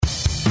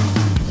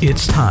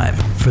It's time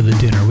for the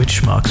Dinner with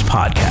Schmucks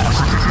podcast.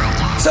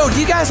 So, do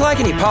you guys like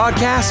any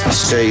podcasts?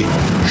 Say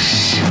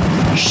shh.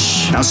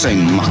 Now say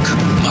muck.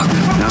 Muck.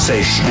 Now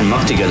say shh and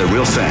muck together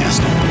real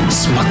fast.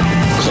 Smuck.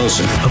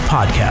 Closer. A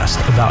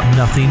podcast about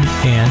nothing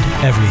and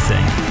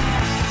everything.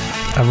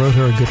 I wrote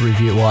her a good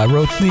review. Well, I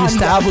wrote the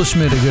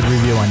establishment a good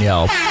review on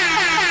Yelp.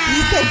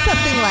 You said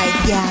something like,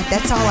 yeah,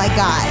 that's all I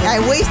got.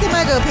 I wasted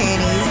my go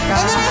panties.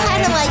 And then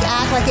I had to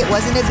act like it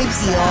wasn't a big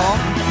deal.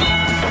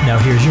 Now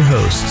here's your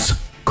hosts,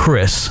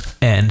 Chris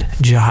and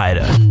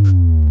Jahida.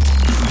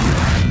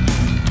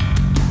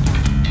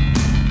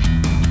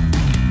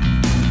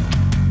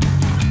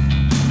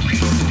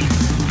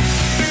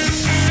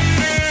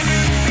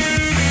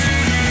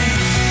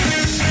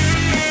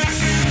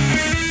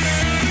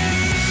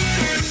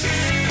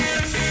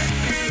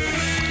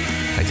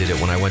 I did it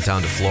when I went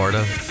down to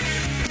Florida.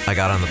 I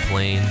got on the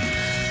plane,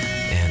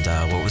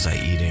 and what was I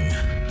eating?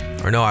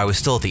 Or no, I was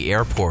still at the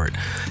airport,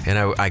 and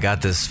I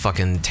got this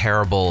fucking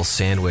terrible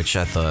sandwich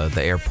at the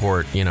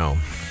airport,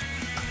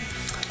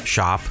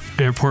 shop.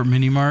 Airport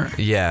Mini Mart?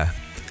 Yeah.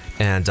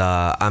 And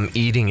I'm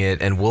eating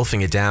it and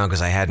wolfing it down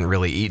because I hadn't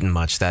really eaten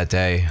much that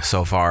day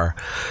so far.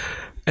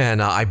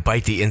 And I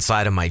bite the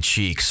inside of my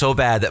cheek so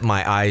bad that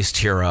my eyes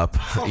tear up,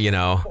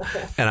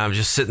 and I'm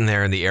just sitting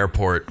there in the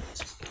airport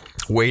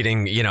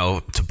waiting,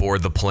 to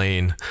board the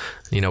plane.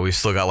 We've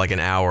still got an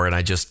hour, and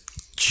I just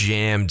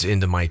jammed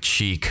into my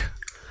cheek.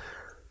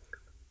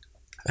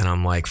 And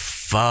I'm like,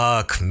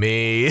 fuck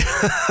me.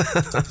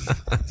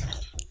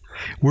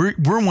 We're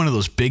one of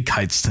those big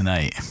kites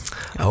tonight.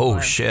 Oh,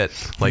 shit.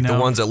 The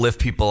ones that lift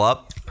people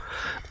up?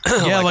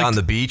 Yeah, on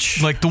the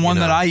beach? Like the one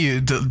that I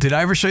used. Did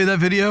I ever show you that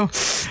video?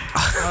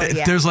 Oh,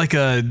 yeah. There's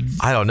I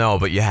don't know,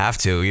 but you have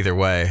to either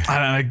way. I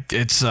don't know.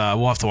 It's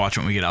we'll have to watch it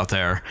when we get out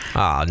there.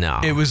 Oh, no.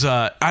 It was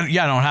I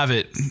don't have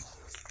it.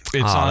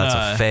 It's on, that's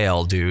a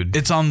fail, dude.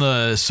 It's on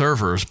the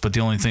servers, but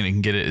the only thing that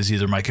can get it is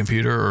either my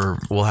computer or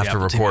we'll have to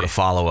record TV. A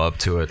follow-up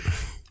to it.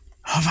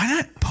 Have I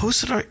not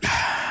posted our...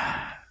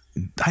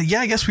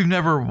 Yeah, I guess we've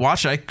never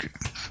watched it.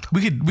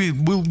 We can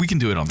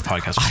do it on the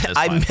podcast.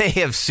 I may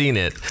have seen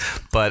it,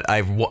 but I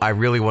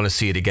really want to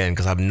see it again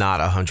because I'm not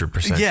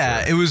 100%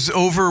 Yeah, sure. It was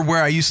over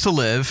where I used to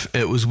live.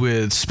 It was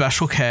with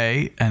Special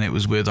K, and it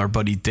was with our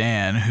buddy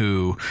Dan,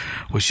 who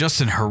was just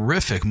in a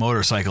horrific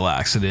motorcycle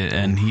accident,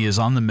 and he is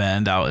on the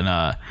mend out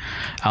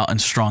in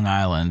Strong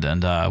Island,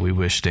 and we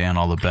wish Dan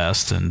all the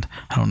best. And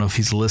I don't know if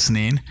he's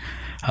listening.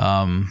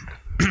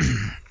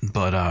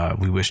 But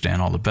we wish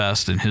Dan all the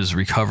best in his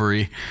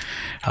recovery.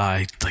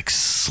 I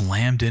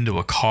slammed into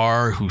a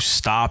car who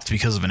stopped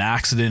because of an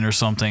accident or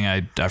something.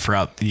 I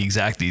forgot the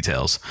exact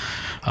details.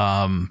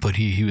 But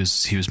he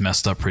was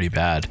messed up pretty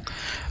bad.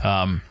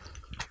 But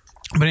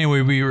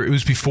anyway, it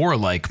was before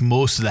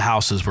most of the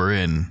houses were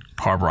in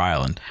Harbor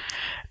Island,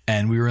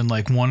 and we were in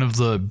one of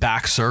the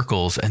back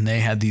circles, and they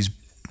had these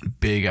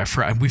big.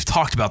 We've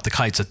talked about the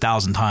kites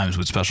 1,000 times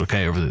with Special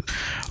K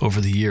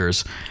over the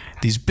years.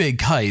 These big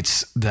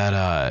kites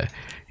that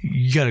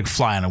you got to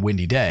fly on a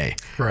windy day,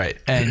 right?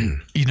 And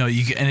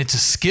and it's a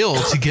skill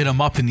to get them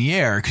up in the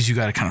air because you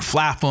got to kind of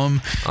flap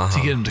them to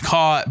get them to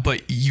caught,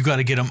 but you got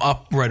to get them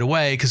up right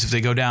away because if they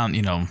go down,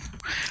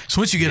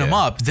 So once you get them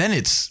up, then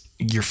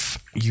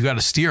you got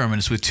to steer them, and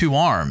it's with 2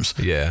 arms.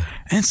 Yeah,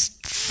 and it's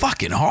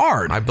fucking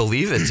hard. I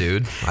believe it,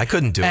 dude. I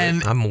couldn't do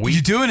it. I'm weak.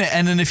 You're doing it,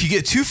 and then if you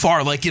get too far,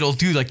 it'll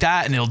do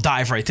that, and it'll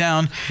dive right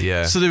down.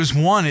 Yeah. So there was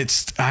one.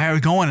 I was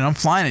going, and I'm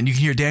flying it, and you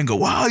can hear Dan go,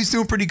 "Wow, he's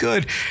doing pretty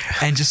good,"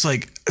 and just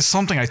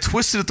something, I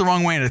twisted it the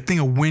wrong way, and a thing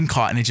of wind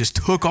caught, and it just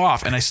took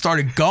off, and I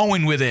started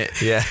going with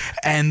it. Yeah.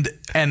 And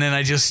then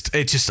I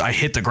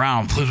hit the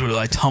ground,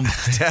 I tumbled.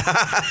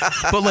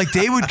 But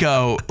they would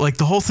go,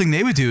 the whole thing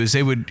they would do is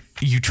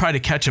you try to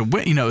catch a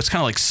wind, it's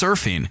kind of like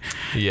surfing.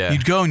 Yeah.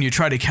 You'd go and you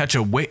try to catch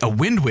a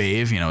wind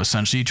wave,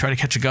 essentially you try to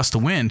catch a gust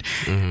of wind,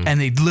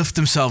 and they'd lift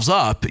themselves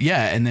up,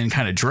 and then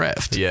kind of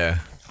drift. Yeah.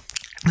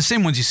 The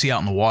same ones you see out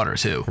in the water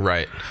too.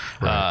 Right.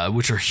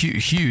 Which are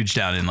huge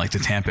down in the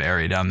Tampa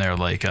area down there,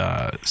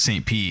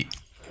 St. Pete,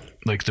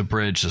 the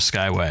bridge, the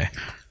Skyway.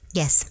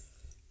 Yes.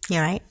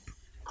 You're right.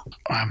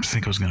 I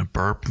think I was going to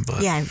burp,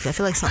 but yeah, I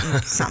feel like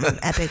something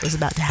epic was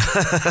about to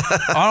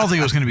happen. I don't think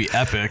it was going to be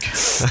epic.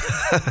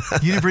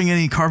 You didn't bring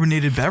any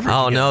carbonated beverage.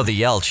 Oh no, the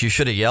Yelch. You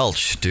should have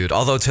Yelch, dude.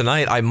 Although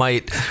tonight I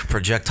might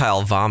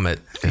projectile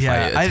vomit if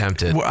I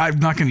attempt it. I'm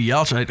not going to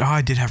Yelch.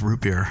 I did have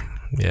root beer.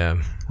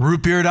 Yeah.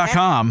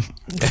 Rootbeer.com.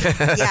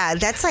 Yeah,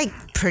 that's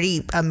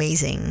pretty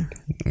amazing.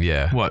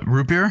 Yeah. What,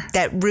 root beer?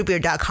 That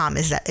rootbeer.com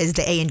is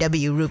the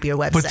A&W root beer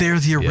website. But they're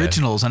the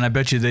originals, and I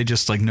bet you they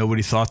just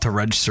nobody thought to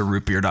register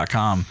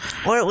rootbeer.com.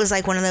 Or it was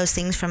one of those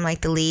things from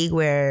the league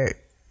where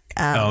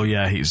oh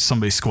yeah,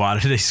 somebody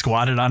squatted. They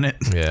squatted on it.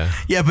 Yeah.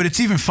 Yeah, but it's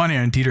even funnier,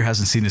 and Dieter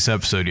hasn't seen this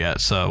episode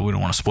yet, so we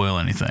don't want to spoil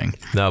anything.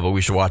 No, but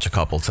we should watch a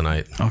couple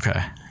tonight.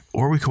 Okay.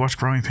 or we could watch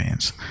Growing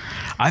Pains.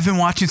 I've been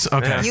watching.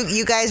 Okay,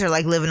 You guys are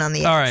like living on the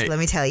edge. All right. Let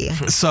me tell you.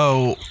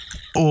 so.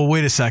 Well,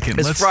 wait a second.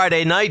 It's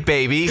Friday night,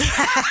 baby.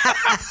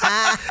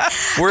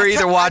 We're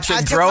either watching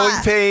Growing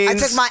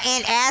Pains I took my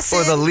Aunt Acid.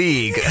 or The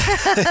League.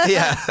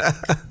 Yeah.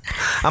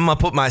 I'm going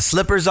to put my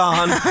slippers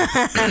on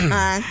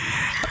and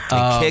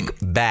kick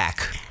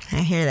back. I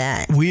hear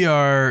that. We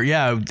are,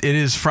 it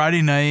is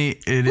Friday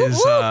night. It is,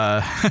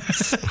 wrong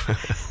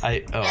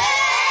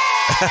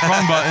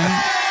button.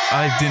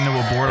 I didn't know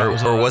what board I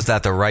was on. Or was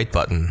that the right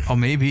button? Oh,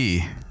 maybe.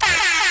 There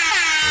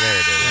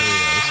it is.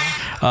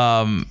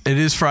 It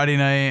is Friday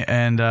night,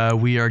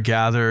 and we are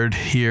gathered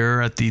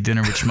here at the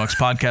Dinner with Schmucks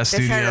podcast That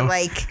studio. sounded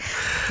like,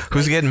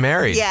 Who's getting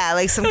married? yeah,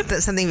 like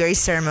something very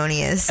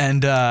ceremonious.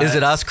 And Is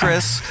it us,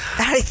 Chris?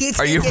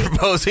 Are you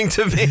proposing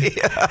to me?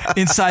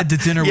 inside the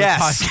Dinner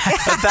Yes. with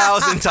podcast.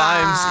 1,000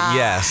 times,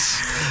 yes.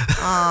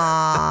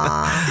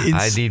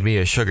 I need me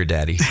a sugar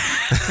daddy.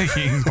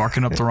 You're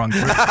barking up the wrong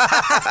tree.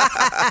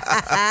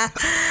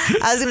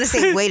 I was going to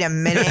say, wait a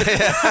minute.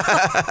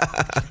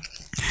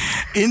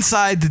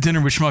 Inside the Dinner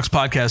with Schmucks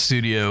podcast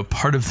studio,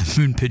 part of the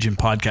Moon Pigeon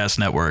Podcast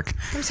Network.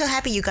 I'm so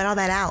happy you got all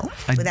that out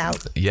without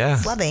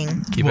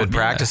flubbing. You've been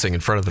practicing in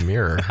front of the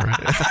mirror.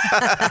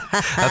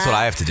 That's what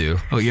I have to do.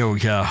 Oh, yeah, we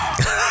go.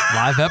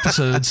 Live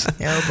episodes.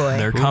 Oh, boy.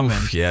 They're coming.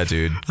 Oof, yeah,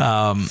 dude.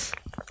 I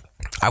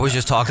was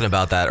just talking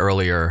about that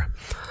earlier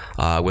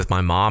with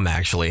my mom,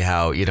 actually,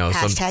 how,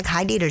 Hashtag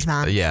hi daters,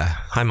 mom. Yeah.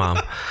 Hi, Mom.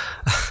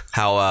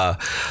 How, I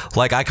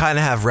kind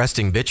of have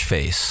resting bitch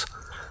face.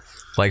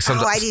 Like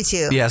I do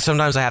too. Yeah,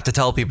 sometimes I have to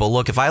tell people,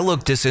 look, if I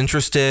look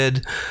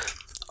disinterested,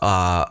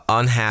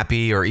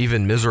 unhappy, or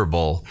even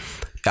miserable,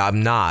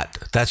 I'm not.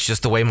 That's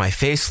just the way my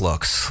face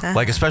looks.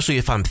 Like, especially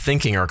if I'm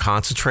thinking or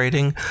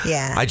concentrating.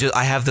 Yeah.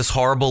 I have this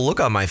horrible look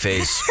on my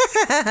face.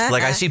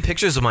 Like, I see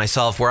pictures of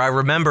myself where I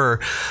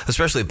remember,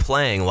 especially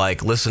playing,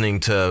 like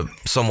listening to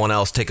someone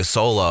else take a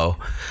solo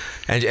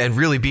and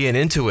really being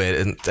into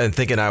it and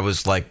thinking I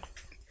was like,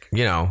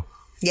 Yeah.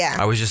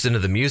 I was just into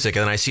the music,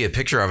 and then I see a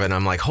picture of it, and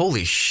I'm like,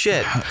 holy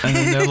shit. And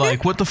then they're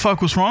like, what the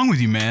fuck was wrong with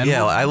you, man?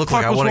 Yeah, What I the look fuck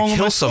like I was want wrong to with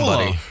kill my solo?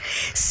 somebody.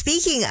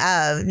 Speaking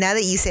of, now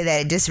that you say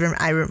that, it just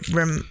reminded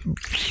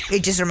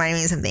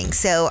me of something.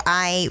 So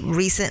I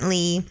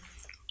recently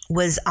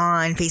was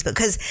on Facebook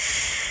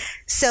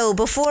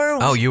before.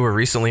 Oh, you were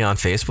recently on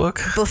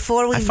Facebook?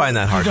 Before we, I find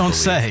that hard You don't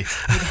to believe.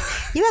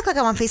 say. You act like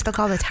I'm on Facebook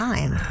all the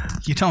time.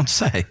 You don't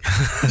say.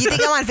 You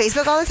think I'm on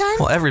Facebook all the time?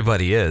 Well,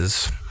 everybody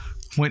is.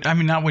 I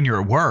mean, not when you're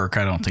at work.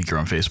 I don't think you're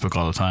on Facebook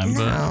all the time.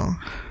 No.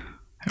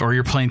 Or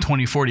you're playing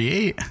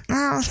 2048.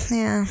 Oh,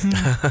 yeah.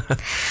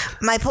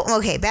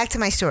 Okay, back to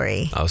my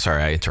story. Oh,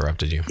 sorry, I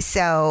interrupted you.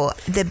 So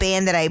the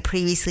band that I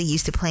previously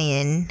used to play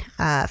in,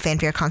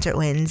 Fanfare Concert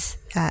Winds,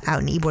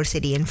 out in Ybor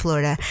City in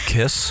Florida.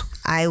 Kiss?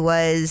 I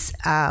was,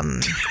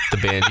 The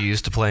band you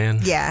used to play in?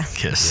 yeah.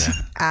 Kiss.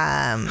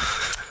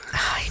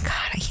 Oh my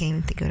God, I can't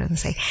even think of what I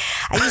was going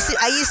to say.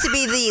 I used to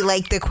be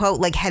the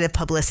quote head of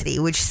publicity,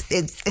 which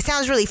it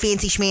sounds really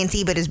fancy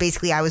schmancy, but it's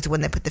basically I was the one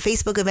that put the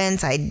Facebook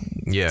events. I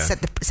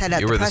set up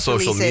You were the press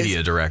social releases.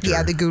 media director.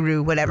 Yeah, the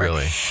guru, whatever.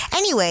 Really?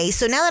 Anyway,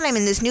 so now that I'm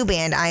in this new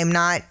band, I am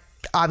not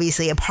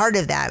obviously a part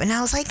of that, and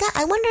I was like,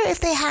 I wonder if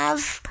they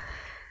have.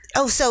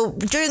 Oh, so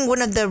during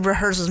one of the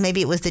rehearsals, maybe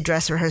it was the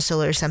dress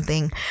rehearsal or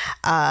something,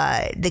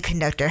 the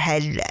conductor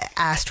had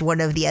asked one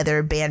of the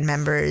other band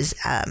members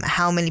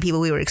how many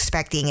people we were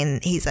expecting.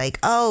 And he's like,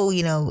 oh,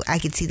 I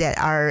could see that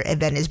our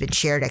event has been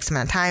shared X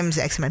amount of times.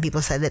 X amount of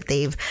people said that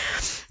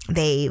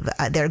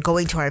they're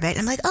going to our event.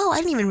 And I'm like, oh, I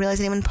didn't even realize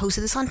anyone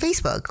posted this on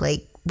Facebook.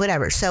 Like,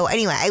 whatever. So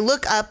anyway, I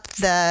look up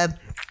the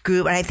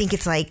group and I think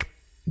it's like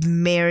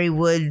Mary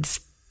Wood's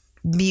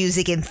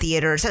music and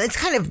theater. So it's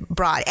kind of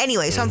broad.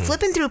 Anyway, so I'm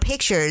flipping through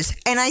pictures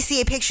and I see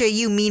a picture of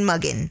you mean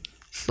mugging.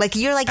 Like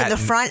you're like in the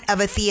front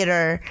of a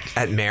theater.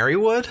 At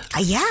Marywood?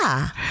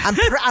 Yeah.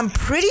 I'm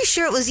pretty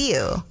sure it was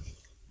you.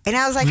 And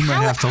I was like, You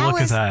might have to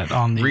look at that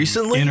on the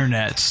Recently?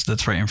 internet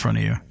that's right in front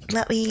of you.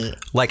 Let me.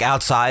 Like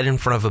outside in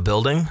front of a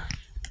building?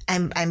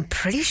 I'm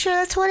pretty sure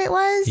that's what it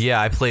was. Yeah,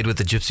 I played with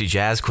the Gypsy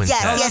Jazz Quintet.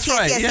 Yes.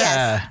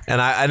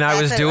 And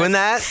I was what it doing was.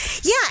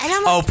 that? Yeah, and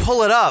I'm like,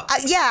 pull it up.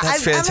 yeah,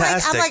 That's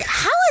fantastic. I'm like,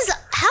 how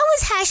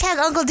is hashtag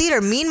Uncle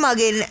Dieter mean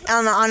mugging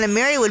on a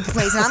Marywood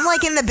place? And I'm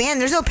like in the band.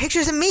 There's no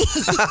pictures of me.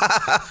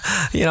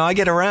 I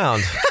get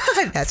around.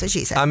 That's what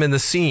she said. I'm in the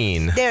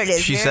scene. There it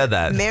is. She said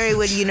that.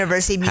 Marywood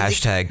University Music.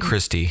 Hashtag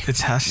Christy.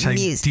 It's hashtag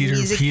Dieter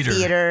Music Peter.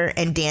 Theater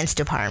and Dance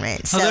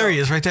Department. Oh, there he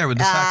is right there with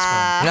the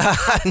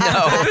saxophone. No.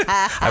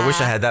 I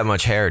wish I had that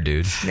much hair,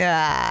 dude.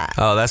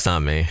 Oh, that's not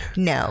me.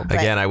 No. But,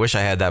 Again, I wish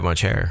I had that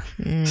much hair.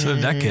 So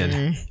did that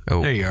kid.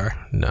 Oh. There you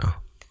are. No.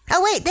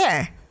 oh, wait,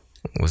 there.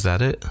 Was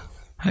that it?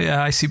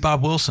 Yeah, I see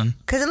Bob Wilson.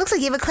 Because it looks like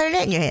you have a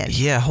clarinet in your hand.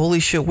 Yeah, holy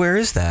shit, where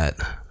is that?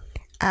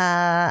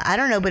 I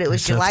don't know, but it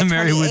was So July the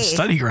Marywood 28th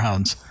Study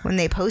Grounds. when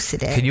they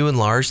posted it. Can you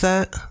enlarge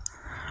that?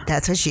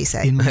 That's what she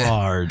said.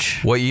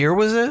 Enlarge. What year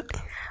was it?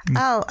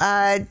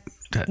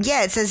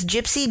 Yeah, it says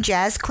Gypsy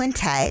Jazz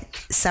Quintet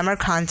Summer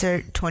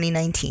Concert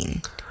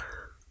 2019.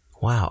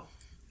 Wow.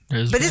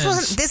 There's But this Vince.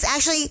 wasn't. This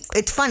actually,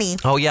 it's funny.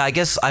 Oh yeah, I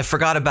guess I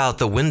forgot about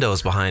the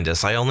windows behind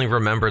us. I only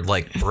remembered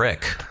like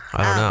brick.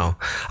 I don't know.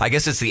 I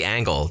guess it's the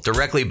angle.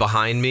 Directly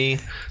behind me,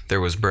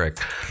 there was brick.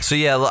 So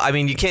yeah, I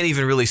mean, you can't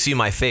even really see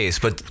my face,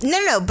 but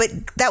No, but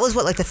that was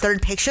what, like the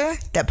third picture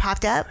that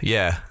popped up.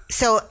 yeah,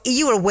 So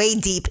you were way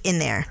deep in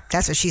there.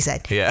 That's what she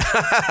said. yeah.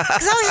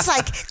 Because I was just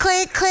like,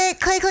 click, click,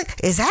 click, click.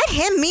 Is that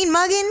him mean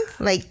mugging?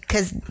 Like,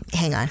 because,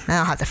 hang on,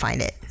 I'll have to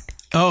find it.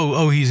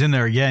 Oh, he's in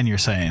there again. You're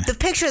saying? The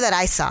picture that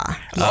I saw.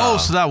 Oh,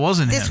 so that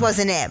wasn't This him.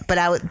 wasn't it,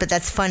 but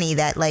that's funny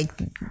that like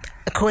He's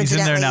in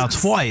coincidentally there now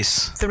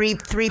twice. three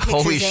pictures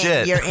Holy in,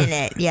 shit. you're in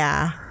it.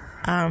 Yeah.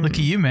 Look at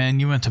you, man.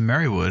 You went to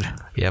Marywood.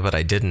 Yeah, but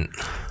I didn't.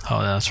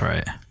 Oh, that's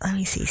right. Let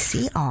me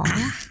see all.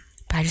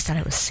 But I just thought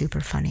it was super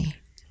funny.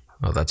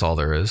 Oh, that's all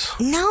there is.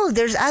 No,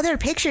 there's other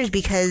pictures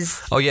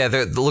because Oh yeah,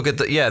 look at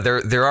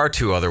the there are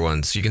two other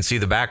ones. You can see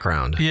the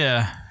background.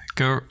 Yeah.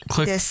 Go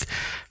click this.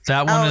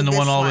 that one Oh, and the this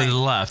one all the way to one.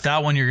 the left.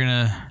 That one you're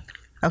gonna.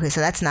 Okay, so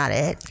that's not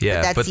it.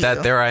 Yeah, but that's that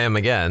you. there I am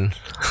again.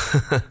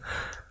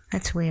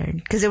 That's weird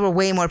because there were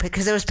way more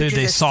because there was pictures.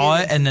 They of saw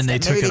it students and then they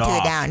stuff. Maybe took it they off.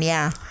 took it down.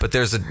 Yeah. But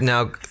there's a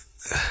now.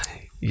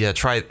 Yeah,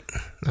 try.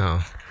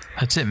 Oh,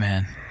 That's it,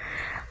 man.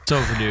 It's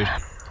over, dude.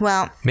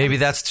 Well, maybe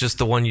that's just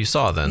the one you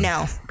saw then.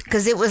 no,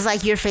 because it was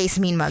like your face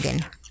mean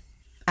mugging.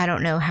 I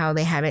don't know how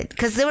they have it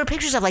because there were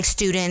pictures of like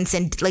students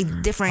and like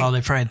different. Oh,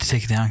 they probably had to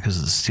take it down because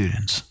of the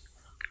students.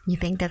 You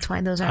think that's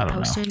why those aren't don't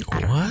know. posted?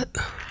 What?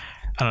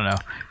 I don't know.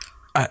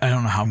 I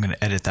don't know how I'm gonna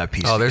edit that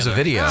piece. Oh, there's a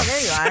together. video. Oh,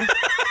 there you are.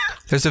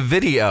 There's a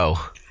video.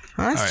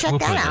 Well, let's All right, check we'll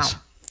that play out. this.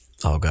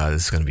 Oh god,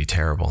 this is gonna be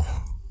terrible.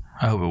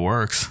 I hope it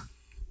works.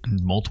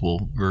 In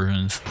multiple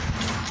versions.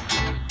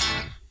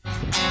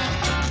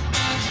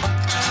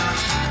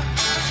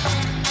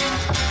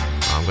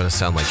 I'm gonna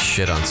sound like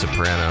shit on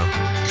soprano.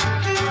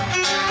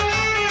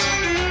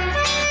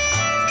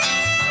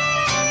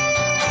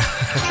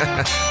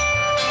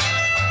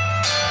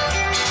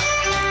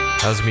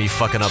 That was me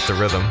fucking up the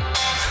rhythm.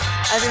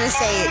 I was gonna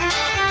say.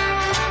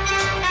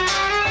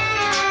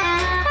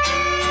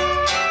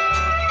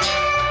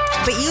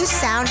 But you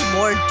sound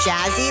more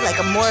jazzy, like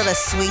more of a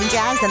swing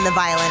jazz than the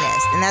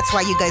violinist, and that's why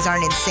you guys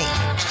aren't in sync.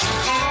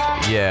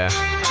 Yeah.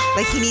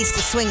 Like he needs to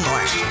swing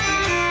more.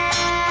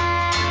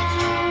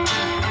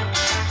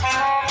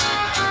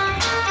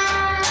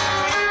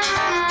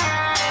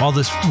 While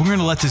this, we're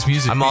gonna let this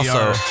music. I'm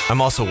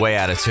also way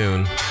out of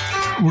tune.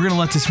 We're gonna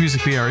let this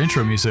music be our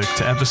intro music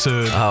to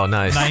episode. Oh,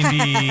 nice.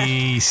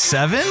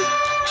 97.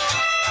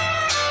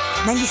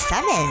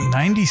 97.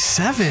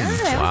 97.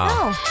 There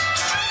Wow.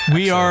 we go.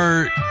 We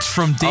are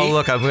from date. Oh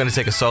look, I'm gonna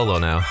take a solo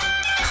now.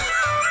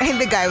 And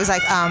the guy was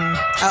like,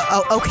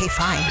 okay,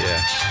 fine.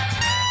 Yeah.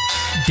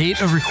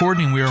 Date of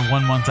recording. We are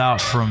 1 month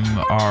out from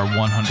our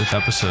 100th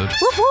episode.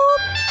 Whoop whoop.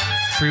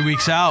 3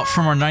 weeks out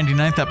from our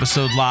 99th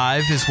episode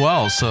live as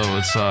well. So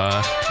it's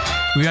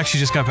we actually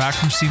just got back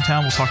from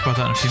Steamtown. We'll talk about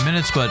that in a few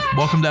minutes. But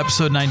welcome to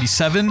episode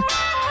 97,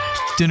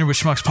 Dinner with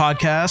Schmucks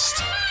podcast.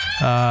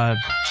 Bow,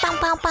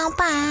 bow, bow,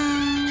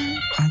 bow.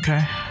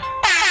 Okay.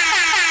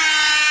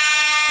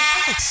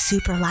 It's like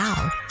super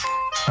loud.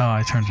 Oh,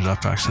 I turned it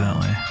up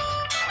accidentally.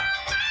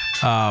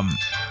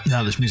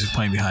 Now there's music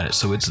playing behind it,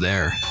 so it's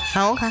there.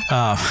 Oh, okay.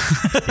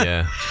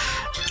 Yeah.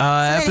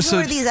 And who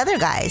Episode. are these other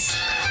guys?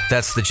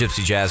 That's the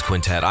Gypsy Jazz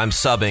Quintet. I'm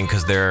subbing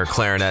because their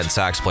clarinet and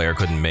sax player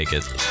couldn't make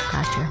it.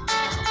 Gotcha.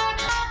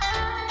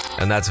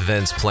 And that's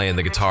Vince playing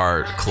the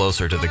guitar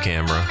closer to the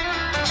camera.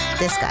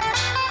 This guy.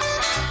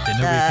 Yeah,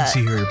 nobody can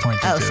see who you're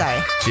pointing Oh, to.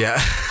 sorry. Yeah.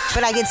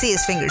 But I can see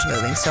his fingers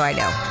moving, so I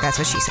know. That's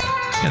what she said.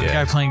 Yeah, the Yeah.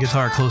 guy playing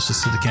guitar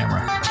closest to the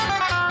camera.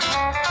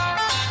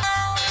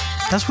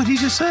 That's what he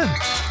just said.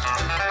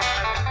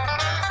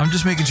 I'm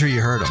just making sure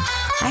you heard him.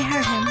 I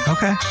heard him.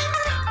 Okay.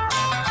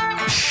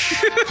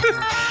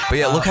 But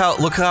yeah, look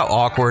how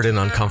awkward and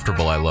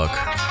uncomfortable I look.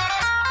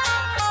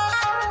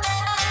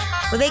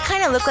 Well, they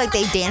kind of look like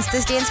they danced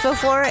this dance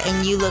before,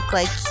 and you look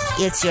like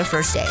it's your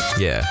first day.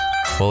 Yeah.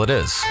 Well, it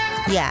is.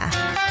 Yeah.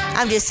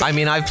 I'm just I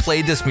mean, I've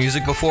played this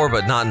music before,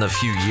 but not in a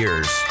few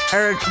years.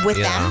 or with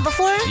you them know?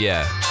 before.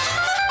 Yeah.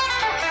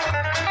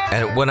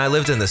 And when I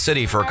lived in the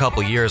city for a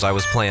couple years, I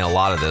was playing a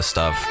lot of this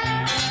stuff.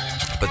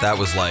 But that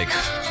was like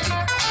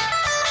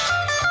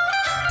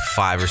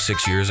 5 or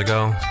 6 years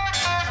ago.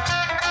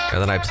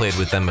 And then I played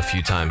with them a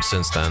few times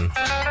since then.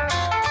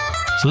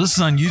 So this is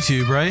on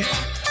YouTube, right?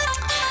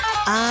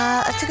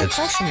 That's a good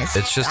question.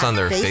 It's just on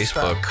their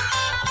Facebook.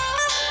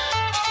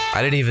 I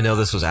didn't even know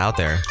this was out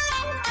there.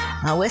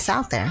 Oh, it's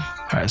out there.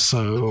 All right,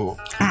 so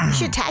You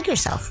should tag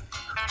yourself.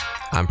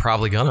 I'm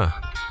probably gonna.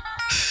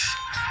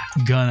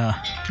 gonna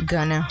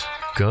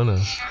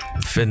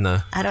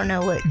Finna. I don't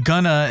know what.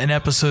 in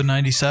episode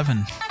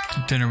 97,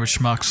 Dinner with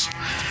Schmucks.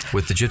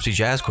 With the Gypsy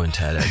Jazz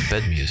Quintet as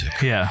bed music.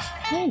 Yeah,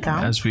 There you go.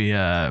 as we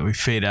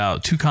fade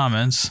out. 2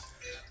 comments.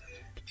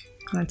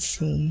 Let's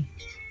see.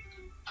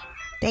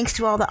 Thanks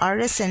to all the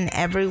artists and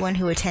everyone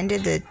who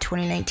attended the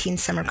 2019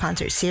 Summer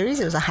Concert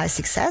Series. It was a high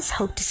success.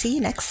 Hope to see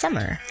you next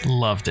summer.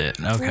 Loved it.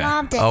 Okay.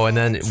 Loved it. Oh, and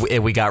then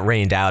we got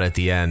rained out at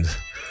the end.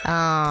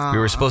 Oh. We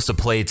were supposed to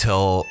play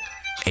till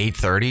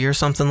 8:30 or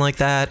something like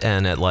that,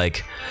 and at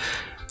like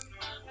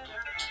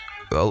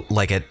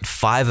at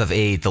 5 of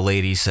 8, the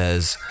lady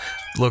says,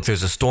 "Look,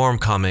 there's a storm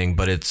coming,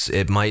 but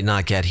it might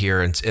not get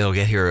here, and it'll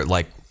get here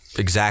like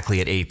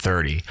exactly at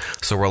 8:30."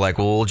 So we're like,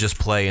 "Well, we'll just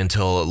play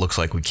until it looks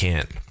like we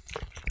can't."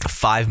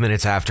 5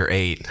 minutes after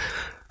 8,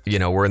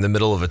 we're in the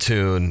middle of a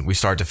tune. We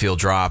start to feel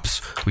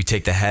drops. We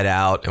take the head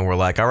out, and we're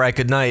like, "All right,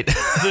 good night."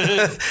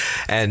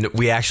 And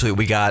we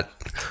got.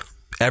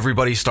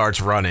 Everybody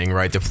starts running,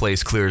 right? The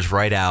place clears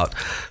right out.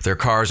 Their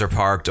cars are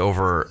parked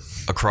over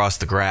across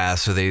the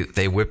grass, so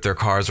they whip their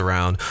cars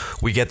around.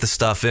 We get the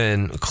stuff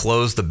in,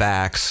 close the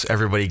backs,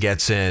 everybody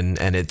gets in,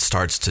 and it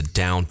starts to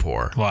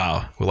downpour.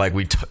 Wow. We're like,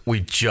 we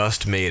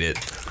just made it.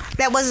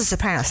 That was a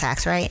soprano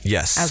sax, right?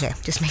 Yes. Okay,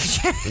 just making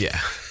sure. Yeah.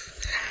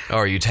 Oh,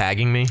 are you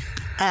tagging me?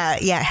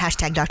 Yeah,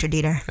 hashtag Dr.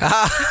 Dieter.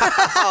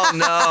 Oh,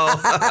 no.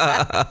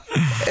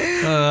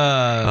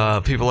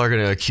 People are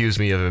going to accuse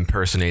me of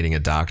impersonating a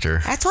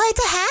doctor. That's why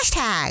it's a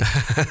hashtag.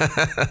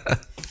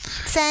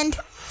 Send.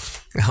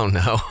 Oh,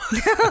 no.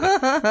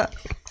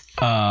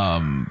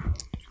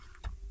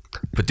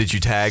 But did you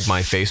tag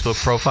my Facebook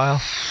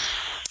profile?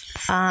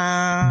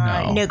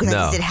 No, because I No.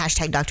 just did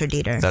hashtag Dr.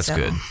 Dieter. That's so.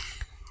 good.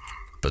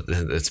 But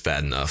it's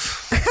bad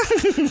enough.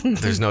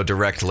 There's no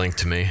direct link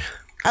to me.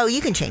 Oh,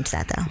 you can change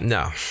that, though.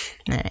 No. All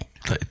right.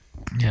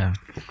 Yeah.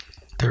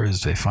 There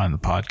is a Find the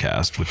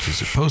Podcast, which is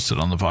posted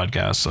on the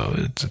podcast, so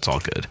it's all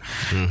good.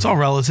 Mm-hmm. It's all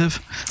relative.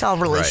 It's all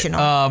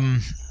relational.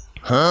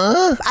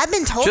 Huh? I've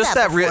been told Just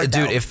that that, before, dude.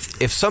 though.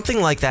 If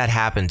something like that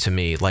happened to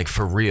me, like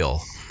for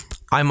real,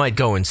 I might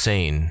go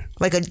insane.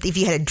 Like if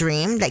you had a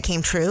dream that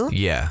came true?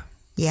 Yeah.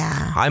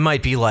 Yeah. I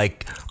might be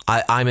like,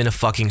 I'm in a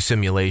fucking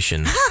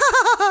simulation.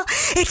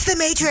 It's the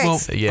Matrix. Well,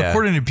 Yeah.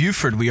 according to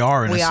Buford, we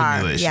are in we a are.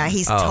 simulation. Yeah,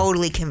 he's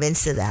totally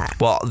convinced of that.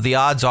 Well, the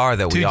odds are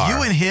that we Dude, are.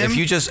 you and him. If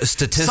you just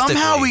statistically,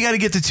 Somehow we got to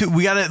get the two.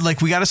 We got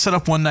to set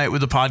up one night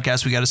with the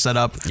podcast. We got to set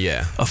up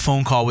a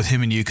phone call with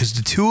him and you, because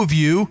the two of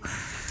you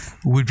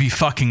would be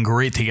fucking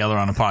great together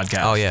on a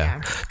podcast. Oh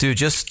yeah, dude.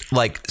 Just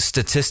like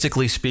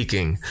statistically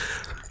speaking,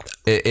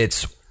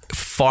 it's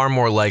far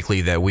more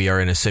likely that we are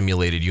in a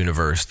simulated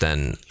universe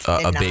than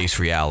a base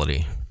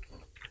reality.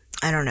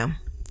 I don't know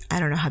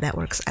how that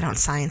works. I don't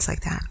science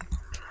like that.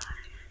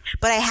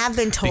 But I have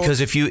been told Because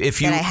if you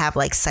that I have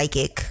like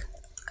psychic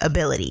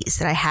abilities,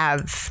 that I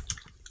have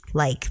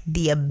like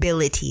the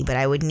ability, but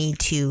I would need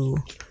to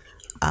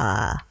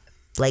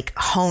like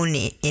hone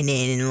it in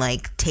and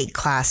like take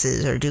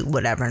classes or do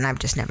whatever, and I've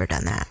just never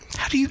done that.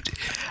 How do you?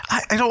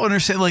 I don't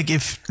understand. Like,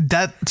 if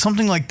that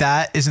something like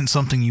that isn't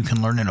something you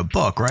can learn in a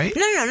book, right?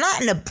 No,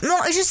 not in a.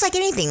 No, it's just like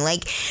anything.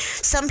 Like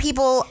some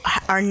people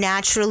are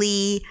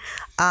naturally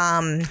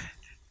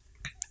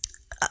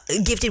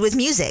gifted with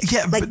music,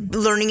 like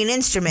learning an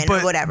instrument or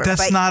whatever.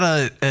 That's but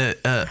not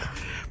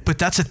but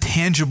that's a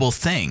tangible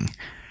thing.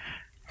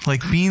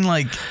 Like being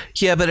like,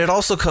 yeah, but it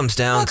also comes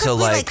down to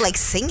like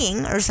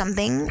singing or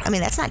something. I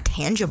mean, that's not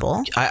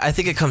tangible. I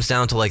think it comes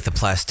down to like the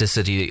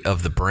plasticity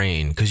of the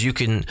brain, because you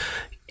can,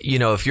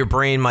 if your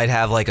brain might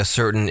have like a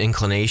certain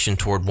inclination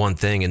toward one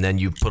thing, and then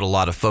you put a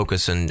lot of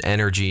focus and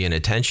energy and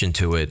attention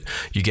to it,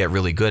 you get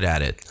really good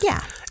at it.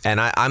 Yeah.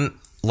 And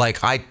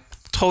I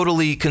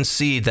totally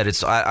concede that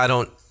it's. I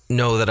don't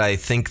know that I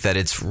think that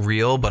it's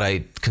real, but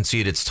I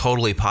concede it's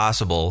totally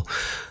possible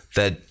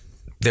that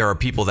there are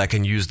people that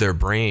can use their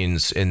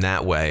brains in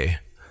that way,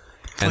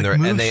 and like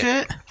move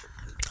shit, like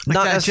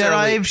not that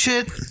necessarily Jedi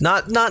shit.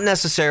 Not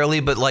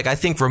necessarily, but like I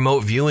think remote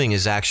viewing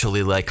is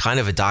actually like kind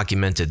of a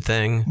documented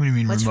thing. What do you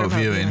mean remote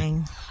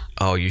viewing?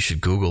 Oh, you should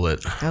Google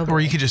it.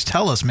 Or you could just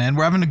tell us, man.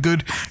 We're having a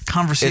good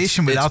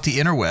conversation without the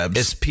interwebs.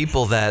 It's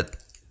people that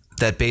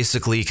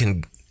basically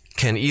can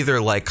either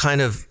like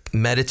kind of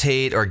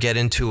meditate or get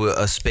into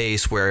a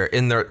space where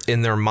in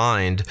their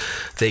mind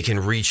they can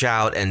reach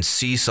out and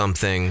see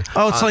something.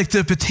 Oh, it's like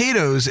the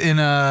potatoes in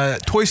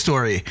Toy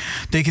Story.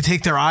 They could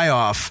take their eye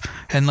off,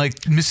 and like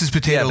Mrs.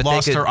 Potato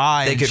lost her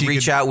eye. They and could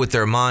reach out with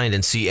their mind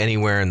and see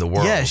anywhere in the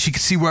world. Yeah, she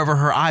could see wherever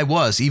her eye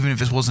was, even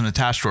if it wasn't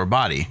attached to her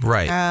body.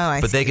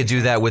 Right. But they could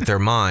do that with their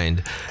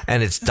mind,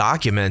 and it's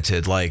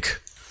documented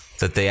like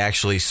that they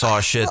actually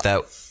saw shit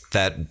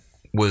that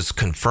was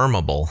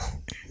confirmable.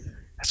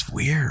 That's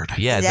weird.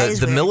 Yeah, the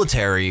weird.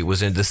 military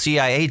was in. The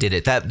CIA did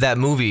it. That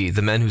movie,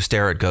 The Men Who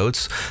Stare at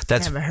Goats.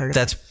 That's Never heard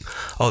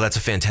of that's a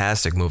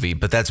fantastic movie.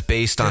 But that's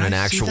based on an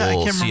actual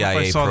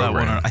CIA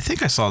program. I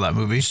think I saw that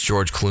movie. It's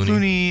George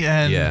Clooney.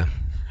 And yeah.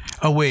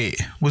 Oh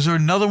wait, was there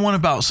another one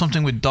about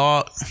something with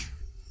dog?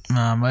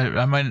 I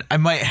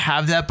might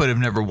have that, but I've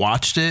never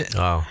watched it.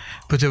 Oh,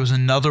 but there was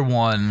another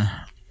one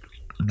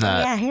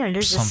that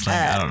there's something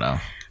this, I don't know.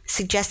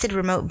 Suggested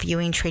remote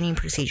viewing training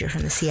procedure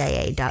from the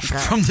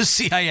CIA.gov. From the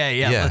CIA,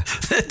 yeah.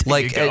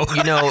 Like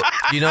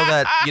you know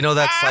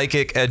that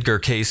psychic Edgar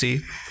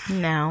Casey.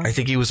 No, I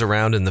think he was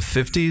around in the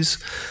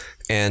 50s,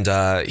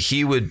 and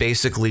he would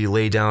basically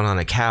lay down on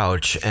a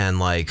couch and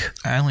like.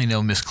 I only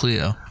know Miss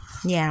Cleo.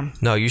 Yeah.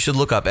 No, you should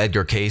look up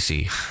Edgar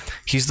Casey.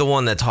 He's the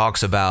one that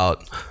talks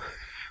about,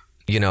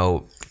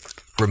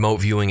 remote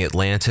viewing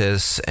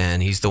Atlantis,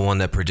 and he's the one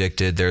that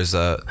predicted there's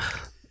a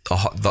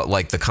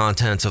the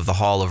contents of the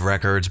Hall of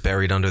Records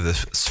buried under the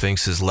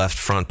Sphinx's left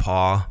front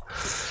paw.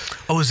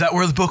 Oh, is that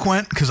where the book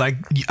went? Because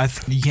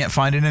you can't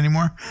find it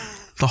anymore.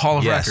 The Hall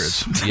of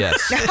Records. Yes.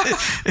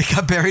 It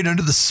got buried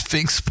under the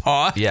Sphinx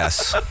paw.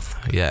 Yes.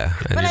 Yeah.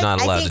 And But you're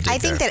not allowed to dig I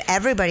think there. that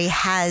everybody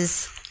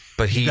has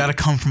But You got to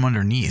come from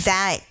underneath.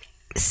 that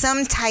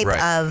some type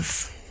Right.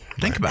 of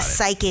Think about it.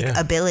 psychic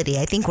ability.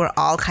 I think we're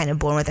all kind of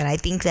born with it. I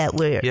think that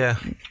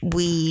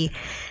we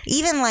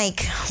even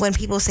like when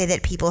people say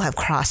that people have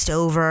crossed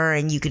over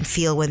and you can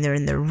feel when they're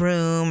in the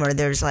room, or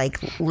there's like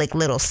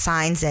little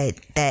signs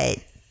that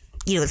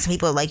you know, some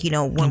people are like, you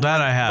know, when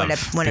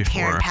a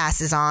parent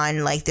passes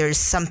on, like there's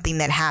something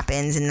that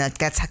happens and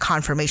that's a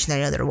confirmation that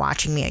I know they're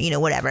watching me, or, you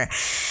know, whatever.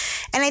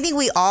 And I think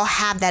we all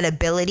have that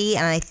ability,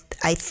 and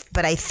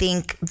but I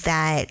think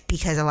that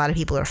because a lot of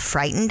people are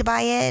frightened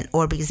by it,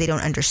 or because they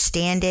don't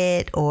understand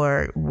it,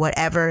 or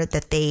whatever,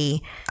 that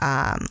they,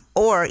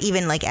 or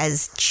even like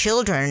as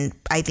children,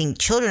 I think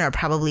children are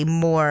probably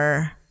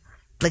more,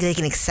 like they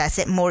can access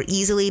it more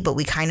easily, but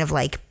we kind of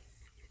like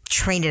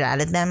train it out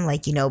of them.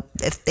 Like, you know,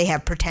 if they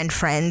have pretend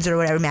friends or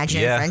whatever,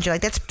 imaginary friends, you're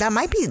like, that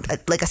might be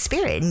like a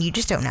spirit, and you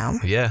just don't know.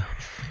 Yeah,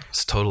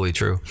 it's totally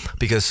true.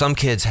 Because some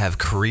kids have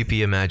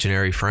creepy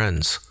imaginary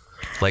friends.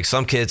 Like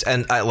some kids,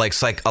 and a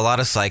lot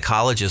of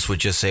psychologists would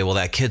just say, well,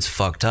 that kid's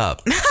fucked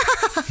up.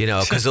 You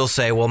know, because they'll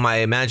say, well, my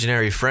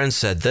imaginary friend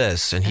said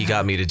this and he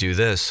got me to do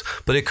this.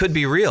 But it could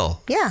be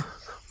real. Yeah.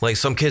 Like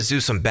some kids do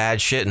some bad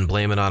shit and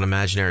blame it on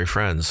imaginary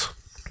friends.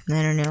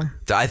 I don't know.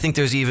 I think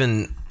there's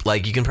even,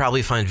 like, you can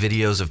probably find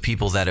videos of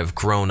people that have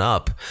grown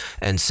up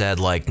and said,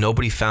 like,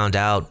 nobody found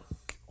out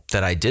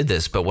that I did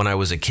this. But when I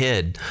was a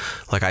kid,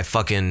 like, I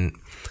fucking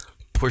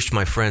pushed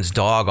my friend's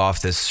dog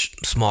off this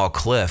small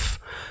cliff.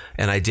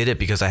 And I did it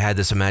because I had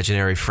this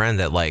imaginary friend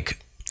that, like,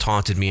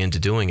 taunted me into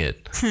doing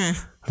it.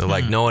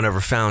 Like, no one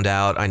ever found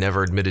out. I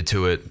never admitted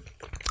to it.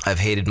 I've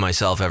hated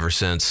myself ever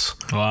since.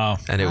 Wow.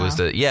 And it was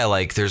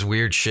like, there's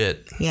weird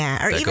shit.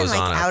 Yeah, or that even goes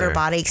like on out outer there.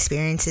 body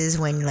experiences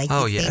when like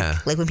you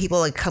think, like when people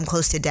like come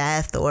close to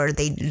death, or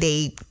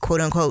they quote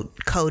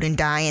unquote code and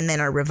die and then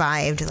are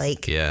revived,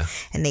 like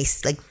and they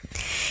like,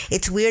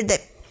 it's weird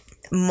that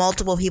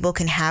multiple people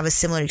can have a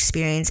similar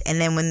experience,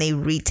 and then when they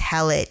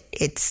retell it,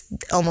 it's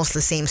almost the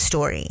same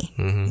story.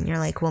 And you're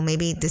like, well,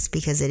 maybe this,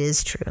 because it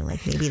is true,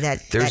 like maybe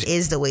that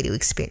is the way to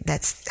experience,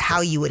 that's how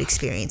you would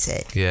experience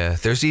it. Yeah,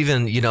 there's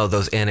even, you know,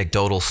 those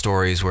anecdotal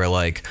stories where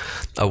like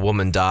a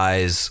woman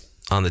dies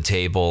on the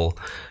table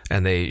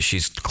and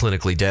she's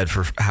clinically dead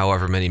for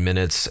however many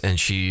minutes, and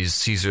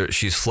she's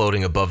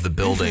floating above the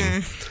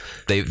building.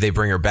 They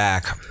bring her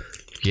back.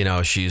 You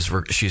know, she's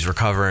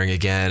recovering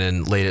again,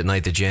 and late at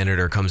night the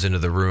janitor comes into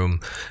the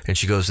room, and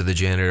she goes to the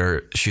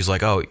janitor. She's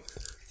like, "Oh,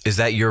 is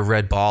that your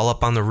red ball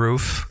up on the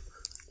roof?"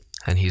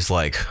 And he's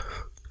like,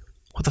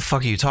 "What the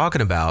fuck are you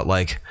talking about?"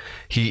 Like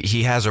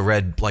he has a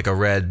red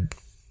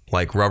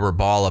rubber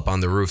ball up on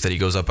the roof that he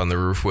goes up on the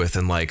roof with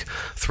and like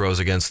throws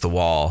against the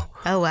wall.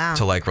 Oh wow.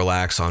 To like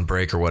relax on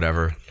break or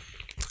whatever.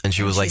 And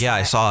she was like, "Yeah,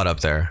 I saw it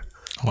up there."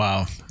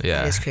 Wow.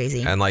 Yeah. That is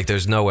crazy. And like,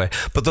 there's no way.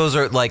 But those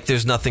are like,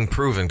 there's nothing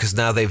proven, because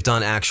now they've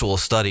done actual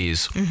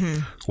studies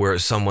where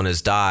someone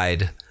has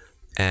died,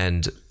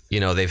 and, you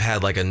know, they've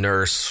had like a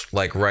nurse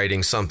like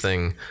writing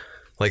something,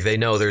 like they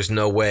know there's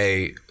no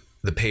way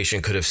the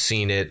patient could have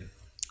seen it,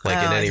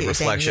 like in any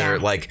reflection, or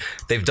like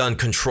they've done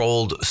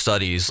controlled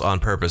studies on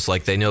purpose.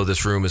 Like they know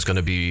this room is going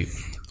to be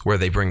where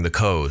they bring the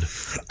code.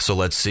 So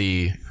let's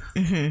see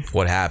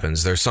what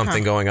happens. There's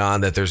something going on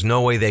that there's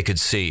no way they could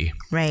see,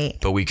 right?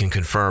 But we can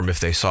confirm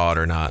if they saw it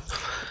or not,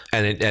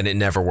 and it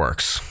never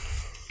works.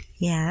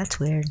 Yeah,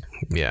 that's weird.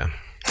 Yeah.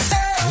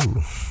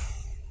 Ooh.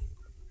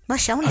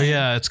 What's showing? Oh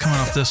yeah, it's coming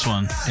off this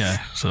one.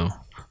 Yeah, so we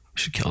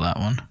should kill that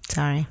one.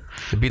 Sorry.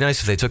 It'd be nice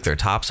if they took their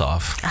tops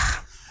off.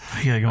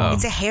 You gotta go on.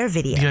 It's a hair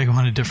video. You gotta go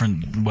on a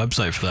different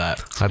website for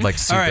that. I'd like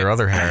to see All right. their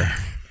other hair.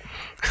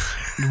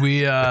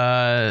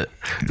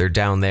 They're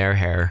down there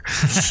hair.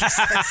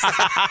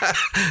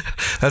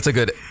 That's a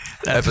good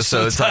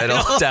episode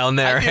title. Down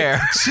there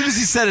hair. As soon as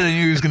he said it, I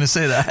knew he was going to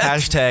say that.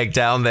 Hashtag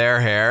down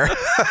there hair.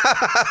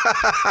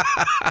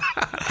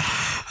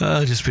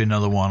 Just be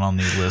another one on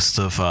the list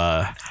of.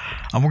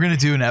 And we're going to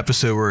do an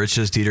episode where it's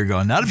just Dieter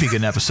going, that'd be a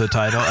good episode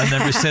title, and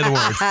then we say the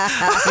word.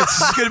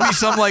 It's going to be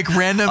some like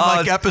random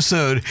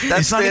episode.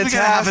 It's not even going to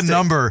have a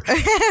number.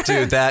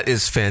 Dude, that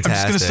is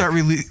fantastic. I'm just going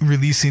to start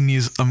releasing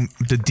these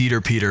the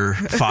Dieter Peter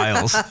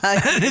files.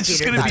 And it's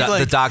just going to be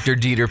like the Dr.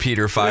 Dieter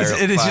Peter files.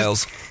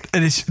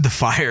 And it's the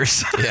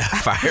fires. Yeah,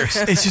 fires.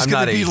 It's just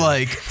going to be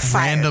like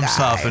random guy.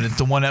 stuff. And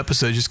the one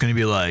episode is just going to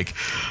be like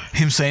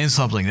him saying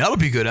something. That'll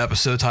be a good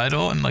episode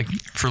title. And like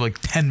for like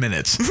 10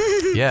 minutes.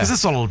 Yeah. Because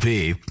that's all it'll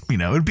be. You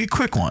know, it'd be a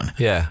quick one.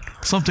 Yeah.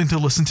 Something to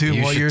listen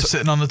to while you're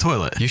sitting on the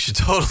toilet. You should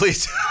totally.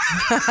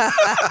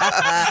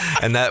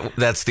 And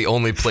that's the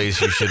only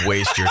place you should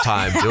waste your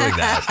time doing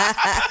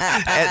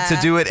that. And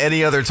to do it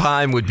any other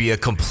time would be a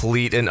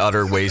complete and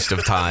utter waste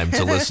of time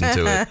to listen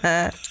to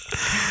it.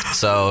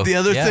 So the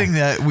other thing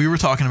that we were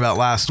talking about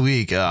last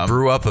week,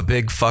 brew up a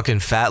big fucking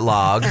fat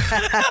log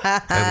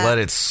and let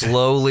it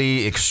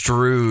slowly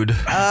extrude.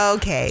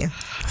 Okay.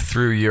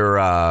 Through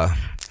your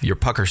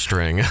pucker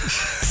string,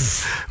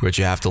 which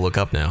you have to look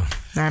up now.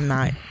 I'm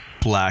not.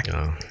 Black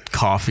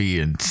coffee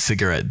and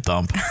cigarette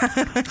dump.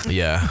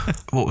 Yeah.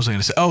 What was I going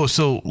to say? Oh,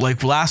 so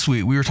like last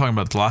week, we were talking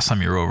about the last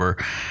time you were over,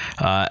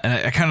 and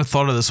I kind of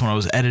thought of this when I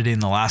was editing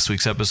the last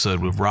week's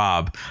episode with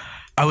Rob.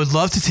 I would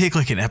love to take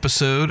like an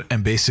episode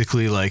and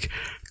basically like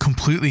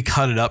completely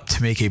cut it up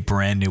to make a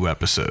brand new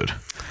episode.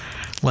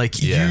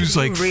 Like use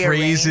like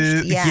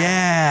phrases.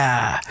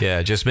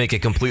 Yeah. Just make it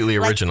completely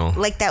original.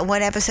 Like that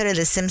one episode of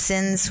The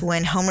Simpsons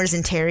when Homer's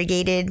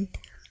interrogated.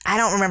 I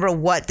don't remember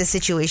what the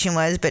situation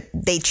was, but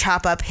they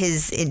chop up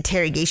his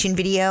interrogation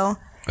video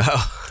to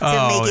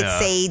make it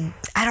say,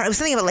 I don't know, it was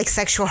something about like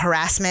sexual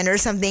harassment or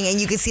something,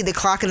 and you can see the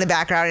clock in the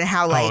background and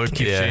how like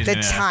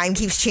the time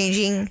keeps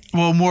changing.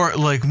 Well, I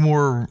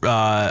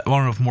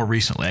don't know if more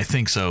recently. I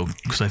think so,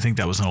 because I think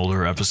that was an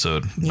older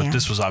episode. But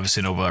this was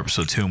obviously an older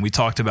episode too, and we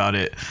talked about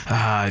it.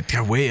 One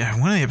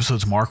of the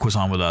episodes Mark was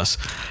on with us.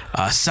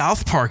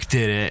 South Park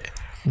did it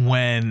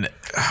when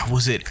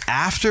was it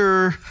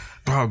after?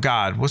 Oh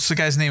God, what's the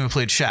guy's name who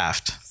played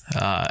Shaft?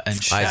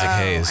 And Shaft.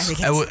 Isaac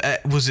Hayes.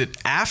 Was it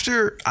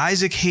after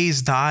Isaac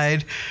Hayes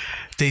died?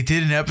 They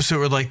did an episode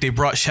where like they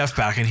brought Chef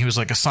back and he was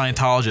like a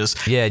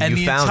Scientologist. Yeah, and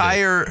you found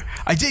it.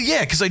 I did,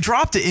 because I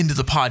dropped it into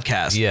the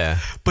podcast. Yeah,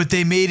 but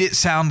they made it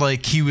sound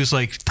like he was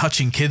like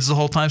touching kids the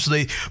whole time.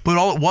 But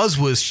all it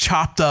was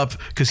chopped up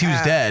because he was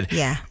dead.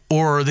 Yeah.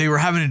 Or they were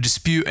having a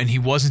dispute and he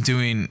was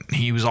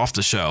off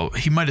the show.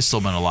 He might have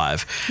still been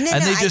alive.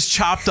 They just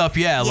chopped up,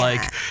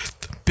 like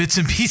bits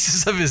and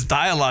pieces of his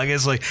dialogue.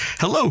 It's like,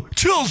 hello,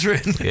 children.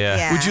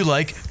 Yeah. Would you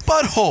like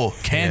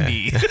butthole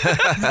candy?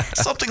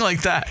 Something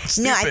like that.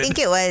 Stupid. No, I think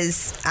it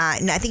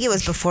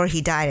was before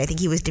he died. I think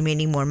he was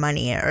demanding more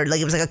money, or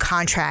like it was like a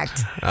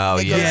contract. Oh,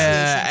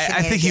 yeah.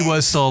 I think he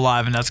was still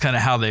alive, and that's kind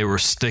of how they were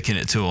sticking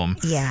it to him.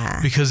 Yeah.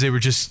 Because they were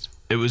just...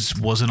 It was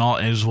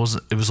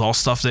all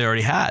stuff they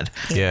already had.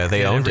 Yeah,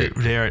 they owned it.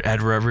 They had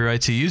every right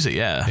to use it.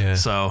 Yeah.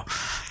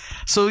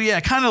 So yeah,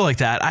 kind of like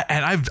that.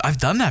 I've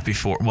done that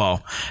before.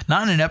 Well,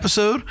 not in an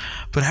episode,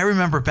 but I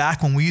remember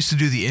back when we used to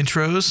do the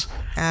intros,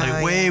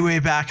 way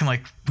back, and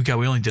like we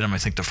only did them I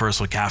think the first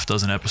like half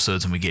dozen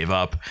episodes, and we gave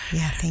up.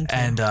 Yeah, thank you.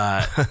 And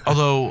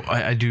although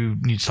I do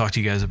need to talk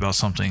to you guys about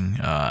something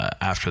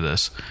after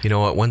this. You know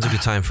what? When's a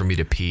good time for me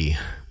to pee?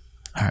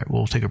 All right,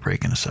 we'll take a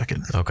break in a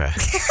second. Okay.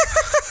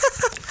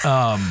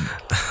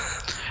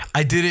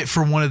 I did it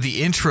for one of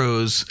the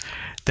intros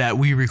that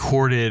we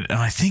recorded, and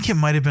I think it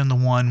might have been the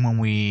one when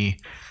we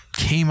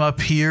came up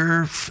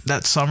here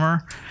that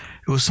summer.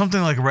 It was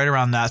something like right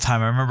around that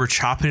time. I remember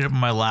chopping it up on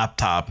my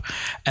laptop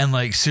and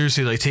like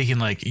seriously like taking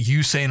like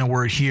you saying a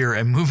word here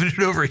and moving it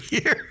over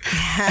here.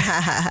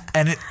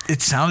 And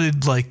it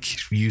sounded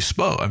like you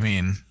spoke. I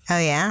mean, oh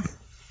yeah.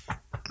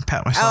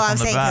 Pat myself on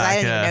the back. Because I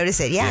didn't even notice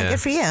it. Yeah, good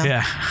for you.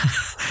 Yeah.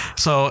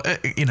 So,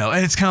 and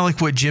it's kind of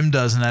like what Jim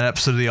does in that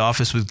episode of The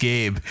Office with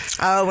Gabe.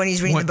 Oh, when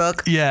he's reading the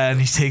book? Yeah,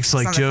 and he takes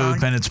like Joe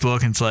Bennett's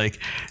book and it's like,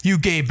 you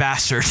gay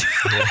bastard.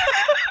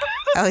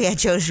 Oh, yeah,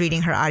 Joe's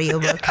reading her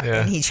audiobook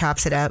and he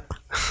chops it up.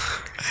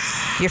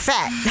 You're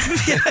fat.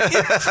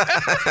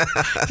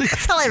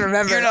 That's all I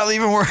remember. You're not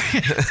even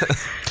working.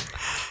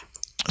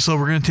 So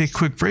we're going to take a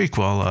quick break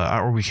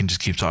or we can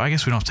just keep talking. I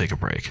guess we don't have to take a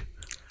break.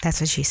 That's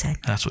what she said.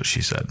 That's what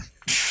she said.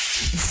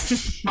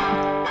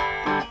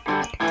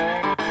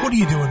 What are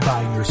you doing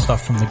buying your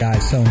stuff from the guy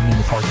selling in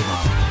the parking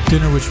lot?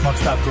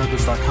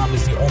 DinnerWithSchmucks.threadless.com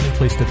is the only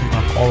place to pick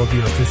up all of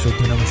your official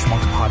Dinner with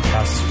Schmucks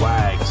podcast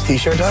swag.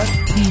 T-shirt done?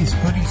 Tees,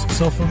 hoodies,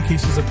 cell phone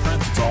cases, and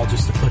prints. It's all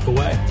just a click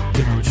away.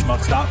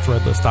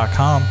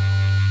 DinnerWithSchmucks.threadless.com.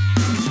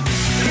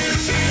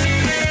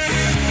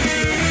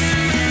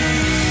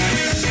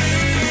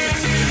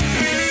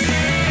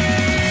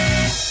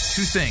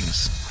 Two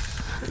things.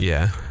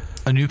 Yeah.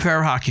 A new pair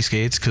of hockey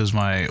skates, because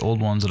my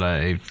old ones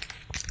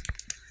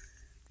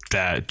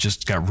that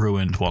just got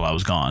ruined while I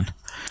was gone.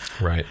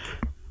 Right.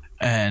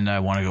 And I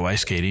want to go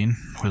ice skating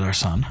with our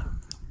son.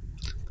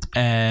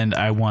 And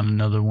I want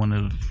another one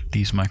of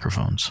these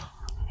microphones.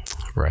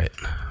 Right.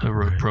 The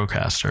Rode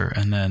Procaster.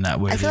 And then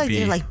that way I feel like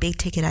they're like big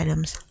ticket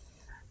items.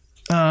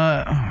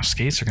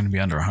 Skates are going to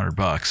be under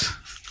 $100.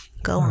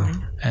 Go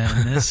on.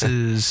 And this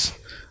is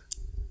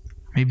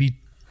maybe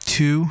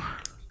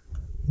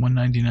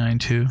 $199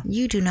 too.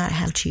 You do not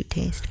have cheap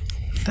taste.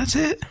 That's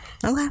it.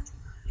 Okay.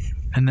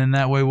 And then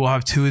that way we'll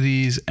have two of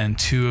these and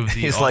two of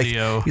the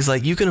audio. He's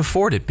like, you can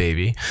afford it,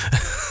 baby.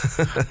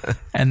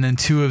 And then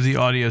two of the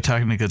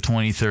Audio-Technica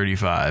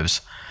 2035s.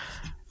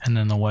 And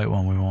then the white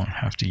one we won't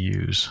have to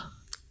use.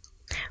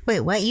 Wait,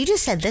 what? You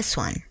just said this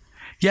one.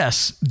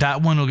 Yes,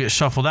 that one will get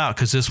shuffled out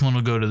because this one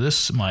will go to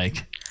this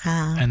mic,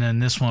 and then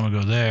this one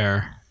will go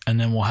there, and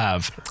then we'll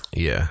have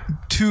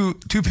two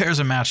pairs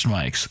of matched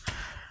mics,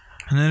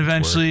 and then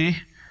eventually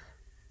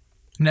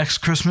next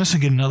Christmas I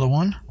get another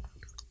one,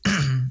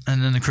 and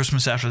then the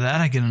Christmas after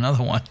that I get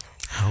another one.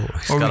 Oh,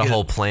 he's got a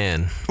whole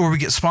plan. Or we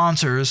get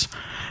sponsors,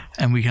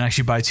 and we can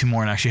actually buy 2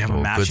 more and actually have a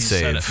matching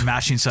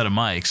set of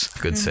mics.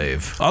 Good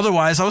save.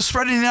 Otherwise, I was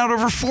spreading it out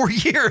over 4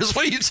 years.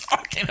 What are you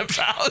talking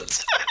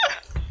about?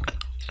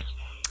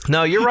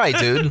 No, you're right,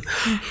 dude.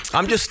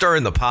 I'm just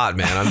stirring the pot,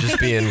 man. I'm just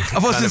being I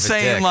wasn't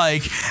saying dick.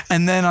 like,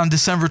 and then on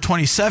December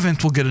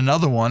 27th, we'll get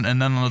another one,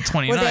 and then on the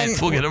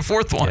 29th, we'll get a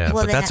 4th one. Yeah,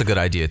 Well, but that's a good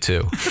idea,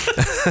 too.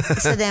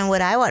 So then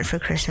what I want for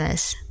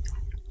Christmas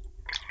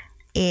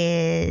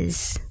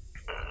is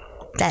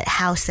that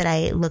house that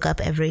I look up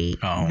every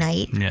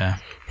night. Yeah.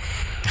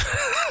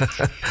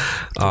 The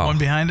one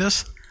behind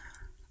us?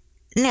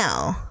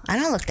 No, I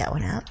don't look that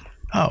one up.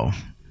 Oh.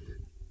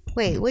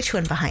 Wait, which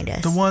one behind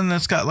us? The one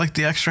that's got like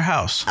the extra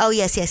house. Oh,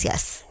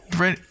 yes.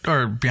 Right,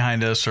 or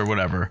behind us or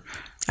whatever.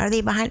 Are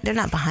they behind? They're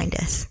not behind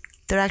us.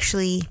 They're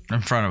actually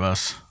In front of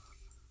us.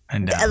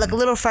 And down. like a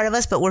little in front of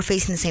us, but we're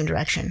facing the same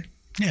direction.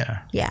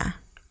 Yeah. Yeah.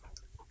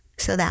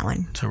 So that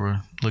one. So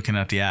we're looking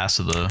at the ass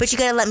of the... But you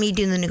gotta let me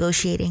do the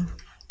negotiating.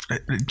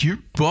 You're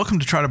welcome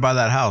to try to buy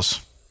that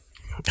house.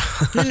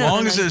 As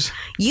long as there's...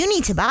 You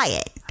need to buy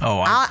it.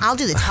 Oh, I'll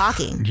do the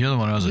talking. You're the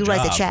one who has a You job.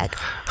 write the check.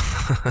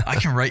 I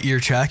can write your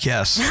check,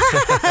 yes.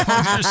 As long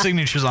as your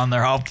signature's on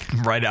there, I'll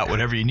write out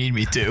whatever you need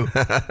me to.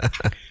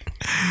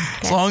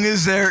 As long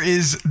as there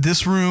is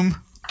this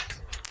room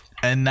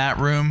and that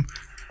room,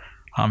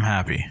 I'm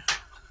happy.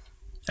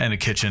 And a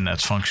kitchen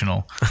that's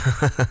functional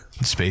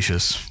and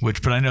spacious.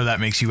 But I know that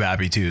makes you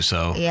happy too,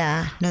 so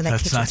Yeah. No, that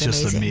that's kitchen's not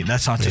just amazing. a me.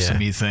 That's not just a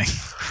me thing.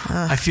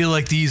 I feel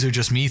like these are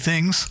just me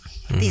things.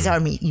 These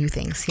are you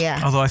things.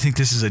 Yeah. Although I think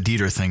this is a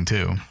Dieter thing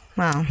too.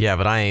 Wow. Yeah,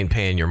 but I ain't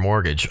paying your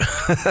mortgage.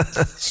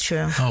 It's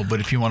true. Oh, but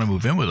if you want to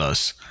move in with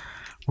us,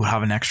 we'll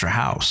have an extra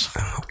house.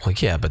 Well,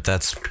 yeah, but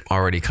that's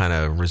already kind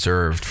of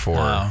reserved for...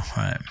 Oh,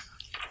 right.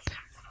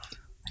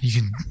 You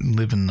can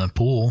live in the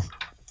pool.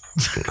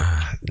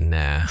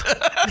 Nah.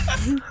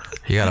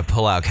 You got a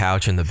pull-out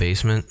couch in the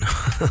basement?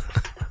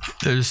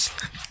 There's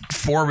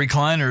 4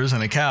 recliners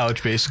and a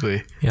couch,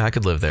 basically. Yeah, I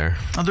could live there.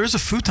 Oh, there's a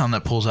futon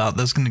that pulls out.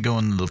 That's going to go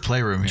into the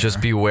playroom here. Just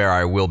beware,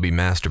 I will be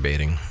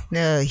masturbating.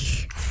 No.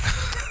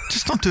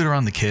 Just don't do it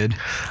around the kid.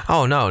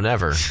 Oh, no,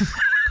 never.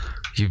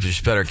 You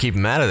just better keep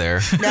him out of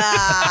there.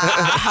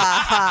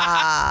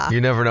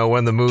 You never know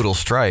when the mood will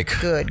strike.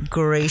 Good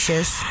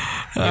gracious.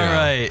 All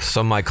right.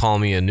 Some might call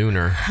me a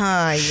nooner.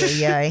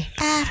 Ay.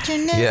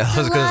 Afternoon. Yeah, I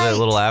was going to say a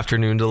little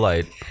afternoon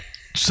delight.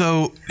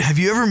 So, have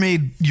you ever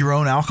made your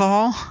own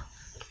alcohol?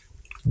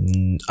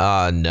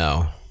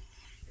 No.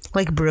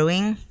 Like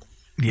brewing?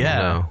 Yeah.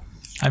 No.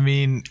 I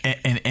mean,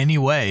 in any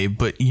way,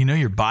 but you know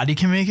your body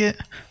can make it?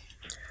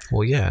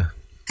 Well, yeah.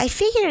 I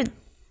figured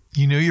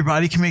You know your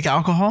body can make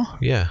alcohol?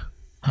 Yeah.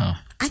 Oh.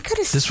 I could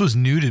have. This was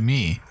new to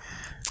me.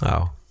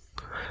 Oh.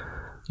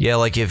 Yeah,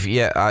 like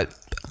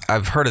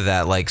I've heard of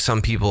that. Like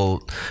some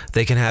people,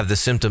 they can have the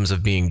symptoms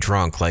of being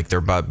drunk, like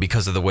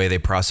because of the way they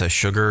process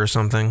sugar or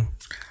something.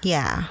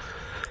 Yeah.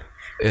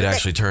 It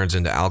actually turns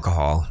into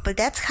alcohol. But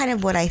that's kind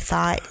of what I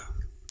thought,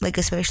 like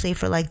especially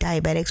for like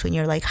diabetics when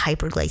you're like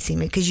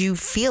hyperglycemic, because you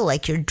feel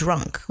like you're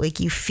drunk, like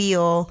you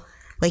feel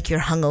like you're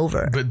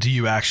hungover. But do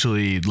you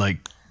actually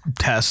like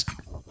test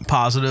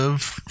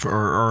positive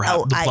or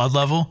have the blood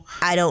level?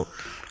 I don't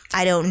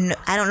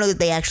know that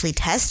they actually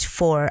test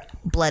for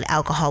blood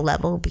alcohol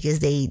level because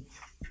they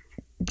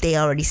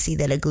already see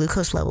that a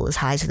glucose level is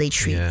high, so they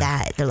treat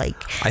that. They're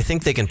like, I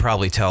think they can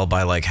probably tell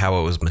by like how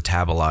it was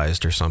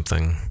metabolized or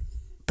something.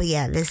 but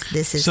yeah,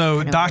 this is So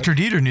kind of Dr. like-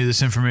 Dieter knew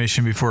this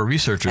information before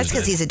researchers That's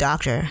because did. he's a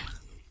doctor.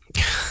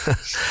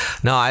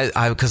 No,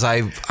 because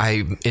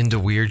I'm into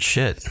weird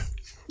shit.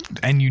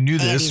 And you knew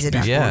And this he's a before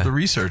doctor. Yeah. the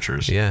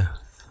researchers. Yeah.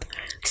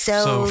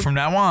 So from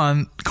now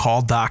on,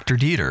 call Dr.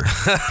 Dieter.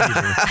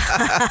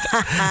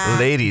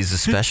 Ladies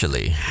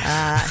especially.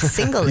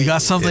 Single. You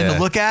got something Yeah. to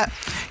look at?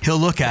 He'll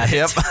look at it.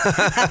 Yep.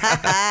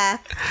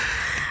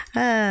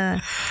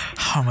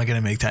 How am I going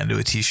to make that into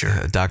a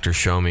t-shirt? Doctor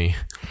Show Me.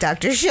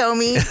 Doctor, show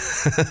me.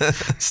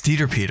 It's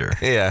Dieter Peter.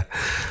 Yeah.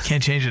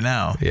 Can't change it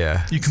now.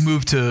 Yeah. You can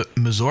move to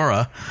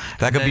Missouri.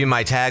 That could be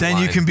my tagline. Then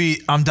you can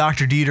be, I'm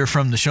Dr. Dieter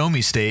from the Show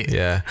Me State.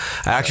 Yeah.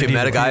 I actually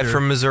met a guy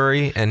from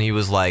Missouri, and he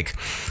was like,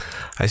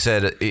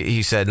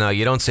 he said, no,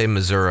 you don't say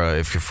Missouri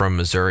if you're from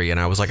Missouri. And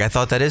I was like, I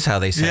thought that is how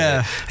they say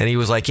it. And he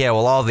was like, yeah,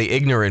 well, all the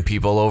ignorant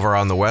people over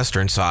on the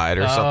western side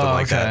or something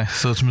like that.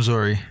 So it's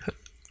Missouri.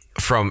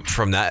 From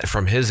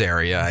his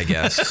area, I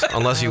guess.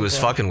 Unless he was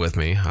fucking with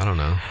me. I don't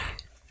know.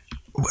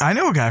 I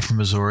know a guy from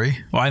Missouri.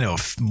 Well, I know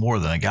more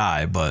than a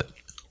guy, but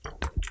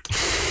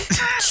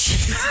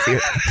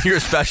Your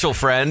special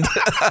friend.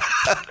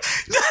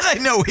 I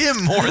know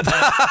him more than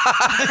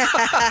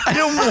I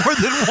know more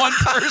than one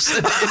person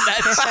in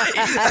that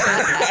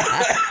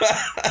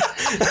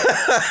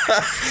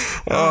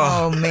state.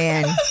 Oh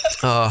man.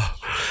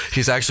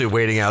 He's actually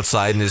waiting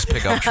outside in his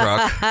pickup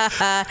truck.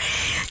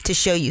 To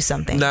show you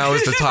something. Now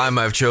is the time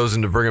I've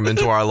chosen to bring him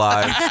into our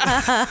lives.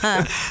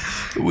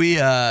 We've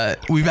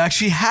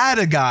actually had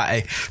a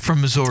guy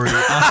from Missouri on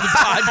the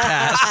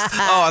podcast.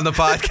 Oh, on the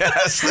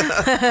podcast.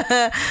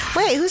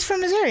 Wait, who's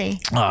from Missouri?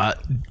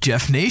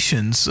 Jeff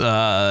Nations,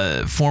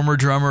 former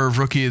drummer of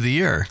Rookie of the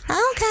Year.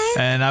 Okay.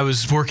 And I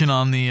was working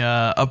on the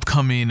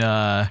upcoming.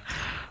 Well,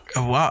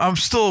 I'm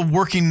still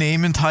working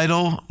name and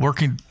title.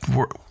 Work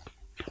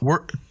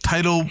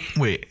title.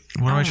 Wait,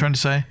 what am I trying to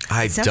say?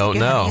 I Sounds don't like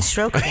you're having know. a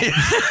stroke.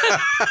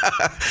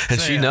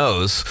 And she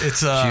knows. It's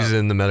she's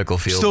in the medical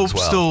field as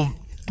well. Still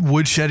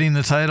woodshedding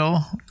the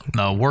title.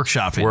 No,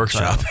 workshopping.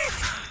 Workshop. the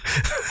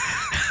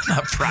title.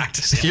 Not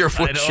practicing. You're the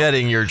title.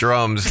 woodshedding your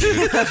drums,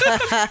 dude. That's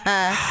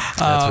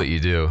what you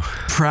do.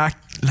 I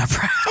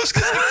was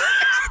gonna say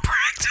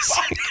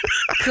practicing.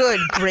 Good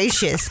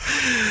gracious.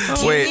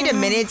 Do you Wait. need a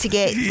minute to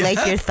get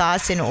like your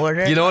thoughts in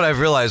order? You know what I've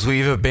realized?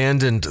 We've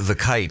abandoned the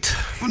kite.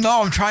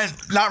 No, I'm trying.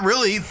 Not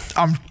really.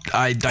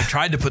 I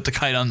tried to put the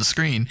kite on the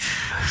screen.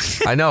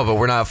 I know, but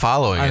we're not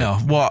following it. I know.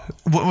 Well,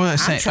 what was I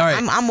saying? All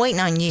right. I'm waiting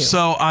on you.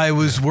 So I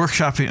was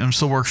workshopping. I'm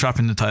still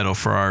workshopping the title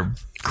for our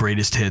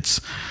greatest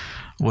hits,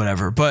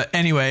 whatever. But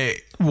anyway,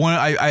 when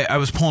I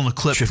was pulling a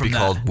clip Should from be that.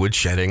 called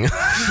woodshedding.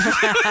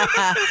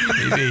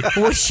 Maybe.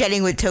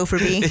 Woodshedding with Topher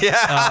B.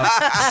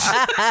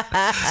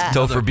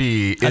 Topher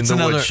B in the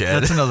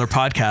woodshed. That's another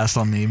podcast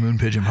on the Moon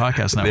Pigeon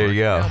Podcast Network. There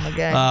you go. Oh my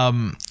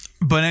god.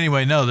 But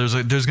anyway, no,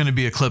 there's going to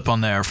be a clip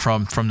on there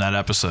from that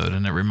episode,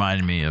 and it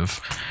reminded me of.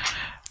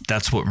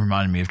 That's what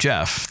reminded me of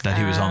Jeff, that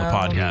he was on the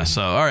podcast.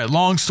 So, all right,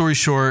 long story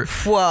short,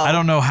 Whoa. I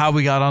don't know how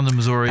we got on the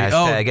Missouri.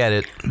 Hashtag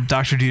edit.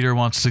 Dr. Dieter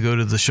wants to go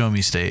to the Show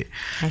Me State.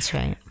 That's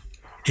right.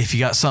 If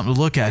you got something to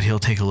look at, he'll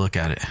take a look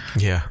at it.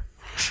 Yeah.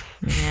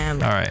 Yeah. All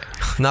right.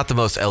 Not the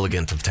most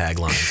elegant of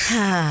taglines.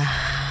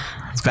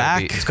 It's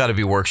got to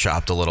be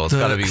workshopped a little. It's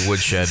got to be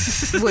woodshed.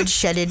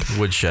 Woodshedded.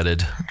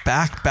 Woodshedded.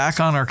 Back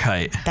on our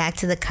kite. Back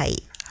to the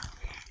kite.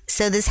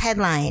 So this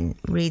headline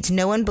reads,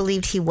 "No one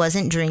believed he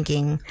wasn't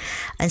drinking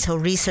until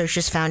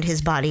researchers found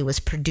his body was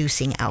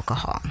producing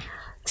alcohol."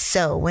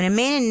 So when a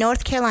man in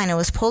North Carolina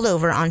was pulled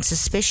over on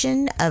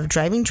suspicion of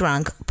driving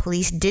drunk,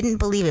 police didn't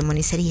believe him when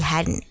he said he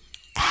hadn't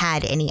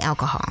had any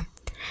alcohol.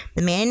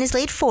 The man in his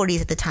late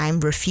 40s at the time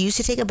refused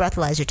to take a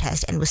breathalyzer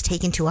test and was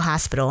taken to a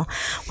hospital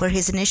where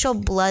his initial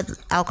blood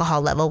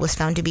alcohol level was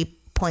found to be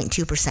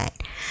 0.2%,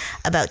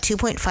 about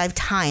 2.5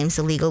 times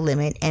the legal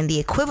limit and the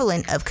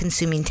equivalent of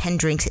consuming 10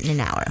 drinks in an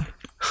hour.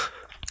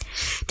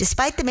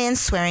 Despite the man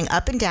swearing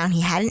up and down he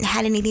hadn't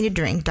had anything to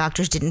drink,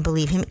 doctors didn't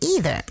believe him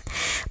either.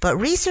 But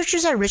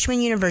researchers at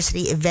Richmond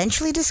University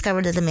eventually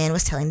discovered that the man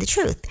was telling the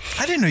truth.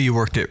 I didn't know you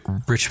worked at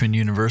Richmond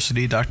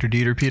University, Dr.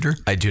 Dieter Peter.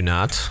 I do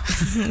not.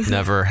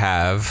 Never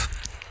have.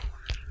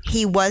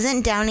 He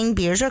wasn't downing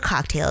beers or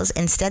cocktails.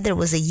 Instead, there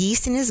was a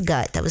yeast in his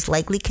gut that was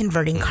likely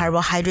converting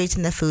carbohydrates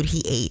in the food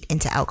he ate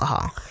into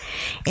alcohol.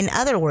 In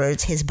other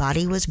words, his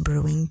body was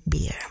brewing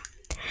beer.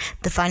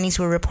 The findings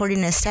were reported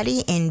in a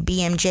study in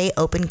BMJ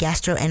Open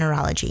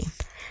Gastroenterology.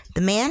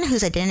 The man,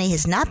 whose identity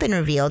has not been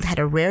revealed, had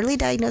a rarely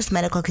diagnosed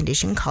medical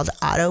condition called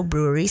Otto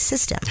Brewery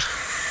System,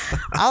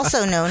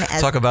 also known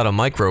as... Talk about a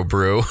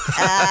microbrew.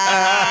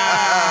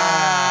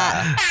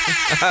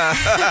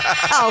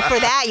 Oh, for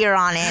that, you're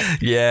on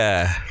it.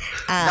 Yeah.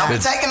 Don't be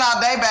taking all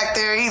day back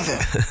there either.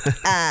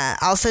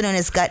 Also known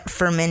as gut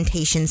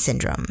fermentation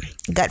syndrome.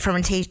 Gut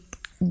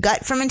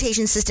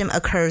fermentation system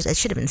occurs, it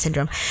should have been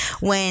syndrome,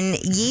 when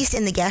yeast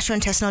in the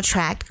gastrointestinal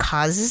tract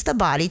causes the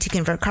body to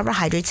convert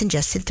carbohydrates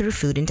ingested through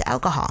food into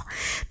alcohol.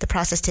 The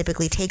process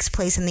typically takes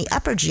place in the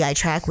upper GI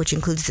tract, which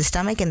includes the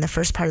stomach and the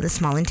first part of the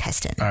small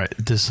intestine. All right,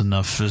 this is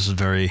enough. This is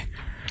very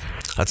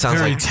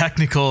Very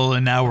technical,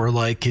 and now we're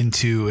like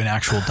into an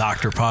actual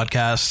doctor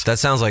podcast. That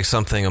sounds like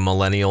something a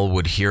millennial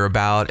would hear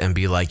about and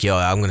be like, yo,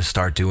 I'm going to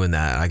start doing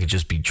that. I could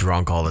just be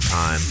drunk all the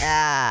time.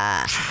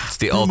 It's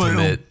the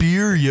ultimate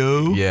beer,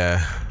 yo.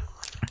 Yeah.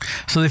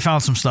 So they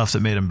found some stuff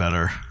that made him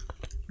better.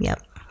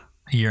 Yep.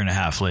 A year and a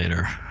half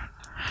later.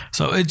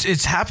 So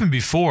it's happened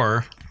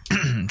before.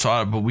 But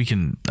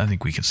I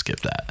think we can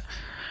skip that.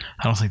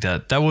 I don't think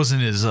that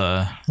wasn't as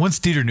once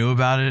Dieter knew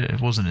about it, it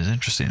wasn't as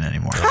interesting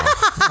anymore.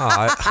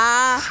 God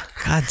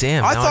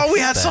damn. I now thought we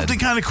feel had bad. something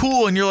kind of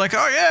cool, and you're like,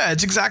 oh yeah,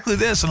 it's exactly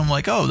this, and I'm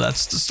like, oh,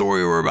 that's the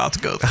story we're about to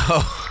go through.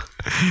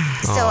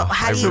 So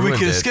how do So you we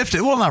could have skipped it.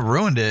 Well, not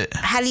ruined it.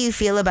 how do you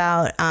feel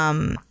about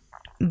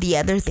the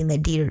other thing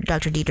that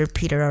Dr. Dieter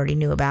Peter already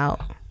knew about,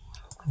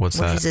 What's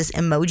which that? is this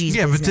emojis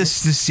Yeah, but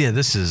business?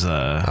 this is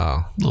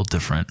a little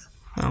different.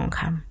 Oh,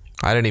 okay.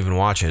 I didn't even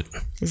watch it.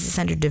 This is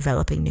under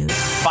developing news.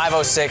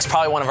 5:06,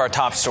 probably one of our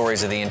top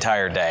stories of the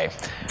entire day.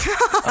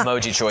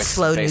 Emoji choices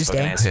Slow on news Facebook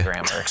day. and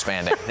Instagram are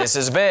expanding. This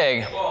is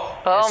big. Oh,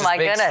 This is my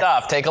big goodness.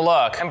 stuff. Take a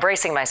look. I'm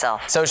bracing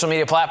myself. Social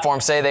media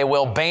platforms say they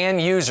will ban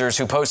users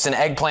who post an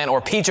eggplant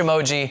or peach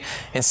emoji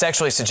in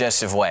sexually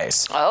suggestive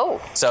ways. Oh.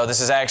 So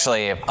this is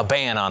actually a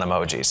ban on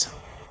emojis.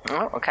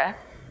 Oh, okay.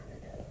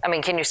 I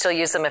mean, can you still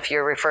use them if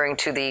you're referring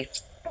to the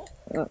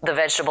the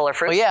vegetable or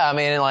fruit? Well, yeah, I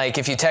mean, like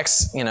if you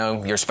text,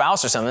 your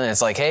spouse or something,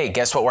 it's like, hey,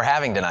 guess what we're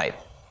having tonight?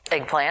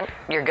 Eggplant.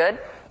 You're good?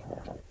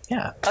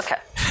 Yeah. Okay.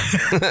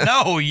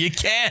 No, you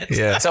can't.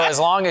 Yeah. So as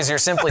long as you're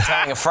simply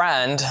telling a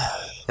friend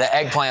that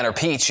eggplant or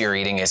peach you're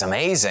eating is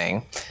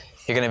amazing,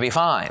 you're going to be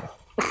fine.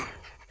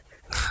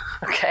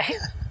 Okay.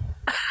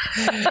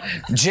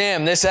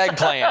 Jim, this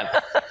eggplant.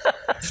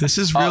 This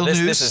is real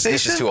news.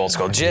 This is too old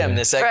school. Jim,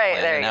 this eggplant.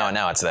 Right, there you go.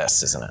 Now it's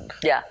this, isn't it?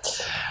 Yeah.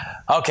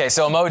 Okay,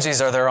 so emojis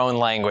are their own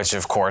language,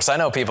 of course. I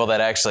know people that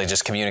actually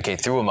just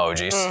communicate through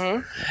emojis.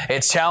 Mm-hmm.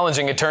 It's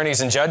challenging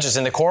attorneys and judges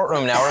in the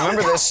courtroom now.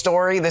 Remember this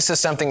story? This is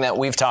something that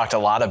we've talked a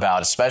lot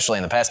about, especially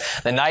in the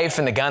past. The knife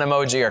and the gun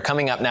emoji are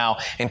coming up now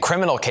in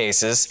criminal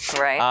cases.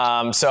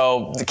 Right.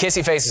 So the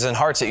kissy faces and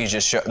hearts that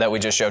we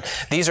just showed,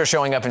 these are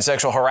showing up in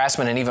sexual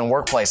harassment and even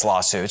workplace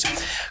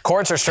lawsuits.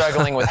 Courts are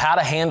struggling with how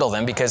to handle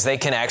them because they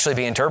can actually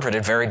be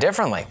interpreted very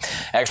differently.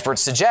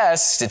 Experts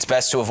suggest it's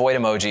best to avoid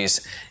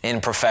emojis in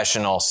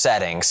professional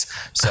settings.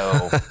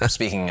 So,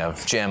 speaking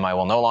of Jim, I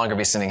will no longer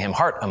be sending him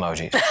heart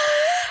emojis.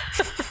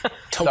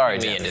 Sorry,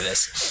 Jim. Into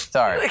this.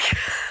 Sorry.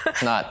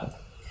 It's not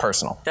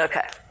personal.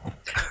 Okay.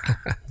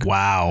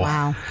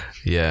 Wow.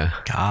 Yeah.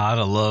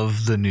 Gotta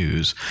love the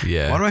news.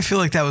 Yeah. Why do I feel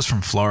like that was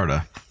from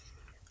Florida?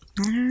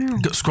 I don't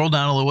know. Scroll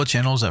down a little. What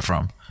channel is that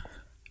from?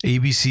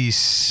 ABC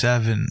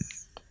 7.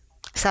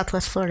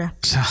 Southwest Florida.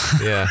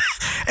 Yeah.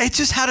 It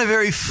just had a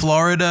very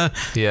Florida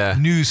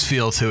news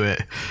feel to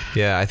it.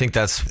 Yeah, I think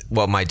that's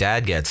what my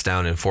dad gets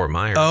down in Fort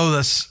Myers. Oh,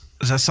 is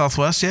that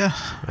Southwest? Yeah,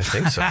 I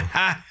think so.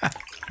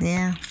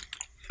 Yeah.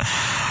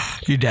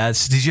 Your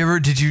dad's. Did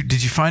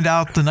you find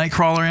out the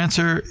Nightcrawler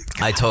answer?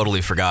 I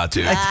totally forgot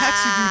to. I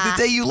texted you the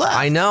day you left.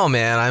 I know,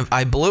 man.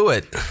 I blew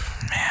it.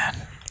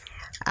 Man.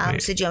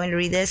 So do you want me to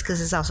read this? Because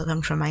this also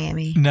comes from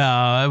Miami.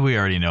 No, we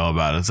already know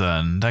about it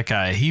then. That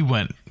guy, he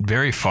went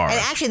very far. And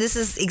actually, this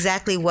is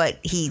exactly what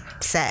he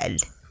said.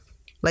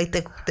 Like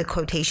the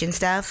quotation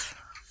stuff.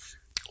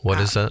 What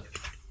is that?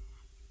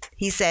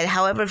 He said,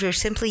 however, if you're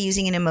simply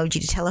using an emoji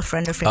to tell a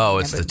friend or family Oh,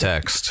 member, it's the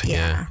text.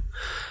 Yeah.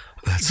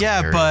 That's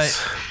yeah,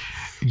 hilarious.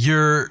 but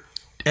your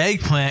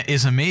eggplant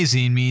is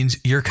amazing means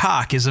your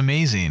cock is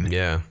amazing.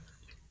 Yeah.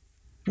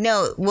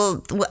 No,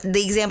 well,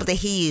 the example that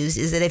he used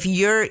is that if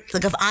you're,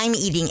 like, if I'm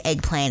eating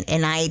eggplant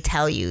and I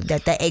tell you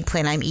that the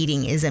eggplant I'm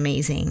eating is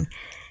amazing,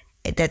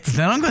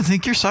 then I'm going to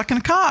think you're sucking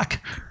a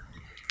cock.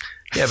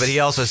 Yeah, but he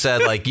also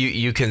said, like,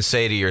 you can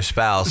say to your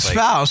spouse, like,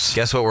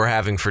 guess what we're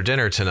having for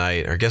dinner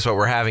tonight? Or guess what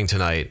we're having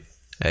tonight?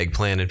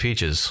 Eggplant and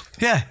peaches.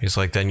 Yeah. He's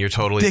like, then you're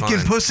totally Dick fine.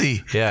 and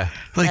pussy. Yeah.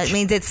 Like, that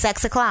means it's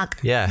 6 o'clock.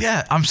 Yeah.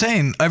 Yeah, I'm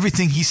saying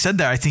everything he said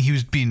there, I think he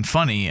was being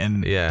funny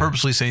and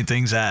purposely saying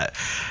things that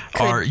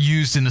are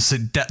used in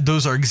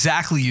those are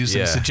exactly used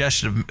in a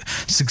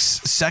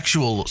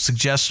sexual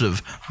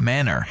suggestive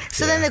manner.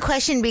 So then the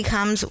question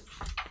becomes,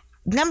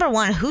 number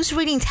one, who's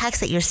reading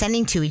text that you're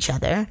sending to each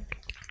other?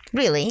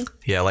 Really?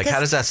 Yeah, like,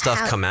 how does that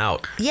stuff come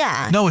out?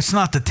 Yeah. No, it's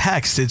not the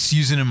text. It's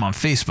using them on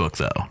Facebook,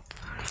 though.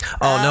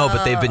 Oh, no,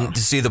 but they've been,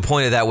 see, the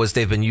point of that was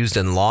they've been used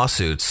in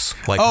lawsuits,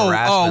 like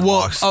harassment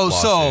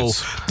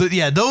lawsuits.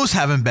 Those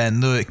haven't been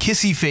the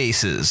kissy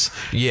faces.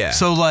 Yeah.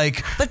 So,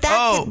 like, But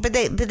that, but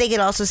they could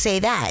also say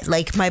that,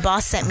 like, my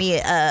boss sent me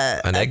a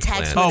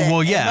text with an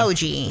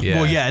emoji. Yeah.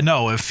 Well, yeah,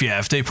 no, if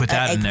they put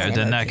that in there,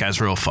 then emoji. that guy's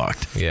real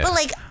fucked. Yeah. But,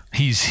 like,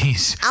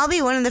 he's I'll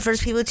be one of the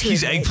first people to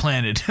he's admit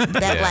eggplanted.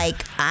 that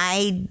like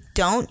I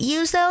don't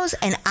use those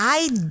and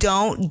I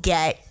don't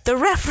get the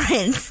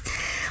reference.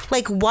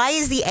 Like, why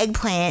is the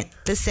eggplant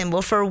the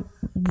symbol for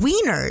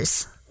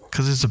wieners?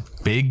 Because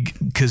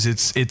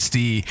it's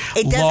the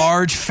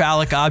large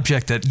phallic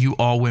object that you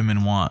all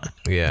women want.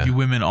 Yeah, you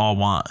women all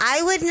want.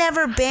 I would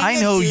never bang.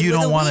 I know you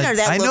don't want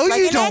to. I know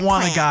you don't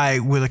want a guy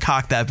with a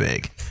cock that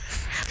big.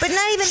 But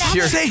not even that.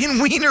 You're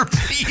saying wiener,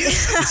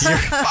 please.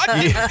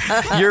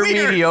 Your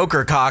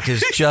mediocre cock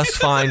is just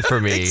fine for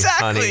me,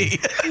 honey.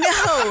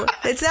 No,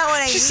 that's not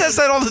what I mean. She says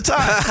that all the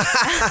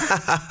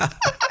time.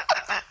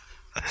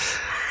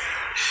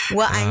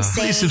 What I'm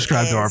saying please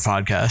subscribe is to our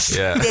podcast.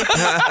 Yeah.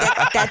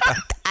 that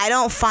I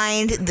don't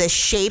find the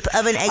shape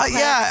of an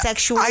eggplant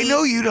sexually. I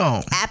know you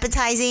don't.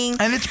 Appetizing.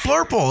 And it's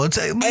blurple. It's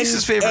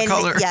Lisa's favorite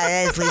color. Yeah,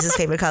 that is Lisa's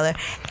favorite color.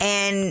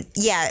 And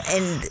yeah,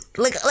 and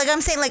like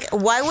I'm saying, like,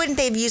 why wouldn't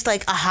they have used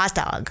like a hot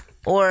dog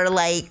or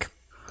like,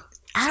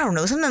 I don't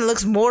know, something that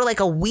looks more like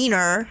a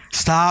wiener?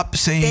 Stop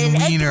saying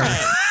wiener.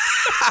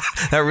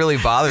 That really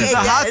bothers me. A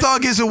hot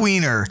dog is a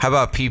wiener. How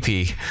about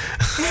pee-pee?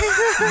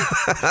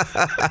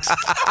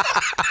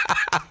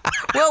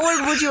 What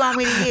word would you want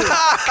me to use?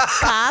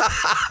 Cock?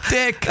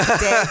 Dick.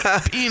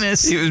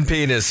 Penis. Even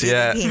penis,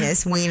 yeah.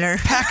 Penis, wiener.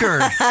 Pecker.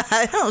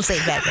 I don't say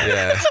pecker.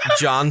 Yeah.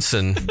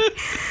 Johnson.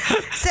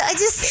 So I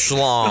just...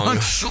 Schlong.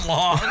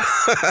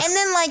 And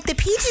then, like, the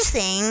peaches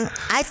thing,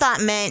 I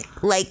thought meant,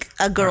 like,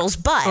 a girl's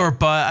butt. Or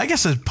butt. I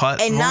guess it's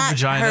butt. And or not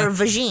vagina. her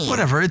vagine.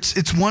 Whatever.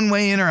 It's one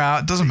way in or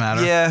out. It doesn't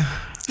matter. Yeah.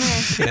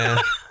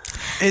 Yeah.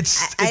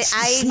 It's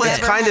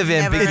kind of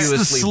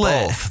ambiguously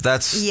both.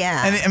 That's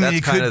yeah. And I mean,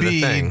 it kind could of the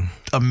be thing.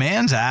 a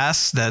man's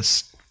ass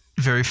that's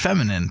very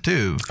feminine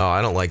too. Oh,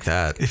 I don't like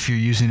that. If you're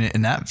using it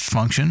in that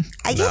function,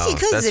 I guess you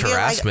could. That's if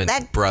harassment, you're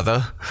like that,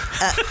 brother.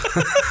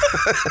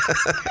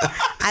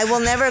 I will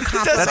never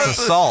compliment. That's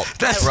assault,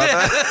 brother.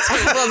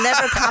 I will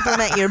never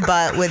compliment your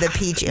butt with a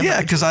peach emoji.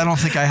 yeah, because I don't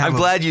think I have. I'm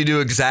glad you knew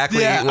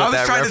exactly Yeah, I what was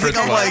that trying to think.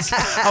 reference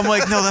was. I'm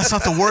like, no, that's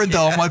not the word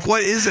though. I'm like,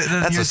 what is it?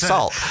 And That's you're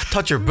assault.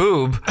 Touch your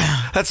boob.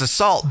 That's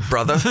assault,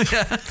 brother.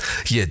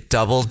 You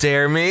double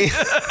dare me.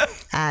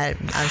 I'm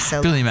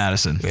so. Billy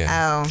Madison.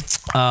 Yeah.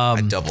 Oh,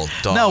 I double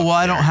dog. No, well,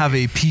 I don't have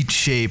a peach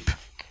shape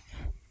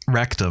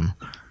rectum.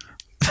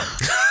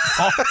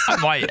 I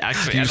might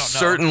actually. You I don't know.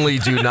 certainly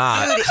do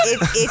not. dude,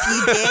 if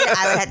you did,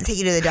 I would have to take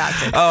you to the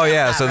doctor. Oh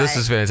yeah, so this Right.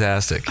 is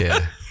fantastic.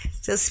 Yeah.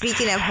 So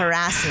speaking of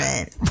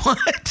harassment,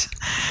 What?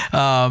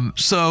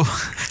 So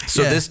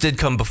yeah. this did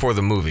come before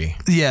the movie,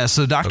 Yeah,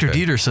 so Dr.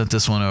 Okay. Dieter sent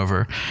this one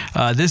over.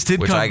 This did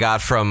which come I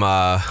got from.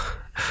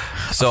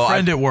 So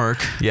friend at work.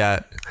 yeah,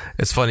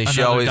 it's funny.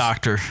 She Another always.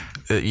 doctor.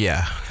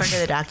 Yeah, friend of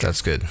the doctor.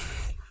 that's good.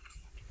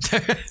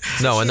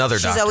 No, another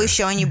She's doctor. always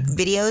showing you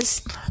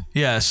videos.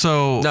 Yeah,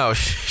 so No,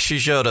 she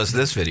showed us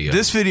this video.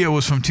 this video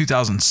was from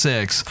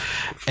 2006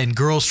 and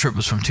Girls Trip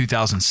was from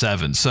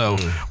 2007. So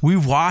we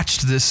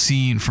watched this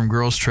scene from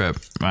Girls Trip.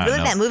 I Really, don't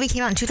know. that movie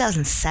came out in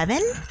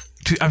 2007.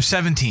 I'm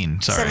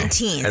 17, sorry.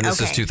 17. and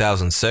this okay. is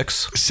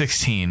 2006.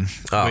 16.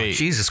 Oh, Wait.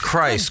 Jesus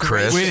Christ, Good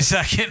Chris. Wait a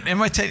second.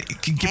 Am I get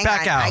Hang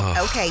back on.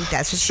 out. Okay,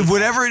 that's what she.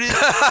 Whatever it is.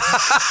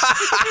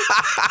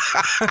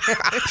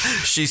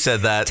 She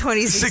said that.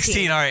 2016.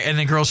 16, all right, and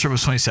then Girls Trip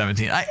was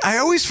 2017. I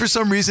always, for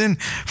some reason,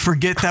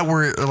 forget that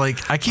we're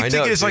like, I keep I know,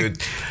 thinking it's dude.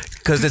 like,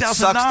 Because it sucks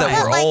that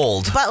 2009. we're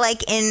old. But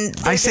like in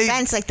their I say-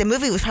 defense, like the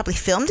movie was probably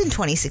filmed in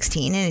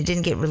 2016 and it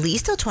didn't get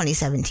released till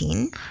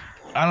 2017.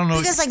 I don't know.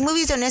 Because like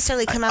movies don't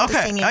necessarily come out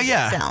the same year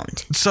yeah. they're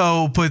filmed.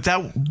 So, but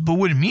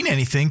wouldn't mean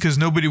anything because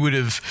nobody would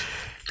have.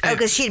 Oh,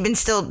 because she had been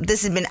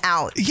this had been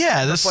out.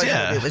 Yeah, before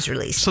the movie was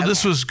released. So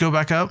this Okay. was go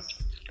back up.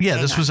 Yeah,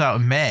 this was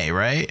out in May,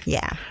 right?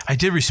 Yeah. I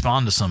did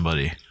respond to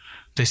somebody.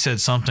 They said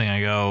something.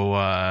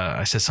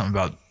 I said something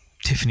about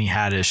Tiffany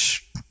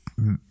Haddish.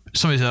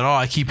 Somebody said, "Oh,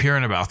 I keep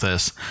hearing about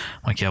this."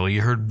 I'm like, yeah, well,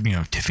 you heard,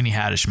 Tiffany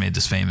Haddish made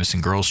this famous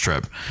in Girls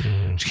Trip,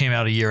 which came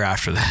out a year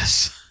after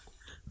this.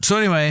 So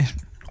anyway,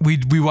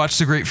 we watched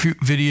the great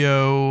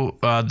video,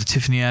 the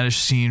Tiffany Haddish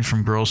scene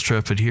from Girls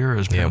Trip, and here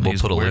is Yeah, we'll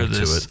is put a where link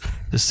to it.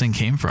 this thing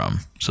came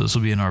from. So this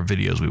will be in our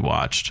videos we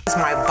watched. It's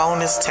my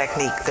bonus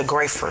technique, the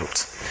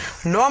grapefruit.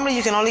 Normally,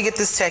 you can only get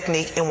this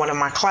technique in one of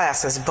my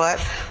classes, but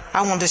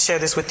I wanted to share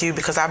this with you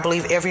because I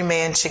believe every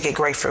man should get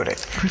grapefruited.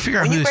 you figure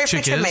out When who you this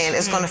grapefruit chick your is? man,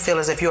 it's going to feel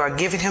as if you are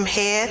giving him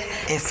head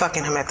and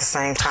fucking him at the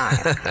same time.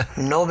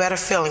 No better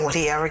feeling would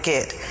he ever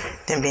get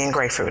than being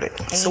grapefruited.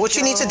 So what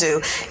you need to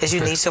do is you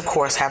need to, of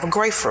course, have a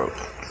grapefruit.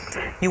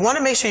 You want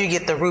to make sure you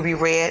get the ruby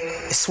red.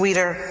 It's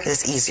sweeter and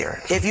it's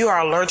easier. If you are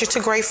allergic to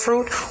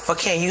grapefruit or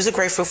can't use a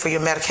grapefruit for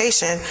your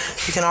medication,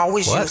 you can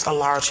always use a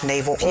large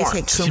navel You take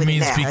orange. Coumadin. She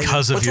means Now,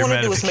 because of What you your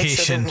want to do is make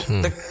sure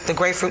medication. the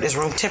grapefruit is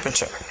room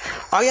temperature.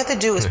 All you have to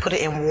do is put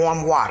it in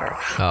warm water.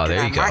 Oh, Do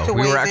there not you go. We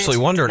microwave were it, actually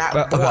do wondering not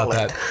about boil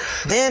that. it.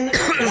 Then,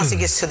 once it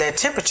gets to that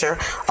temperature,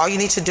 all you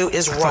need to do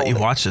is I roll thought you it.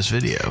 watched this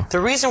video. The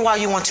reason why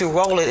you want to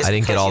roll it is I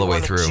didn't get because all the you way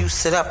want to through.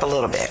 juice it up a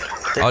little bit.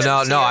 Oh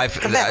no, no!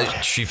 Come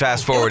She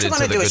fast Then what forwarded you're to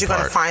going the to do is good you're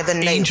going to part. find the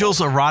navel.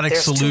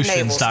 There's two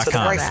navels to the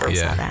AngelsEroticSolutions.com. grapefruit.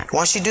 Yeah.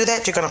 Once you do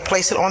that, you're going to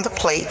place it on the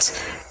plate,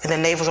 and the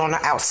navel's on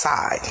the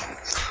outside.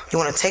 You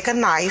want to take a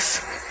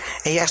knife,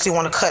 and you actually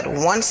want to cut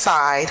one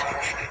side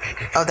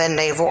of that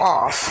navel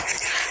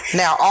off.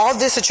 Now, all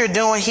this that you're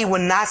doing, he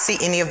will not see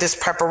any of this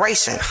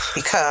preparation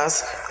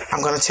because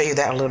I'm going to tell you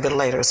that a little bit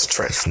later. It's a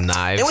trick.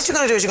 Knives Then what you're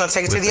going to do is you're going to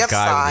take it to with the the other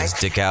guy side. with his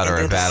dick out and are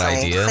a do the bad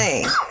same idea?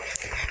 thing.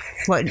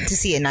 What, to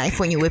see a knife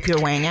when you whip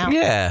your wang out?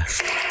 Yeah,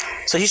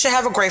 So you should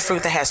have a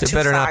grapefruit that has there two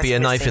better not sides be a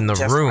knife in the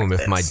missing, just room like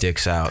if my this.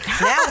 dick's out.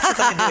 Now what you're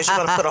going to do is you're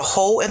going to put a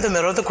hole in the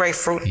middle of the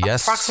grapefruit,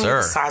 Yes, approximately sir.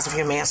 the size of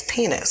your man's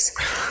penis.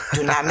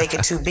 Do not make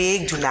it too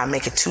big. Do not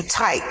make it too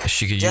tight.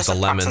 She could Just use a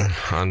lemon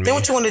approximate. on me. Then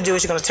what you want to do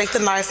is you're going to take the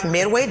knife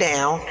midway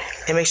down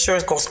and make sure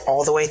it goes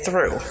all the way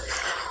through.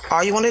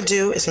 All you want to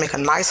do is make a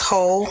nice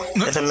hole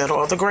in the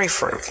middle of the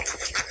grapefruit.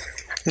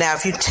 Now,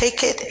 if you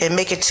take it and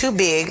make it too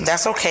big,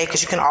 that's okay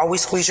because you can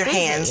always squeeze your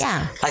Squeeze it, hands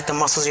yeah. like the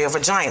muscles of your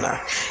vagina.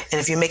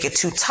 And if you make it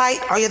too tight,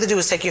 all you have to do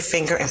is take your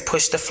finger and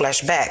push the flesh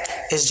back.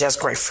 It's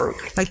just grapefruit.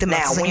 Like the now,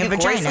 muscles in when your you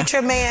vagina. grapefruit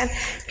your man,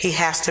 he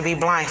has to be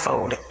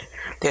blindfolded.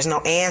 There's no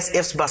ands,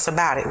 ifs, buts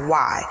about it.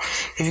 Why?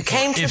 If you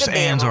came to Ifs, the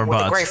ands, or bedroom with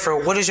the buts.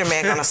 grapefruit, what is your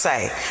man going to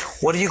say?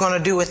 What are you going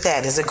to do with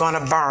that? Is it going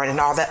to burn and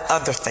all that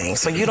other thing?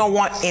 So you don't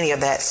want any of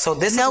that. So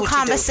this No is what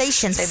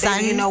conversation, you do. Say, son.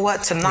 baby, you know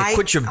what? Tonight,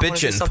 quit your I wanna do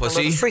bitching, something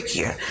pussy. A little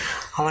freakier.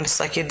 I want to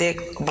suck your dick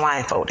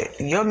blindfolded.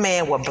 Your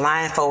man will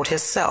blindfold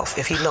himself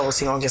if he knows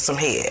he's going to get some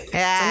head. So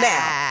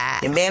now,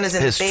 your man is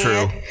in the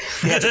bed.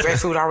 You have the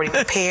grapefruit already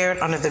prepared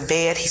under the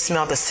bed. He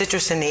smells the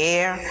citrus in the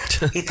air.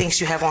 He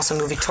thinks you have on some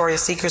new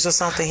Victoria's Secrets or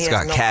something. It's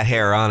got cat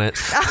hair on it.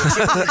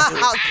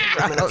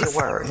 Your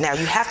word. Now,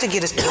 you have to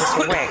get his penis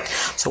erect.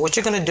 So what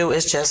you're going to do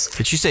is just...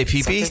 Did you say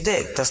pee-pee? Suck his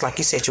dick. That's like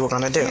you said you were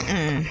going to do.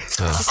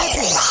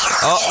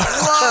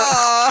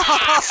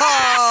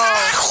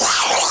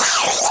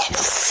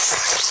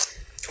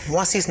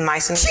 Once he's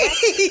nice and wet,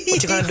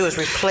 what you're going to do is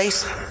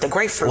replace the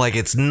grapefruit. Like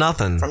it's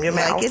nothing. From your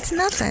mouth. Like it's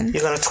nothing.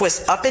 You're going to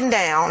twist up and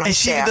down on And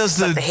she shaft, does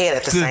the head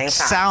at the same time.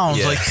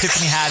 sounds like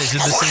Tiffany Haddish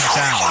did the same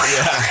sound.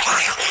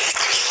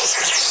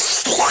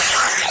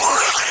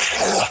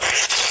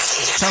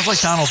 Sounds like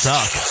Donald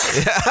Duck.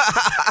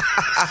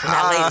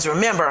 Now, ladies,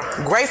 remember,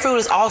 grapefruit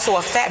is also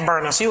a fat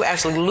burner, so you're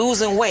actually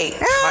losing weight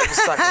while you're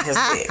sucking his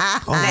dick.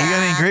 Oh, you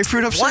got any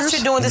grapefruit upstairs? Once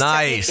you're doing this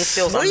technique, it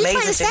feels What are you trying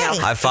amazing to to him.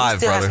 say? High five, he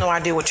still brother. has no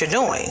idea what you're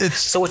doing.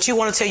 So what you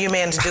want to tell your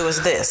man to do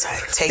is this.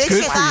 Take Fix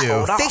his your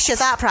blindfold off. Fix your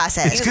thought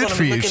process. It's He's good gonna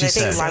for be you, looking she at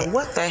things said. like,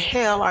 what the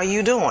hell are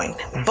you doing?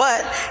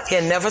 But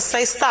he'll never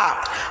say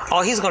stop.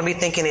 All he's going to be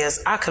thinking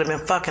is, I could have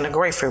been fucking a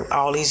grapefruit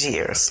all these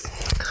years.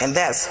 And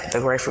that's the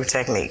grapefruit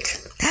technique.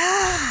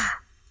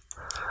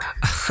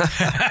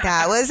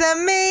 That was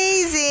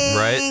amazing.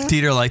 Right?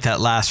 Dieter liked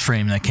that last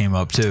frame that came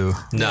up too.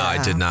 No,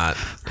 I did not.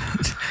 He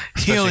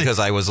Especially only, because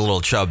I was a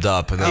little chubbed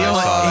up. And then he I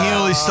only, saw that. he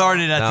only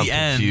started at Now the I'm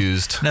end.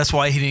 confused. That's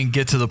why he didn't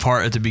get to the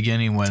part at the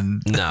beginning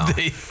when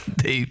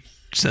they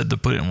said to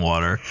put it in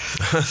water.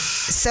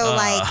 So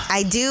like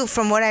I do,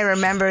 from what I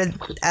remember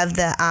of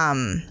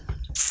the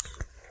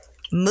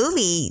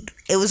movie,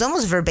 it was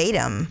almost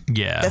verbatim.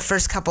 Yeah. The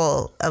first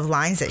couple of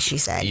lines that she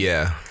said.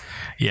 Yeah.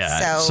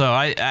 Yeah. So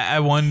I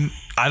won.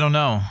 I don't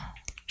know.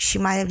 She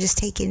might have just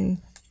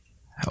taken.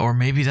 Or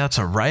maybe that's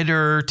a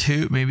writer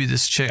too. Maybe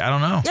this chick. I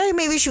don't know. Yeah,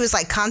 maybe she was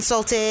like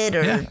consulted,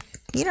 or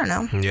you don't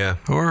know. Yeah.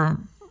 Or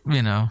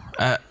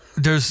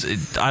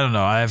there's. I don't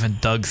know. I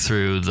haven't dug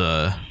through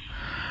the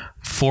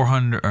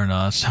 400 or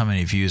no. That's how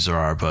many views there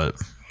are. But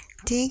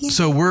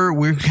so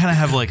we kind of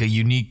have like a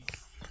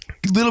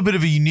little bit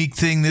of a unique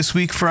thing this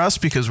week for us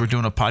because we're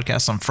doing a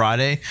podcast on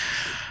Friday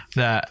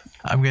that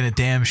I'm going to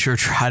damn sure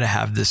try to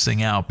have this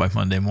thing out by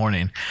Monday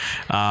morning.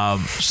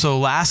 So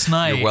last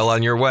night... You're well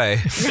on your way.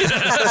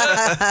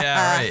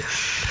 Yeah,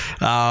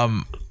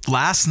 right.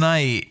 Last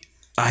night,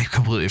 I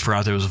completely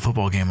forgot there was a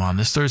football game on.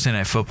 This Thursday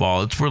Night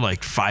Football, we're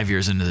like 5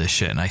 years into this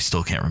shit, and I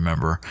still can't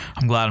remember.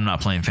 I'm glad I'm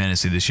not playing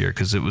fantasy this year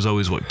because it was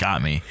always what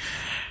got me.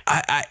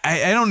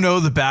 I don't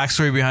know the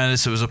backstory behind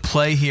this. It was a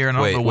play here, and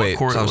I don't know what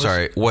court it was. I'm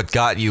sorry. What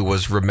got you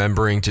was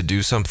remembering to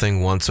do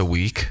something once a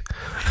week?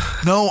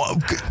 No,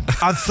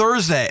 on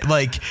Thursday,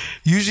 like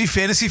usually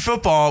fantasy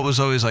football was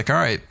always like, all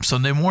right,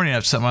 Sunday morning I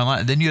have to set my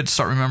line. Then you had to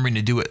start remembering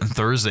to do it on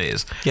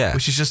Thursdays. Yeah.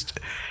 Which is just...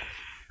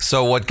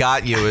 So what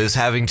got you is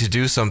having to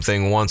do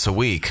something once a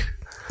week.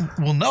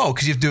 Well, no,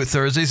 because you have to do it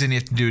Thursdays and you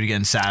have to do it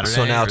again Saturday.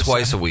 So now or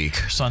twice a week.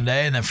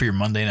 Sunday, and then for your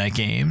Monday night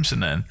games.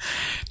 And then,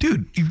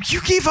 dude,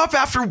 you gave up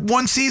after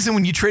one season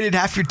when you traded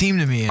half your team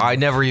to me. I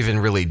never even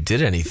really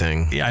did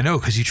anything. Yeah, I know,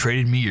 because you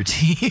traded me your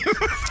team.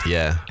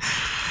 Yeah.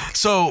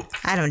 So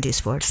I don't do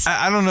sports.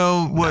 I don't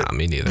know what. Nah,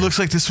 me neither. Looks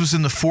like this was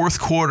in the fourth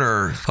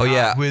quarter. Oh,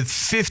 yeah. With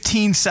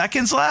 15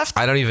 seconds left.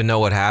 I don't even know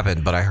what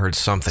happened, but I heard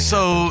something.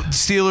 So the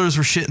Steelers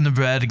were shitting the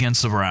bed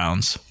against the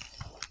Browns.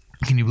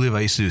 Can you believe I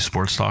used to do a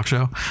sports talk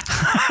show?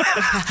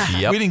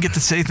 Yep. We didn't get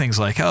to say things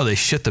like, oh, they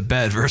shit the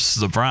bed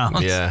versus the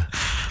Browns. Yeah.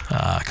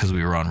 Because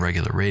we were on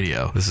regular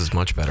radio. This is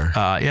much better.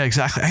 Yeah,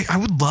 exactly. I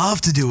would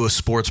love to do a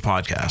sports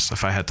podcast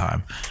if I had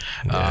time.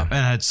 And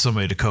I had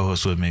somebody to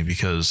co-host with me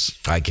because...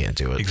 I can't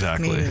do it.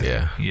 Exactly.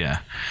 Yeah. Yeah.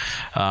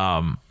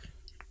 All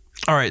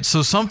right.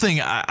 So something,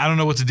 I don't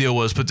know what the deal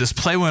was, but this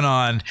play went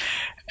on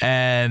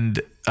and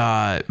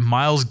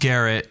Myles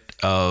Garrett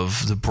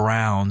of the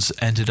Browns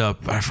ended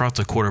up, I forgot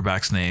the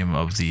quarterback's name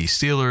of the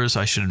Steelers.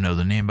 I should have known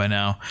the name by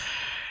now.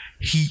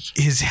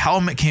 His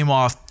helmet came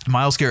off.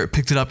 Myles Garrett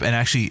picked it up and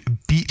actually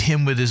beat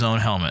him with his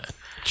own helmet.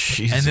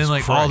 Jesus and then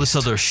like all this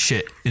Christ. other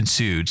shit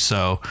ensued.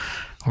 So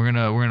we're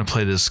gonna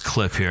play this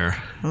clip here.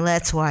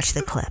 Let's watch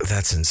the clip.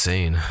 That's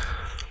insane.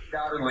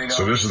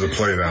 So this is the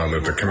play now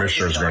that the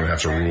commissioner is going to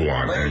have to rule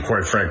on. And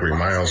quite frankly,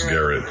 Myles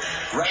Garrett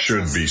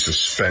should be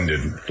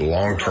suspended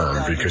long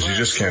term because you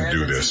just can't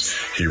do this.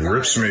 He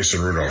rips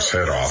Mason Rudolph's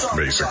head off,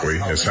 basically,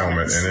 his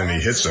helmet, and then he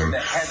hits him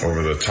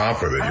over the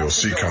top of it. You'll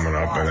see coming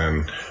up, and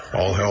then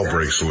all hell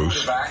breaks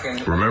loose.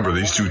 Remember,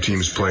 these two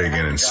teams play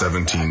again in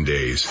 17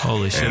 days.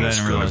 Holy shit, and I it's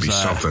didn't going to realize be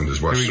that. something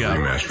to watch the Here we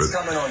go. rematch.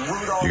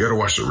 But you got to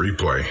watch the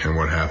replay and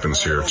what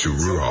happens here to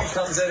Rudolph.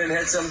 Comes in and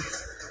hits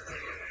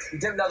him.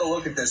 Get another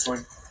look at this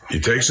one. He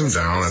takes him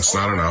down. That's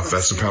not enough.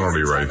 That's the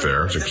penalty right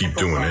there. So keep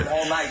doing it.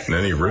 And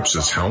then he rips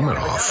his helmet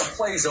off.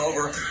 Play's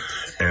over.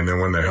 And then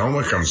when the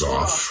helmet comes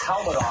off,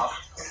 Helmet off.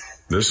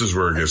 this is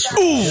where it gets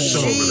hits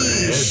him over the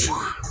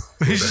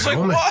head. He's just like,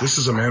 helmet. what? This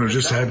is a man who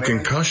just had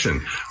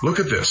concussion. Look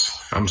at this.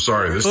 I'm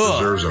sorry. This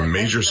deserves a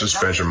major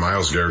suspension.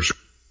 Myles Garrett.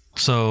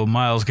 So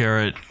Myles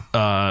Garrett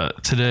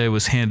today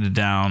was handed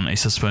down a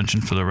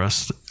suspension for the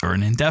rest, or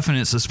an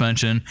indefinite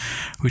suspension,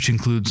 which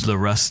includes the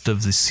rest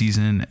of the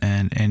season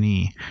and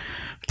any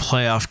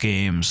playoff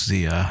games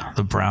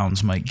the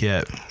Browns might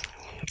get.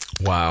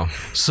 Wow.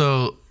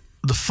 So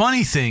the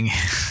funny thing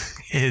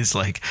is,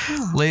 like,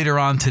 later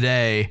on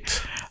today,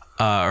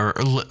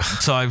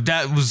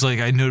 that was like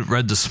I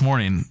read this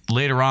morning.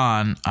 Later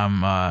on,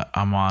 I'm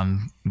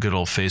on good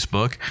old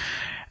Facebook,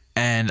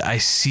 and I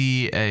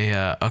see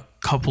a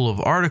couple of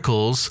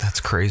articles.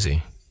 That's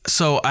crazy.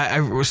 So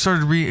I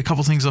started reading a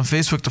couple things on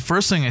Facebook. The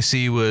first thing I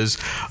see was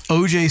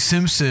O.J.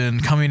 Simpson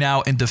coming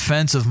out in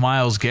defense of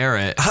Myles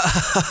Garrett.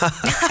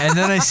 And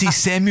then I see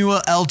Samuel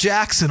L.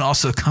 Jackson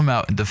also come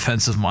out in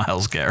defense of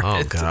Myles Garrett.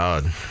 Oh,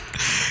 God.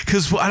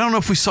 Because I don't know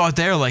if we saw it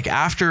there. Like,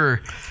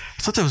 after...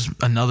 I thought that was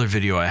another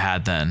video I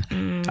had then.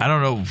 I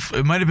don't know.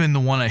 It might have been the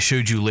one I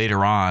showed you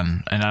later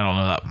on, and I don't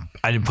know that.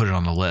 I didn't put it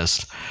on the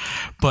list.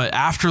 But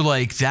after,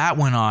 like, that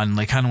went on,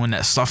 like, kind of when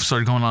that stuff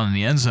started going on in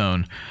the end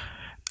zone...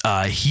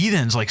 he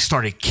then like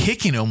started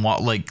kicking him while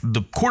like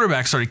the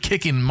quarterback started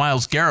kicking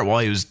Myles Garrett while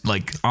he was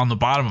like on the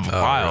bottom of a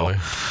pile. Really?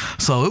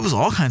 So it was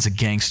all kinds of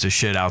gangster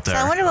shit out there.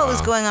 So I wonder what was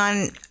going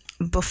on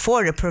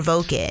before to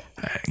provoke it.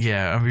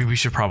 Yeah, I mean, we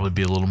should probably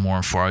be a little more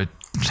informed.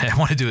 I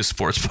want to do a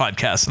sports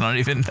podcast and I don't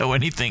even know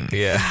anything.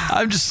 Yeah,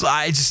 it's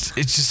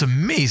just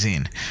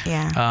amazing.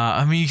 Yeah.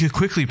 I mean, you could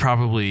quickly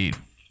probably,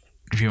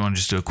 if you want to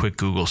just do a quick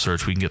Google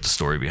search, we can get the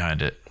story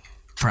behind it.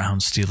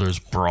 Browns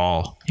Steelers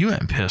brawl. You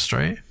went pissed,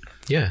 right?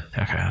 Yeah.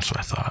 Okay, that's what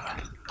I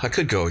thought. I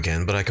could go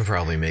again, but I can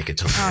probably make it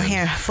till the end.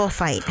 Here, full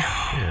fight.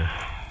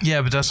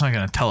 Yeah, but that's not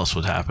going to tell us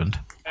what happened.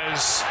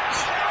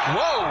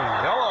 Whoa!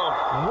 Hello!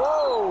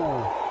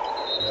 Whoa!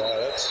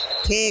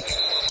 Kick.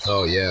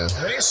 Oh, yeah.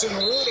 Mason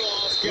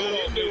Rudolph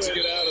got into it.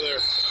 Get out of there.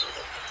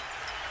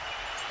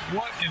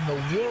 What in the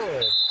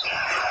world?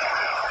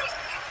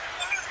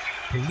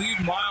 Believe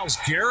Myles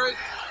Garrett?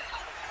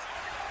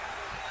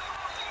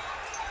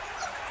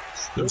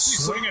 They're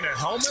swinging a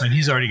helmet. And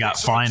he's already got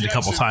fined a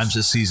couple times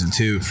this season,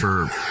 too,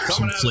 for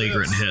some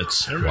flagrant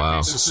hits.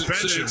 Wow.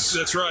 Suspensions.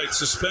 That's right,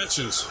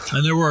 suspensions.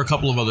 And there were a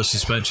couple of other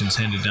suspensions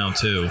handed down,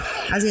 too.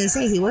 I was going to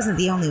say, he wasn't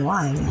the only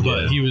one.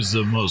 But he was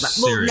the most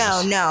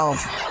serious. No.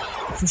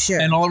 For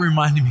sure. And all it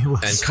reminded me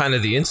was... And kind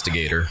of the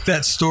instigator.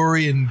 That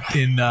story in I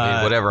mean,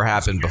 whatever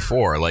happened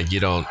before, like, you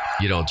don't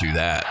do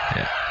that.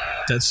 Yeah.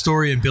 That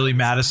story in Billy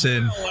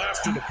Madison...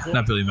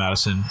 Not Billy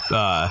Madison.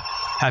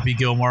 Happy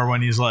Gilmore,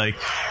 when he's like,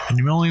 and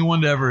you're the only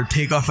one to ever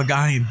take off a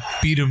guy and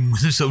beat him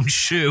with his own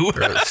shoe.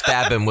 Or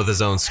stab him with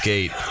his own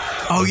skate.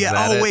 Oh, yeah.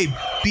 Oh, wait.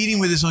 Beat him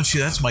with his own shoe.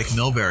 That's Mike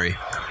Milbury.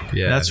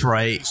 Yeah. That's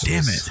right.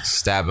 Damn it.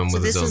 Stab him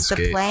with his own skate.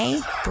 This is the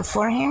play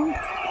beforehand?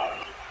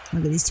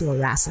 Look at these two are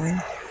wrestling.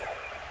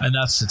 And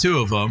that's the two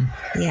of them.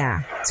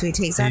 Yeah. So he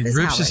takes off his helmet. He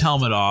rips his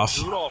helmet off.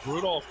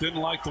 Rudolph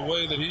didn't like the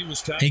way that he was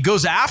tackling. He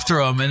goes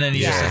after him, and then he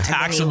just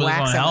attacks him with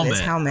his own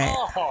helmet.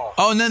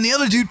 Oh, and then the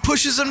other dude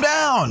pushes him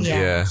down.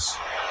 Yeah.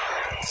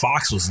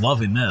 Fox was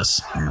loving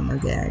this. Oh my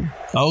god.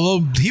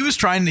 Although he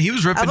was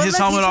ripping his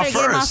helmet off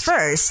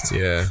first.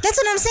 Yeah. That's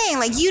what I'm saying.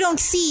 Like, you don't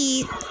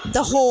see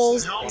the whole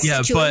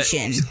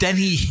situation. But then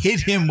he hit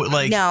him with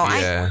like. No,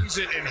 and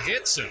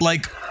hits him.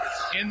 Like.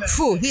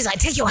 He's like,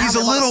 take your helmet.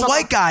 He's a little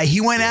white guy.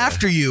 He went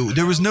after you.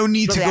 There was no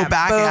need to go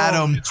back at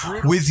him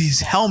with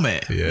his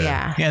helmet.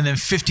 Yeah. And then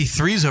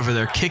 53's over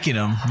there kicking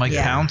him, Mike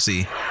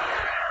Pouncey.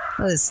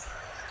 That was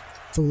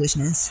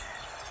foolishness.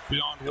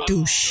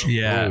 Douche.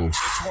 Yeah.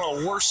 It's one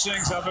of the worst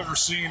things I've ever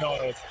seen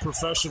on a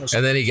professional.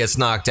 And then he gets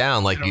knocked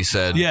down, like you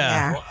said.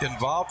 Yeah.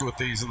 Involved with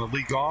these in the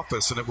league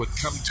office, and it would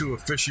come to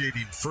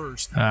officiating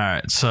first. All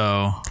right,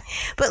 so.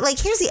 But like,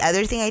 here's the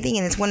other thing I think,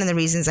 and it's one of the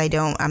reasons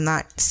I'm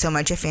not so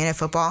much a fan of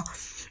football.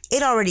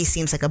 It already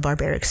seems like a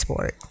barbaric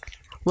sport.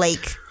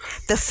 Like,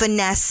 the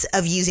finesse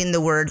of using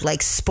the word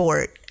like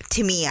sport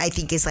to me, I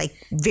think, is like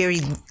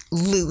very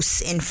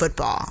loose in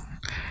football.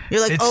 You're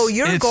like,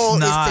 your goal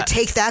is to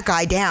take that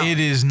guy down. It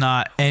is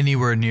not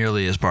anywhere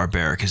nearly as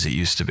barbaric as it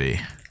used to be.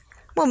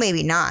 Well,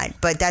 maybe not,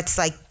 but that's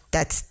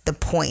the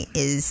point.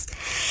 It's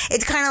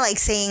kind of like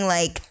saying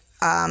like,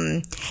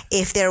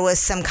 if there was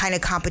some kind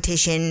of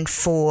competition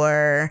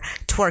for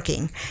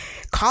twerking.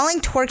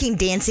 Calling twerking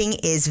dancing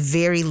is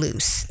very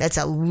loose. That's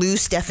a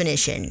loose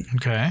definition.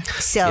 Okay.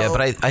 So yeah,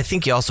 but I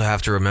think you also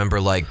have to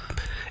remember, like,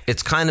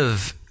 it's kind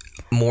of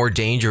more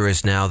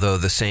dangerous now, though,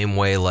 the same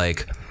way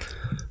like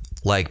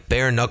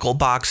bare knuckle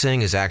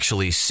boxing is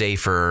actually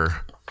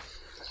safer.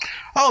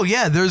 Oh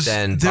yeah, there's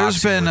been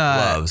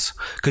gloves,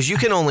 because you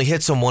can only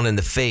hit someone in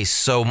the face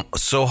so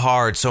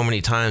hard so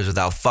many times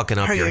without fucking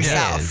up your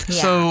hand.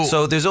 Yeah.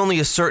 So there's only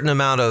a certain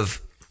amount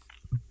of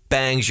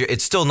bangs.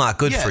 It's still not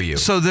good for you.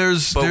 So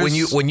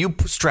when you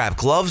strap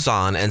gloves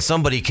on and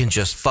somebody can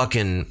just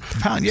fucking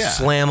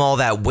slam all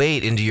that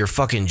weight into your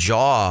fucking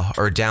jaw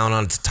or down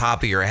on the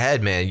top of your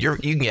head, man, you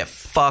can get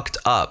fucked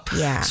up.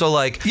 Yeah. So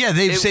like,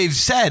 they've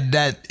said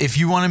that if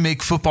you want to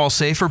make football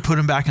safer, put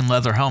them back in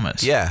leather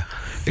helmets. Yeah.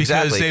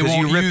 Exactly. Because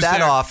you rip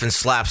that off and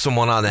slap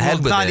someone on the head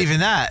with it. Not even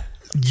that.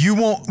 you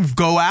won't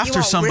go after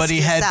won't somebody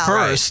risk head yourself.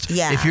 first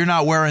Yeah. if you're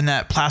not wearing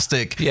that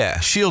plastic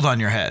shield on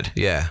your head.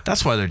 Yeah.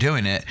 That's why they're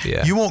doing it.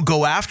 Yeah. You won't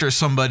go after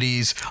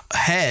somebody's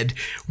head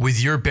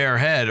with your bare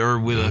head or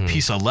with a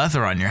piece of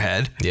leather on your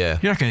head. Yeah.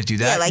 You're not going to do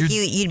that. Yeah, like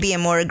you'd be a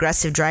more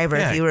aggressive driver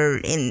Yeah. if you were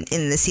in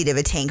the seat of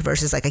a tank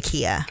versus like a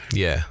Kia.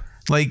 Yeah.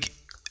 Like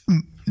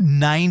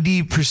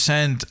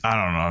 90%, I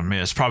don't know. I mean,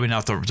 it's probably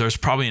not there's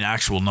probably an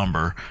actual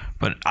number,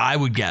 but I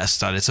would guess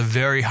that it's a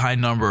very high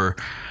number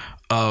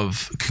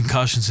of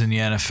concussions in the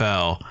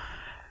NFL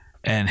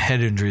and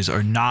head injuries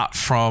are not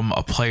from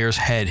a player's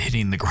head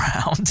hitting the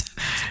ground.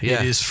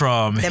 Yeah. It is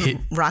from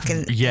Them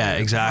rocking. Yeah,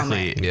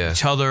 exactly. helmet. Yeah.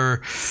 Each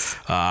other,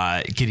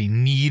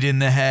 getting kneed in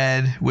the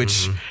head,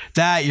 which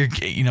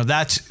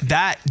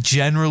that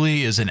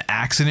generally is an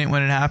accident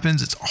when it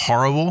happens. It's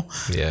horrible.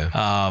 Yeah.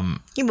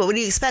 Yeah, but what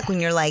do you expect when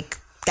you're like,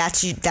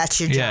 that's your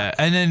job? Yeah,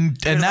 and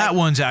that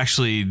one's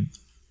actually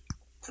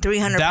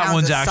 300 that pounds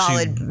one's of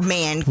actually solid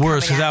man.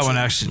 worse because coming at that one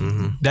you.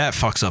 actually that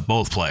fucks up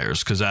both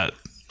players because that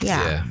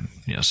Yeah.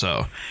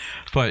 so,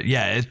 but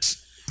yeah, it's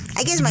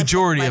I guess the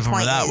majority my of them are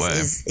point that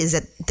is, way. Is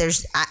that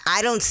there's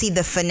I don't see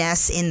the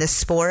finesse in the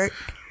sport,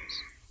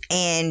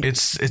 and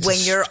It's when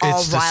you're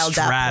all the riled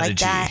up like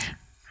strategy. that.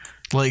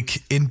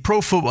 Like in pro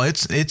football,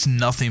 it's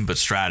nothing but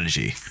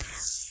strategy.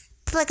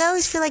 But like I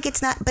always feel like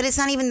it's not, but it's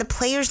not even the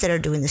players that are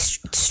doing the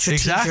strategy.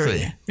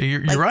 Exactly,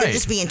 you're Like, right. They're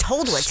just being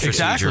told what to do.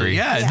 Exactly.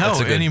 Yeah. Yeah. No. That's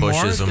a good Anymore,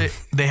 Bushism.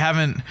 they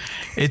haven't.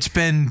 It's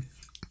been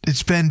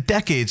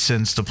decades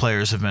since the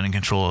players have been in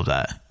control of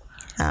that.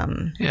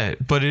 Yeah,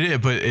 but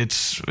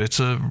it's a But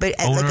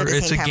at the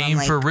it's a same time, game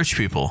I'm for like- rich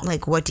people.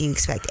 Like, what do you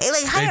expect? It,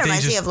 like, kind They of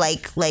reminds me just- of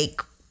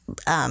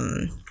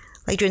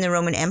like during the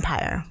Roman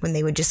Empire when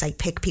they would just like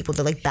pick people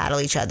to like battle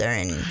each other,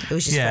 and it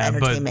was just for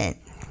entertainment.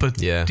 But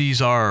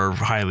these are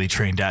highly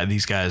trained.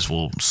 These guys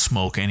will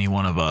smoke any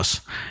one of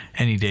us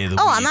any day of the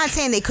week. I'm not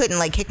saying they couldn't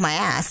like kick my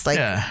ass. Like,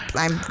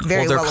 I'm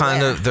very they're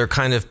aware. they're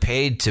kind of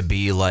paid to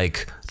be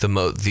like the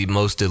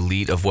most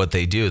elite of what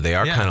they do. They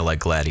are kind of like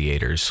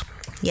gladiators.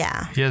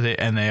 Yeah. Yeah,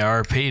 they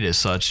are paid as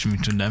such to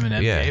them and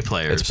NBA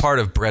players. It's part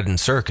of bread and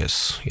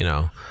circus,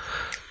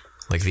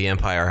 Like the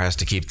empire has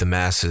to keep the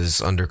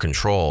masses under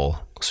control,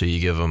 so you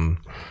give them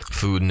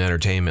food and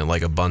entertainment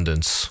like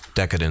abundance,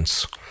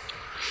 decadence.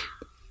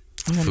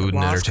 And then the Food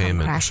and walls come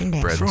entertainment, crashing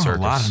down. bread and Throwing circus.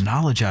 a lot of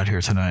knowledge out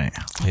here tonight.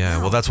 Yeah,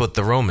 well, that's what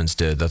the Romans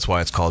did. That's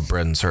why it's called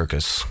bread and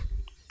circus.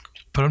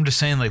 But I'm just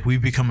saying, like,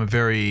 we've become a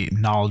very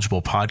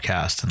knowledgeable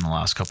podcast in the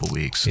last couple of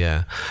weeks.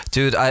 Yeah,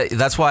 dude.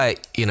 That's why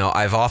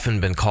I've often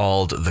been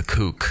called the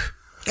kook,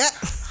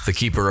 the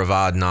keeper of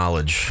odd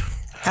knowledge.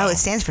 Oh, it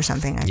stands for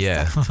something.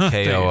 Yeah,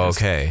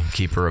 K-O-O-K,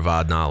 keeper of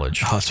odd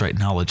knowledge. Oh, that's right.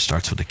 Knowledge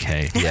starts with a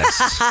K.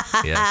 Yes.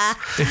 Yes.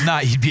 If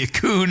not, you'd be a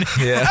coon.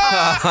 Yeah.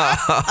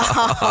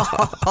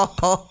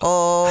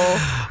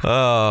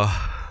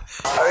 Oh.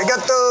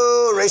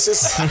 Arigato,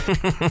 racist.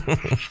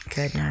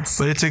 Goodness.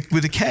 But it's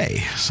with a K,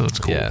 so it's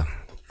cool. Yeah.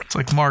 It's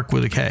like Mark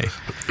with a K.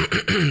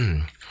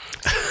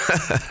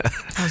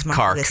 That was Mark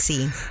Kark. with a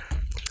C.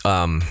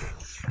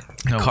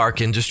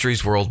 Kark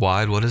Industries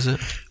Worldwide. What is it?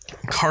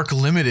 Kark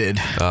Limited.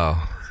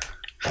 Oh.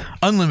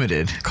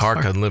 Unlimited.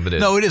 Kark Unlimited.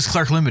 No, it is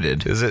Clark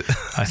Limited. Is it?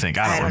 I think.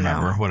 I don't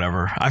remember.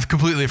 Whatever. I've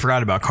completely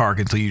forgot about Kark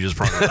until you just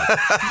brought it up.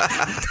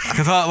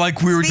 I thought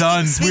like we were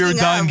done. We were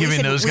done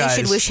giving those guys.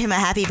 We should wish him a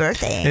happy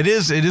birthday. It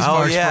is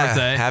Mark's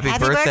birthday. Happy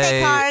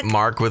birthday, Kark.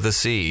 Mark with a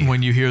C.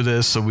 When you hear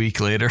this a week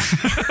later.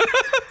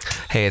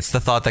 Hey, it's the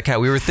thought that counts.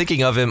 We were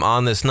thinking of him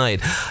on this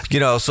night.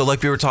 So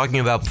like we were talking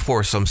about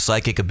before, some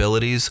psychic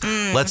abilities.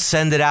 Let's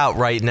send it out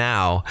right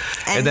now.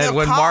 And then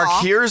when Mark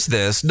hears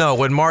this,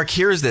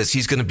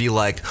 he's going to be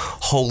like,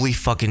 holy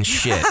fucking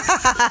shit.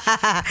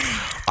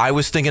 I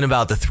was thinking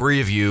about the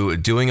three of you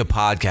doing a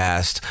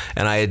podcast,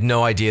 and I had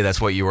no idea that's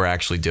what you were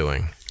actually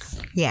doing.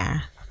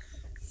 Yeah.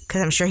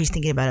 Because I'm sure he's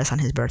thinking about us on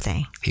his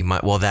birthday. He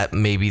might. Well,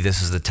 maybe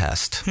this is the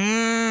test.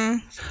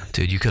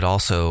 Dude, you could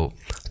also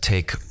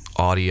take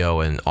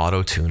audio and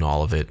auto-tune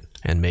all of it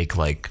and make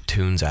like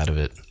tunes out of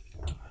it.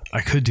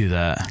 I could do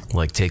that.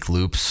 Like take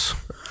loops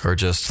or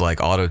just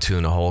like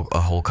auto-tune a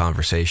whole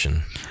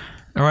conversation.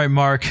 All right,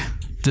 Mark,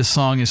 this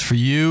song is for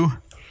you.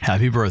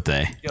 Happy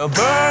birthday. Your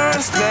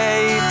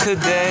birthday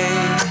today.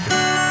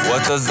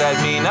 What does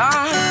that mean?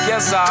 I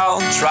guess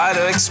I'll try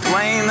to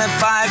explain that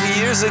 5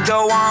 years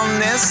ago on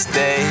this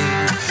day,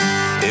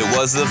 it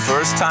was the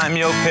first time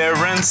your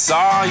parents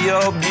saw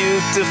your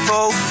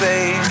beautiful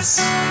face.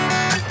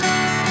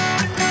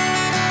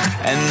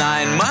 And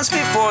 9 months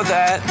before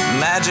that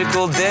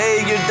magical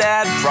day, your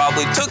dad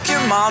probably took your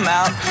mom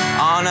out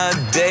on a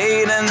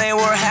date, and they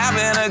were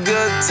having a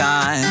good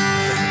time.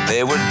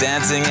 They were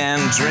dancing and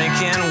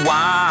drinking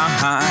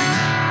wine.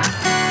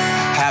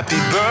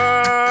 Happy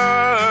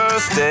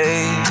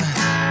birthday,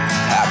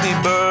 happy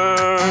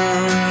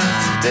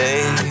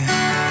birthday,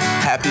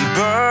 happy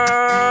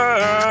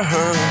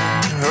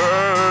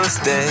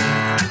birthday.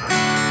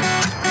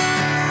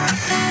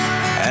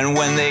 And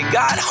when they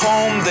got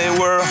home, they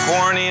were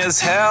horny as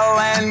hell,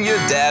 and your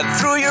dad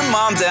threw your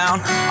mom down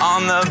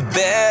on the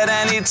bed,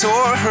 and he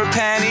tore her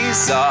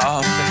panties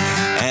off.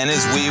 and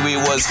his wee-wee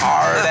was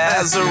hard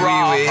as a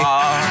rock.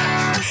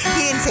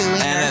 He didn't say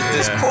wiener. And at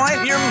this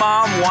point, your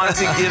mom wanted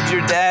to give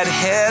your dad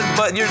head,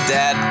 but your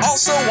dad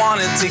also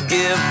wanted to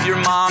give your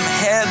mom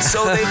head,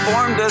 so they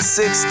formed a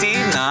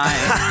 69.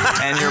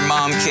 And your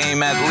mom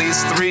came at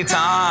least 3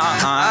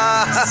 times.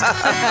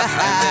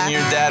 And then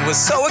your dad was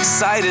so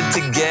excited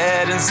to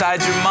get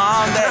inside your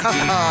mom that he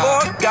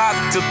forgot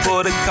to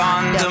put a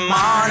condom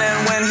on.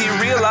 And when he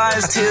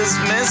realized his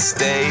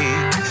mistake,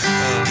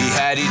 he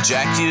had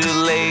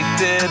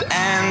ejaculated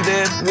and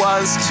it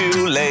was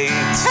too late.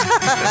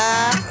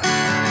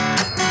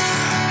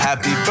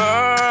 Happy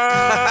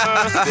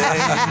birthday.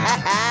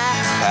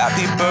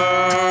 Happy birthday.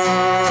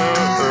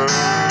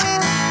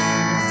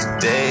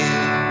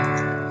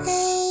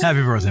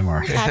 Happy birthday,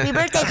 Mark. Happy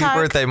birthday, Happy Mark.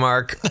 birthday,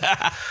 Mark.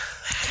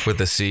 With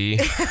a C.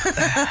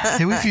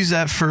 Hey, we've used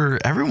that for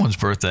everyone's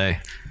birthday.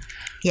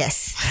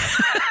 Yes.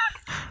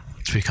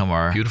 It's become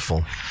our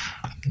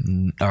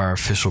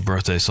official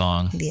birthday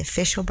song. The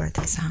official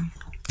birthday song.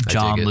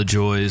 John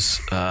LaJoy's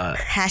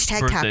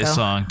Hashtag birthday taco.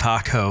 song,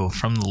 Taco,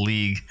 from the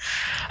League.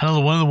 I don't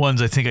know, one of the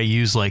ones I think I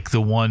used, like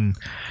the one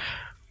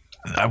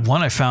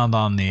I found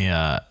on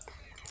the...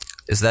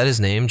 Is that his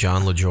name,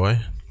 John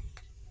LaJoy?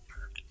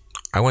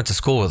 I went to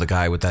school with a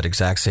guy with that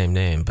exact same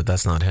name, but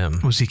that's not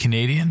him. Was he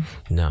Canadian?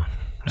 No,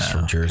 he's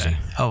from Jersey. Okay.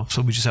 Oh,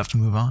 so we just have to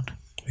move on?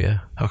 Yeah.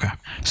 Okay.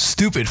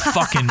 Stupid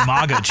fucking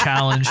MAGA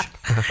challenge.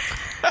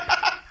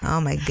 Oh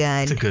my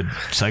God. It's a good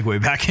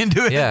segue back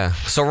into it. Yeah.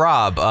 So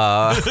Rob,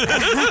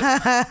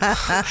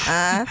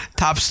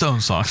 Top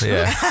Stone songs.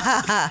 Yeah.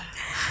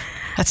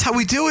 That's how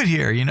we do it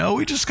here, you know?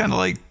 We just kind of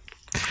like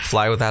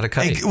fly without a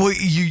kite. Like, well,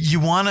 you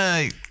want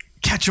to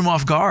catch them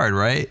off guard,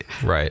 right?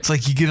 Right. It's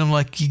like you get them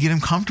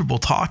comfortable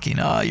talking.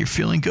 You're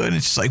feeling good. And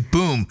it's just like,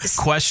 boom,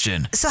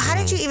 question. So how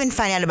did you even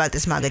find out about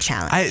this MAGA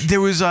challenge?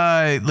 There was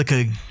like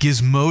a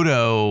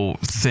Gizmodo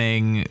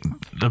thing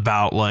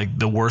about like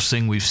the worst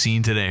thing we've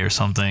seen today or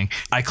something.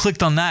 I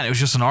clicked on that. It was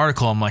just an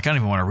article. I'm like, I don't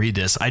even want to read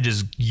this. I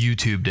just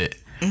YouTubed it.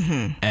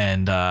 Mm-hmm.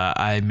 And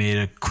I made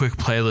a quick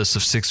playlist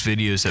of 6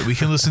 videos that we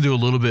can listen to a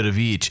little bit of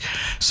each.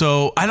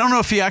 So I don't know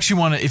if you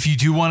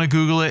do want to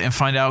Google it and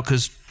find out,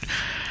 because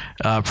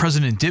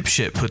President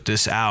Dipshit put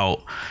this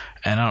out,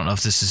 and I don't know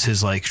if this is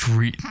his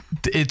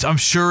I'm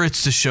sure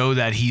it's to show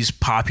that he's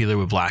popular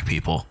with black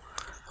people.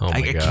 Oh my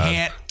I God.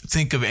 can't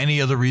think of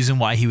any other reason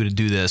why he would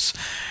do this.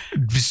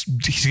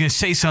 He's going to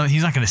say something.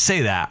 He's not going to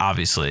say that,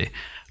 obviously,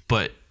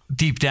 but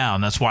deep down,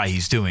 that's why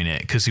he's doing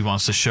it, because he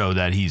wants to show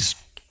that he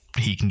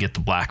can get the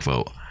black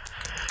vote.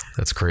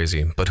 That's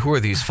crazy. But who are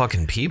these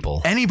fucking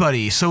people?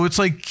 Anybody. So it's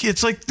like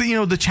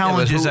the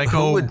challenges that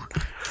go.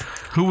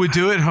 Who would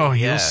do it? Oh,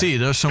 you'll see.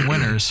 There's some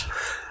winners.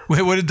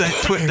 Wait, what did the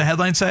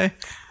headline say?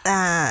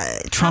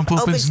 Trump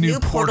opens new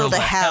portal to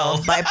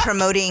hell by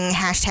promoting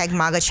hashtag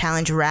MAGA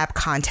challenge rap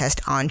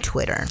contest on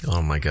Twitter.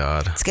 Oh my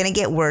God. It's going to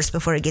get worse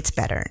before it gets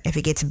better. If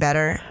it gets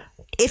better,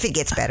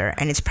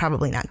 and it's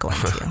probably not going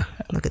to.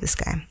 Look at this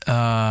guy.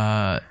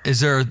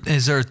 Is there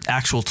an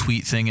actual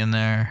tweet thing in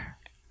there?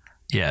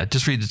 Yeah,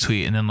 just read the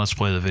tweet and then let's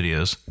play the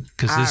videos,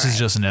 because this is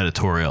just an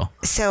editorial.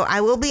 So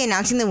I will be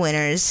announcing the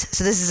winners.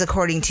 So this is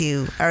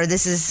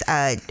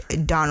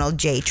Donald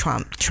J.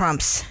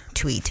 Trump's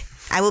tweet.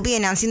 I will be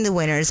announcing the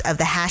winners of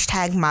the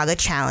hashtag MAGA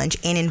challenge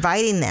and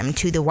inviting them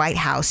to the White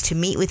House to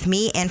meet with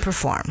me and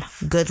perform.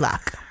 Good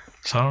luck.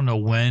 So I don't know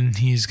when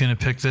he's going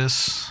to pick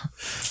this.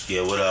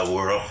 Yeah, what up,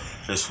 world?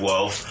 It's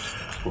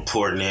Wolf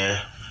reporting in.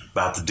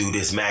 About to do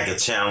this MAGA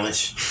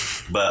challenge.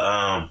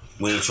 But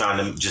we ain't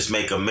trying to just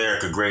make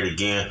America great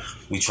again.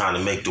 We trying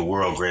to make the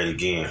world great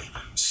again.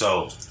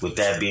 So with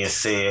that being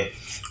said,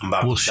 I'm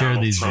about We'll to share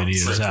Donald these Trump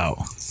videos Trick 'em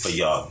out. for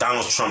y'all.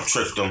 Donald Trump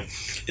Tricked 'em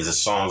is a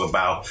song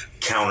about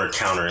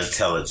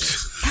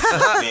counterintelligence.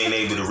 Being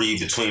able to read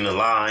between the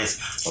lines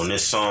on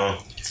this song,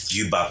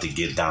 you about to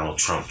get Donald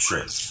Trump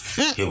tricked.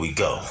 Here we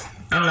go.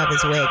 I love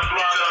his wig.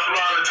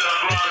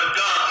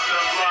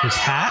 His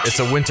hat? It's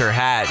a winter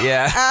hat,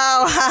 yeah.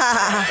 Oh.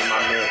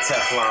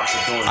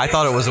 I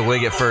thought it was a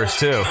wig at first,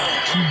 too.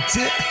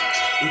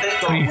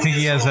 What, do you think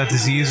he has that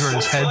disease where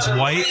his head's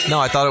white? No,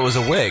 I thought it was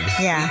a wig.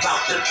 Yeah.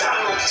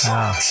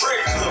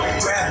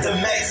 Grab the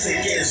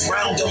Mexicans,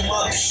 round them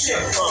up, ship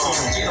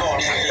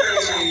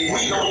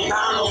we gon'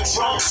 Donald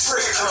Trump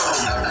trick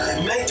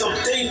make them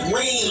think we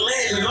ain't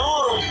letting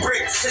all them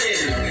bricks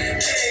in.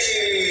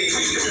 Hey,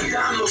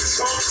 Donald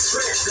Trump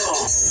trick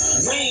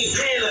we ain't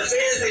paying the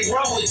feds, they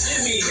run with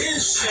Jimmy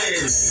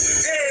Hinchin.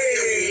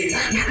 Hey,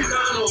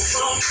 Donald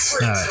Trump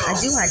trick I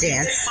do want to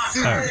dance.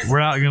 All right, we're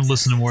not going to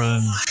listen to more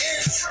than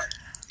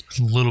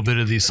a little bit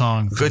of these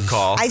songs. Good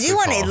call. I do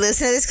want to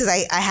listen to this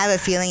because I have a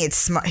feeling it's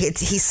smart.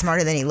 He's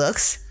smarter than he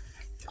looks.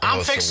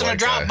 I'm fixing to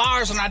drop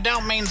bars, and I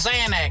don't mean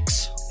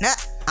Xanax. No,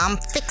 I'm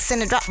fixing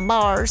to drop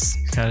bars.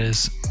 Got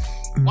his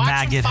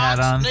maggot hat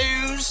on.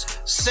 News,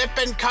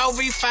 sipping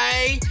Covey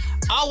Faye.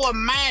 Oh, a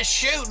mass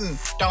shooting.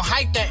 Don't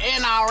hate the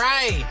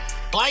NRA.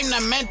 Blame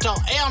the mental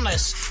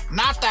illness,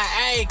 not the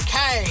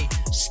AK.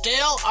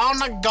 Still on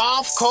the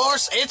golf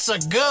course, it's a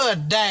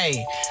good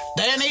day.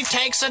 Then he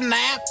takes a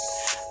nap,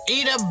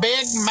 eat a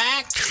Big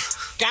Mac,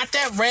 got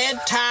that red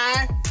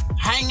tie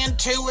hanging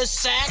to his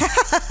sack,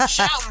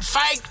 shouting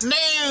fake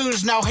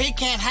news. No, he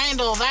can't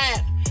handle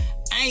that.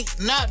 Ain't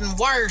nothing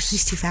worse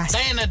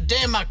than a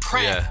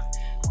Democrat. Yeah.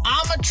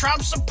 I'm a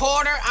Trump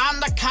supporter. I'm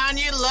the kind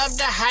you love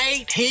to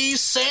hate. He's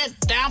sent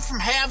down from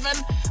heaven.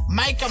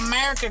 Make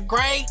America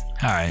great.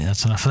 All right,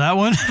 that's enough of that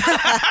one.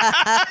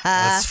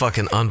 That's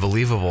fucking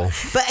unbelievable.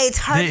 But it's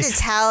hard to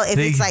tell if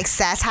it's like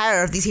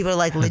satire or if these people are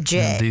like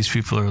legit. These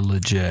people are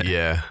legit.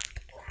 Yeah.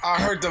 I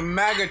heard the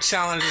MAGA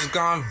challenge has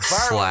gone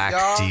viral, Slack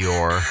y'all.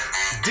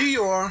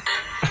 Dior.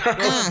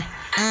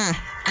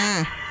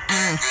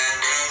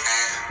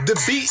 The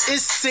beat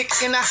is sick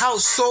in the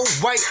house, so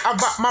white. I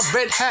rock my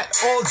red hat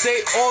all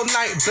day, all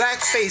night.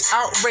 Blackface,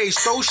 outrage,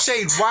 throw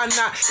shade, why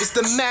not? It's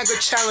the MAGA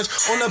challenge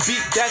on a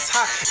beat that's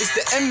hot. It's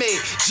the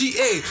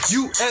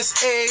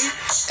MAGA-USA,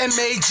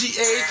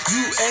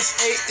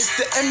 MAGA-USA. It's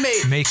the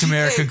MAGA. Make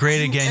America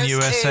Great Again,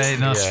 USA.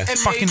 No,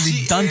 it's fucking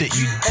redundant,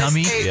 you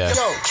dummy. Yo,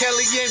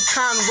 Kellyanne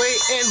Conway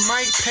and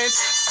Mike Pence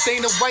stay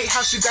in the White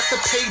House. You got to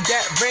pay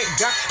that rent.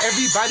 Got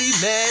everybody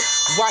mad.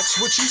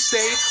 Watch what you say.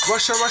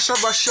 Russia, Russia,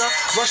 Russia,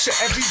 Russia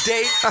every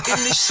day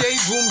in the shade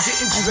room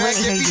getting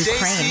dragged every day.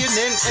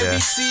 CNN,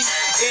 NBC,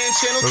 and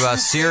Channel 2. What about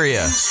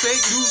Syria?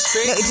 Fake news,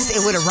 fake No, it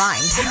would have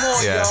rhymed. Come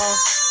on, Yeah. y'all.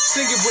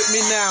 Sing it with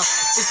me now.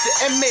 It's the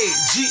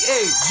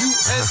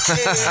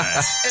MAGA-USA.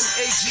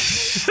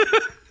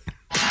 MAGA.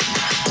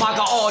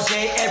 MAGA all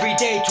day, every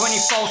day,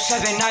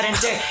 24/7, night and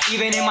day.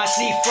 Even in my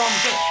sleep from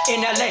day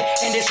in LA.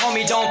 And this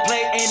homie don't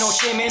play, ain't no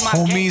shame in my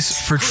Homies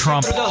for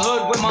Trump. through the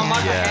hood with my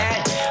MAGA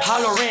hat.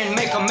 Hollering,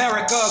 make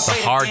America The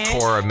great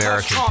hardcore again.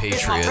 American Trump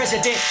is my patriot.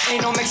 president,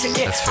 ain't no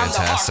Mexican. That's I'm the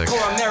fantastic.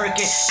 hardcore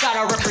American,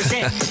 gotta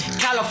represent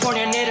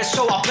California native,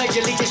 so I pledge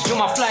allegiance to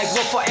my flag,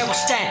 will forever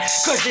stand.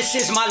 Cause this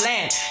is my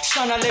land.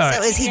 Son, I live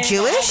So is he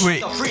Jewish?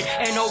 Wait. free,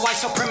 ain't no white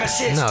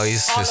supremacist. No,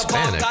 he's All about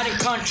Hispanic. God and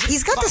country.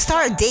 He's got the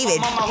Star of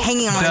David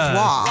hanging on his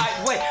wall.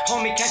 Right way,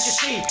 homie, can't you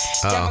see?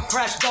 Oh.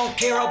 Democrats don't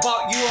care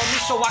about you or me,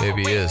 so I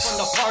Maybe can he wait is. from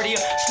the party.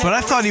 But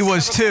I thought he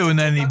was too, and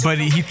then he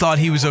thought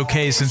he was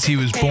okay since he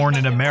was born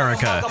in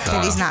America.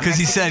 But he's not Because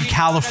he said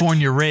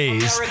California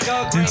raised.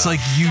 And it's like,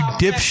 you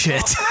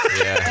dipshit.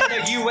 Yeah. And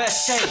the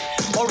USA,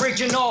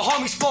 original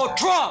homies for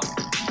Trump.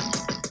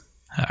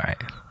 All right.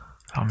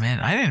 Oh, man,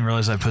 I didn't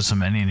realize I put so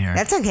many in here.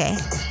 That's okay.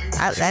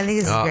 I think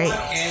this is great.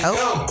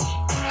 Oh.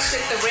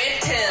 Took the red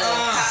pill,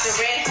 cop the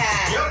red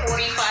hat,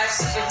 45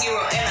 superhero,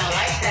 and I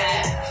like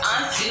that.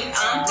 I'm cute,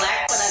 I'm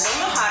black, but I don't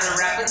know how to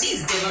rap. But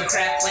these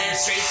Democrat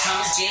plans straight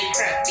comes jam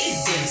crap.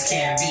 These Dems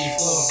can't be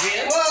for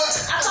real.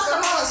 I thought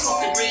the mama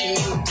smoked a Green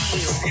New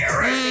Deal.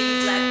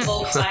 Say black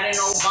vote fighting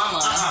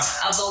Obama.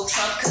 I vote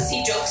Trump cause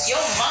he jokes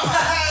your mama.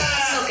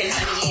 Smoking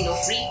honey ain't no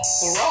free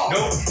for all.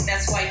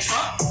 That's why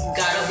Trump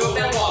gotta whoop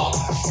and walk.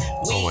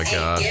 Oh my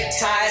God. Get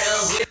tired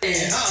of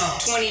winning.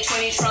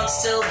 2020 Trump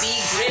still be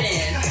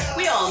grinning.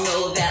 We all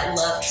know that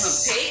love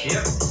Trump's hate.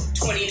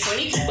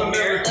 2020 keep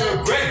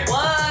America great.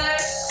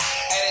 What?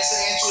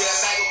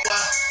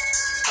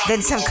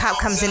 Then some cop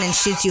comes in and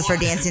shoots you for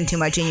dancing too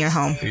much in your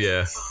home.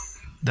 Yeah.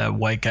 That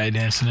white guy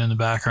dancing in the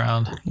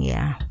background.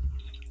 Yeah.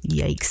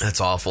 Yikes. That's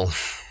awful.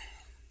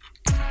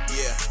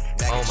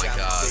 Oh my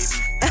God.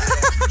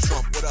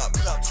 Trump, what up?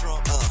 What up,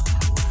 Trump?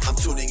 I'm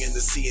tuning in to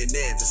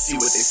CNN to see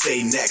what they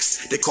say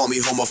next. They call me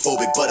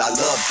homophobic, but I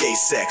love gay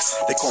sex.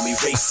 They call me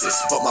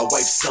racist, but my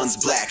wife's son's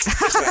black.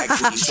 Drag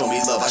queens show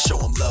me love, I show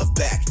them love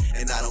back.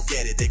 And I don't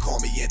get it, they call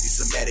me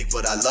anti-Semitic,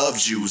 but I love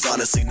Jews.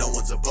 Honestly, no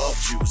one's above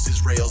Jews.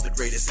 Israel's the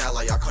greatest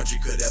ally our country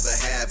could ever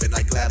have, and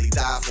I gladly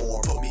die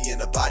for them. Put me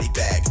in a body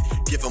bag,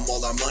 give them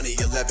all our money,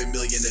 11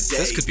 million a day.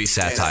 This could be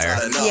Man, that's satire.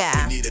 not enough.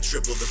 Yeah. We need a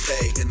triple to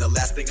pay. And the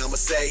last thing I'ma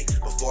say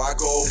before I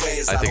go away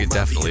is I think don't it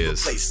mind definitely being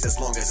is. replaced as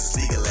long as it's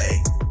legal, eh?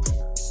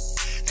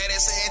 Hey, they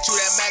saying you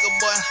that MAGA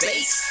boy.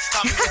 Bass.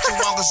 Call me what you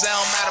want, cause that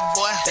don't matter,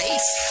 boy.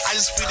 Bass. I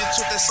just speak the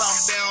truth, that's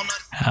something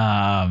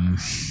down.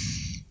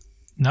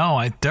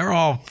 No, they're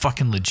all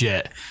fucking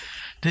legit.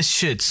 This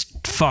shit's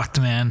fucked,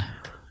 man.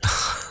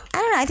 I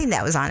don't know. I think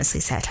that was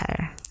honestly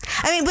satire.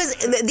 I mean, but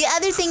the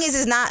other thing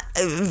is not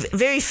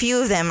very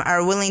few of them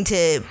are willing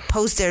to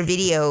post their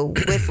video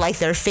with like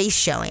their face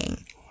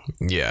showing,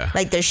 Yeah.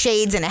 like their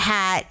shades and a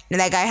hat. And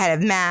that guy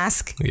had a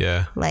mask.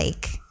 Yeah.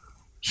 Like,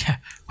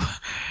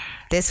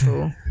 this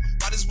fool.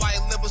 Why this white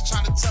liberals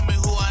trying to tell me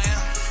who I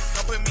am?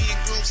 Don't put me in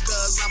groups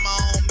cause I'm my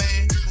own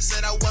man. I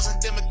said I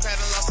wasn't Democrat,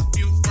 I lost a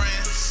few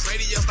friends.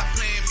 Radio stopped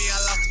playing me, I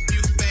lost a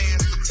few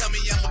fans. But tell me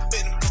I'm a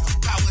victim, put the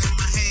power in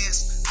my hands.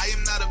 I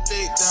am not a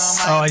victim.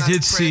 Oh, I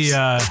did see.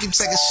 Keep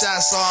taking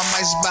shots, so I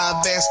might just buy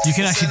a vest. You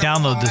can actually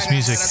download this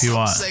music if you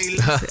want.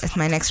 That's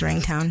my next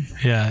ringtone.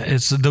 Yeah,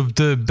 it's the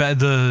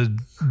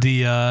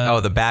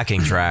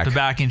backing track. The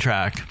backing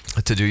track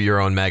To do your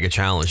own MAGA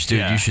challenge. Dude,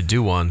 Yeah. you should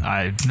do one.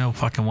 No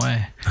fucking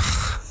way.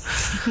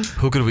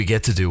 Who could we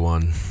get to do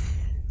one?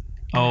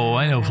 Oh,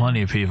 I know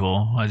plenty of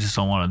people. I just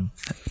don't want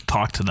to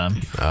talk to them.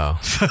 Oh.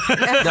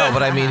 No,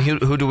 but I mean,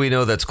 who do we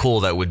know that's cool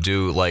that would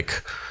do a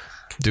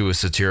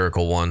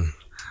satirical one?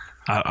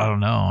 I don't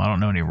know. I don't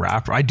know any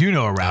rapper. I do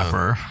know a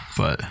rapper,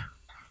 but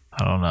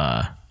I don't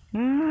know.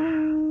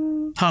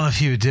 I don't know if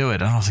he would do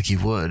it. I don't think he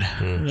would.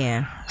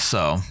 Yeah.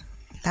 So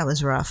that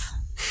was rough.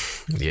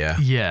 Yeah.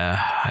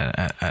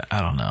 Yeah.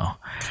 I don't know.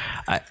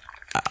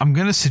 I'm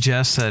gonna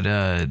suggest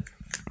that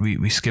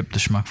we skip the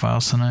Schmuck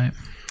Files tonight.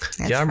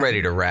 I'm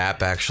ready to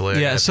wrap.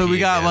 Actually. Yeah. So we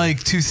got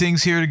like 2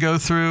 things here to go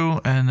through,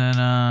 and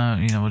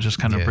then we'll just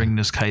kind of bring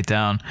this kite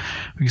down.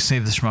 We can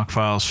save the Schmuck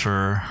Files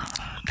for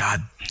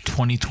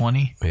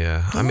 2020.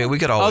 Yeah. I mean, we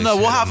could always. Oh no,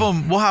 we'll have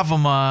them. We'll have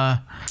them.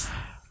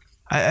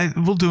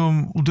 We'll do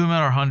them. We'll do them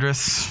at our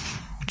 100th.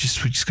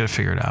 We just got to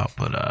figure it out.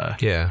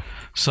 But yeah.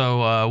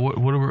 So what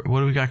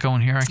do we got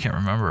going here? I can't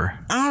remember.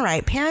 All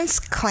right. Parents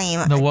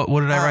claim. No.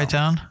 What did I write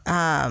down?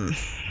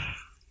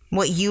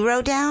 What you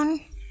wrote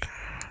down?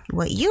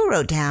 What you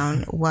wrote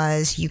down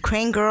was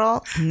Ukraine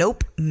girl,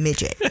 nope,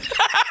 midget.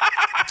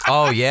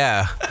 Oh,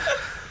 yeah.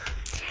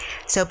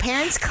 So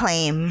parents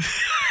claim...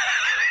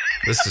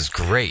 This is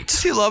great.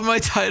 Do you love my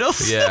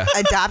titles? Yeah.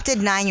 Adopted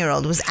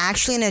 9-year-old was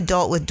actually an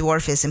adult with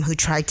dwarfism who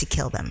tried to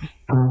kill them.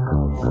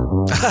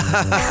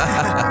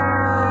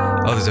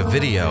 Oh, there's a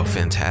video.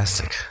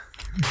 Fantastic.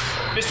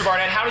 Mr.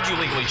 Barnett, how did you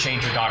legally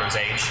change your daughter's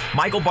age?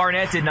 Michael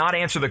Barnett did not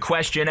answer the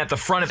question at the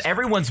front of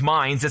everyone's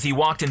minds as he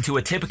walked into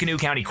a Tippecanoe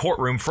County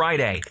courtroom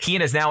Friday. He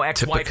and his now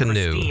ex-wife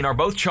Christine are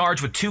both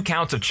charged with 2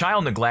 counts of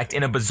child neglect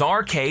in a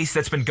bizarre case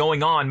that's been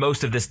going on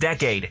most of this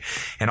decade.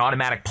 An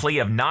automatic plea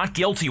of not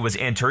guilty was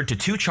entered to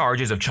 2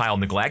 charges of child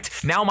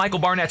neglect. Now Michael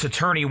Barnett's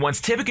attorney wants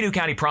Tippecanoe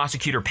County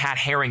prosecutor Pat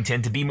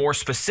Harrington to be more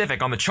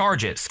specific on the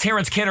charges.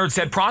 Terrence Kennard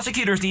said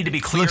prosecutors need to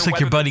be clear looks like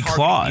whether your buddy they're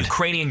Claude. targeting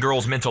Ukrainian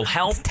girls' mental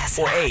health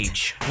or age.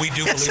 We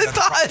do believe that the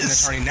prosecuting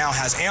attorney now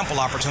has ample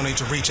opportunity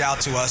to reach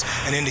out to us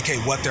and indicate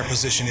what their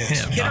position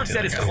is. Kennard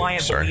said his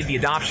client believed the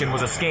adoption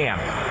was a scam,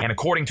 and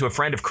according to a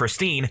friend of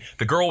Christine,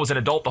 the girl was an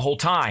adult the whole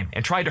time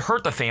and tried to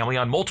hurt the family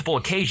on multiple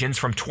occasions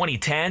from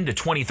 2010 to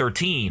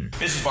 2013.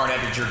 Mrs.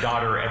 Barnett, did your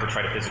daughter ever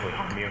try to physically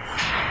harm you?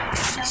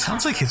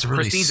 Sounds like it's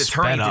really Christine's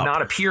attorney did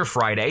not appear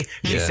Friday.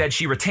 She said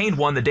she retained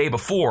one the day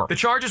before. The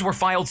charges were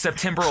filed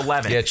September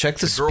 11th. Yeah, check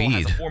the girl speed.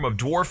 has a form of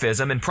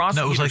dwarfism, and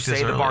prosecutors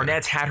say the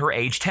Barnetts had her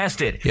age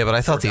tested. Yeah, but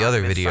I thought the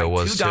other video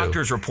was 2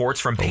 doctors' reports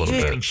from Page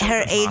bit.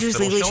 Her age was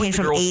legally changed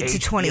from 8 to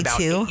 22.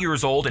 About 8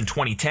 years old in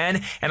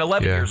 2010 and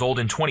 11 years old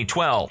in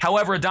 2012.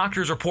 However, a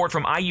doctor's report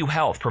from IU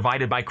Health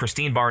provided by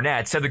Christine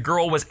Barnett said the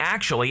girl was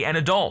actually an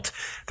adult.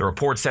 The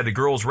report said the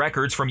girl's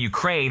records from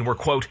Ukraine were,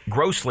 quote,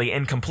 grossly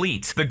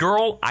incomplete. The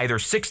girl, either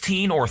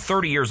 16 or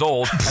 30 years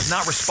old, has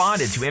not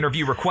responded to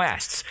interview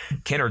requests.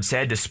 Kennard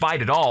said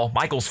despite it all,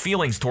 Michael's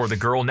feelings toward the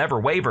girl never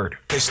wavered.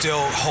 They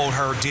still hold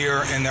her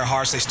dear in their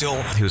hearts. They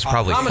still... He was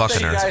probably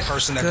fucking her. A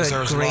person that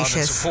deserves love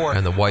and support.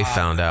 And the wife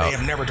found out. They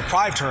have never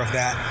deprived her of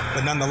that,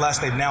 but nonetheless,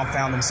 they've now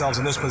found themselves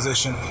in this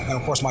position. And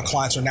of course, my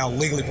clients are now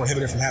legally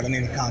prohibited from having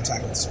any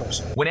contact with this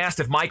person. When asked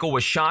if Michael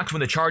was shocked when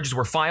the charges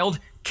were filed,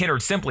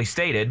 Kennard simply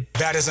stated,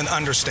 "That is an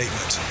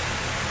understatement."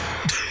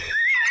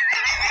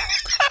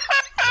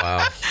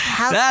 Wow.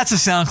 That's a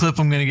sound clip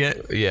I'm going to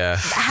get. Yeah.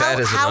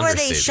 How are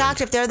they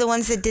shocked if they're the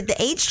ones that did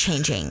the age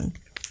changing?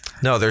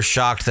 No, they're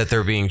shocked that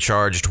they're being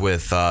charged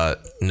with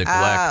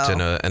neglect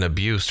and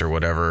abuse or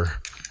whatever.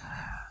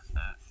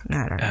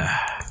 I don't know.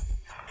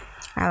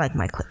 I like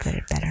my clip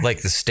better.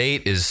 Like the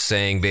state is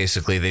saying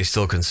basically they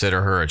still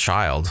consider her a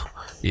child,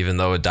 even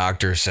though a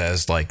doctor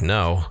says like,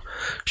 no,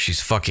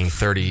 she's fucking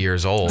 30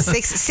 years old.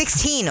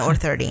 16 or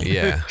 30.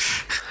 Yeah.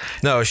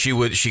 No,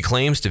 she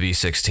claims to be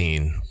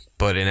 16,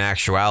 but in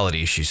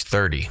actuality she's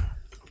 30.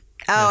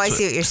 Oh, I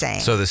see what you're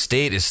saying. So the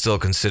state is still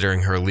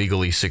considering her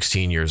legally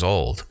 16 years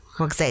old.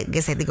 Well, because I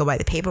guess they had to go by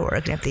the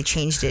paperwork, and if they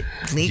changed it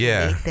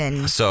legally,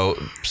 then... So,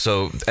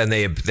 and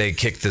they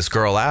kicked this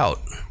girl out.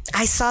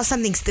 I saw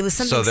something, there was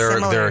something similar.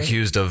 So they're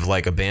accused of,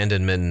 like,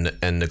 abandonment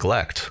and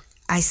neglect.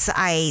 There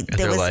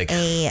was like,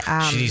 a...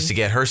 she needs to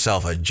get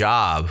herself a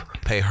job,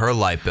 pay her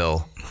light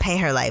bill. Pay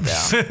her light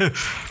bill.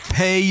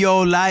 Pay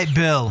your light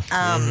bill.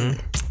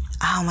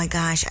 Oh my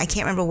gosh, I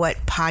can't remember what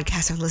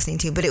podcast I was listening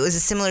to, but it was a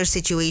similar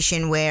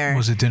situation where...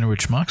 Was it Dinner with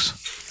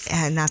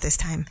Schmucks? Not this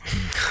time.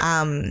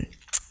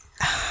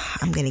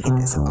 I'm going to get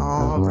this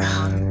all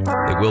wrong.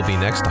 It will be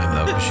next time,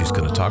 though, because she's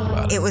going to talk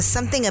about it. It was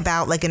something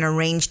about, like, an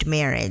arranged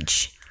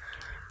marriage.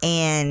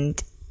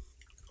 And,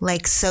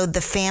 like, so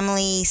the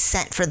family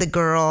sent for the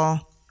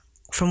girl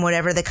from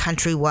whatever the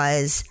country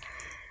was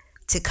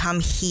to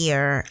come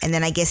here. And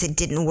then I guess it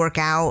didn't work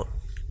out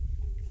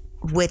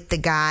with the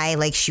guy.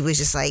 Like, she was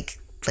just like,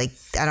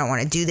 I don't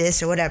want to do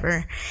this or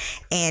whatever.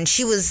 And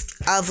she was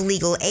of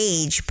legal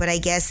age, but I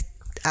guess...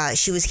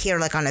 she was here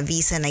like on a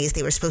visa, and I guess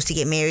they were supposed to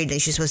get married,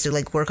 and she was supposed to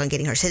like work on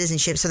getting her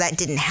citizenship. So that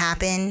didn't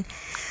happen.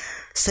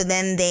 So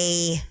then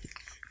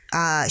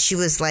she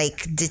was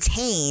like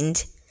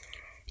detained,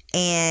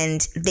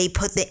 and they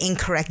put the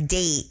incorrect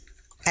date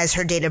as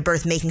her date of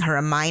birth, making her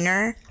a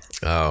minor.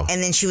 Oh.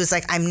 And then she was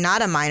like, I'm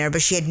not a minor,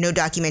 but she had no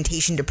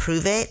documentation to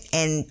prove it.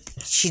 And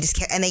she just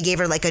kept, and they gave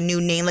her like a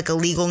new name, like a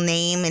legal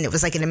name. And it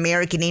was like an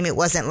American name. It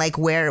wasn't like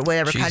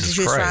whatever country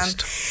she was from.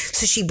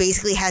 So she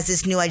basically has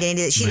this new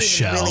identity that she didn't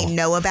even really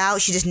know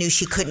about. She just knew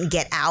she couldn't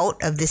get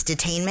out of this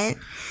detainment.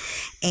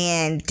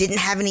 and didn't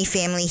have any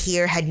family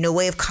here, had no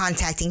way of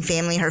contacting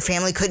family. Her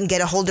family couldn't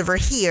get a hold of her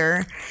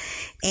here.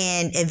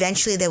 And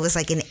eventually there was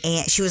like an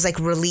aunt. She was like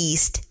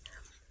released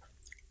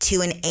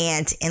to an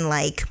aunt in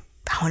like,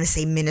 I want to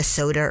say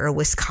Minnesota or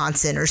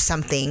Wisconsin or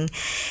something.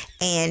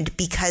 And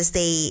because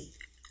they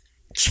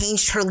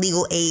changed her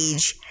legal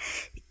age,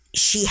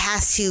 she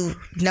has to,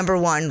 number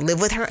one, live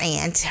with her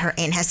aunt. Her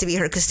aunt has to be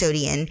her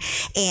custodian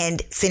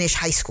and finish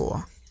high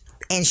school.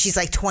 And she's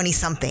like 20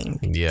 something.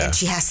 Yeah. And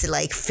she has to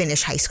like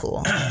finish high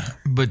school.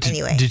 But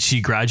anyway. Did she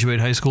graduate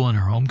high school in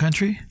her home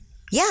country?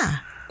 Yeah.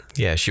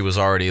 Yeah, she was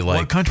already like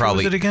what country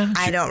probably was it again?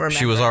 I don't remember.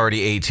 She was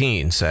already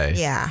 18, say.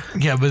 Yeah.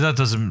 Yeah, but that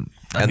doesn't.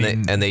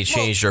 They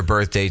changed her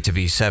birthday to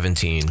be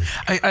 17. No,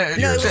 it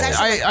was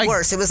actually like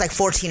worse. It was like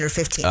 14 or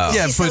 15. Oh.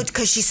 Yeah,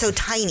 because she's so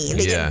tiny.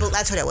 They didn't.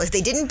 That's what it was. They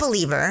didn't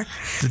believe her.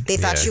 They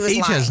thought she was age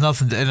lying. has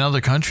nothing. In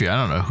another country, I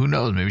don't know. Who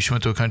knows? Maybe she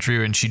went to a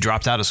country and she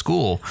dropped out of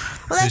school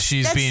because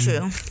she's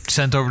being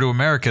sent over to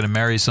America to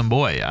marry some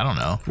boy. I don't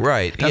know.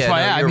 Right. That's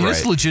why I mean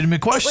it's a legitimate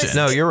question.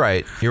 No, you're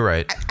right. You're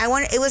right. I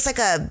want. It was like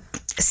a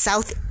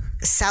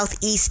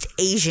Southeast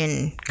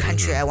Asian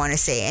country, I want to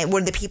say, and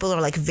where the people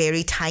are like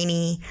very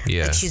tiny.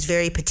 Yeah. Like she's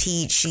very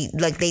petite. She,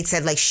 like they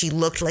said, like she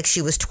looked like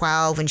she was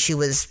 12 and she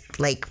was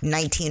like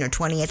 19 or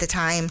 20 at the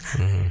time.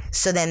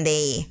 So then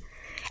they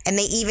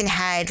even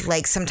had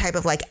like some type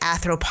of like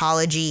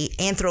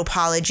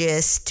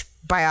anthropologist,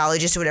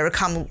 biologist or whatever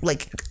come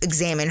like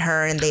examine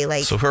her, and they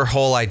like. So her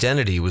whole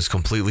identity was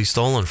completely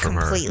stolen from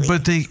her.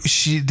 But didn't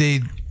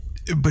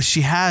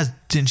she have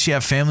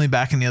family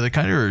back in the other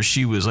country, or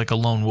she was like a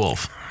lone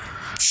wolf?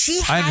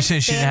 I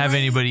understand she didn't have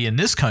anybody in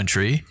this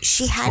country.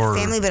 She had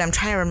family, but I'm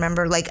trying to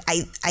remember. Like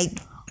I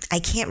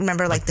can't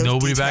remember like those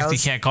nobody details. back. You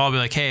can't call and be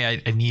like,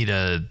 hey, I need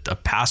a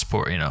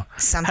passport. You know,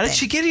 something. How did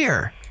she get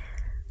here?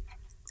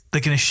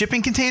 Like in a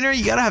shipping container?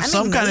 You got to have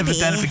some kind of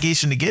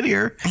identification to get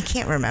here. I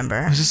can't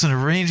remember. Was this an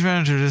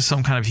arrangement or just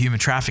some kind of human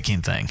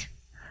trafficking thing?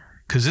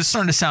 Because it's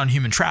starting to sound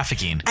human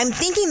trafficking. I'm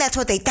thinking that's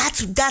what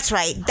that's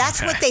right.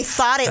 That's what they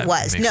thought it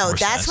was. No,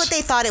 that's what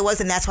they thought it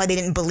was, and that's why they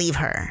didn't believe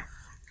her.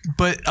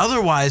 But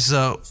otherwise,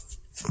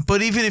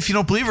 but even if you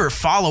don't believe her,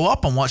 follow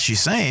up on what she's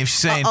saying. If she's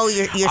saying,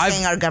 you're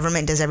saying our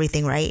government does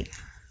everything right?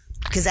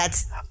 Because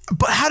that's.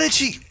 But how did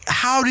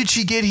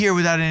she get here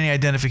without any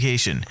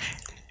identification?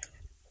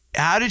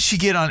 How did she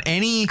get on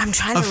any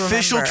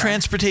official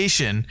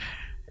transportation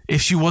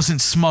if she wasn't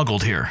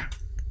smuggled here?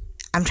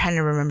 I'm trying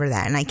to remember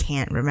that, and I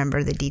can't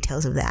remember the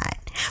details of that.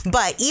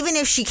 But even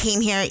if she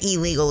came here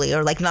illegally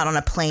or like not on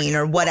a plane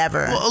or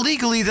whatever. Well,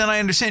 illegally, then I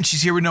understand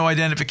she's here with no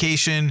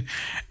identification,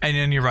 and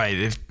then you're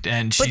right. But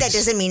that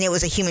doesn't mean it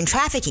was a human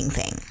trafficking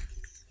thing.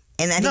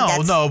 And I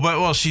think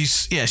but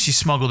she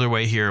smuggled her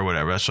way here or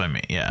whatever. That's what I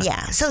mean. Yeah.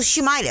 Yeah. So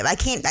she might have.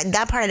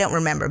 That part I don't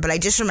remember, but I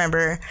just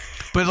remember.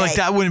 But like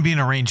that wouldn't be an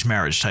arranged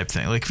marriage type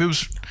thing. Like if it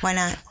was. Why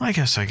not? I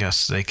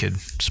guess they could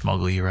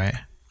smuggle you, right?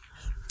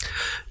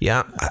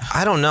 Yeah,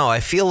 I don't know. I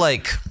feel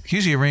like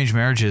usually arranged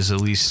marriages, at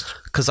least,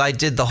 because I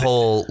did the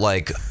whole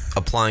like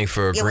applying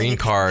for a green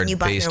card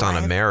based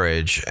on a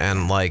marriage,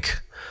 and like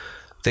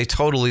they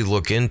totally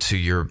look into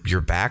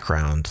your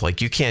background.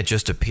 Like you can't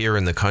just appear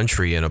in the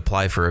country and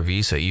apply for a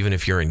visa, even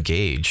if you're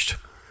engaged.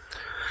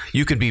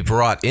 You could be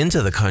brought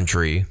into the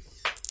country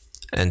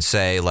and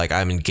say like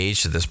I'm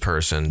engaged to this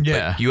person.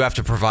 Yeah. But you have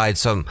to provide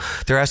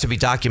there has to be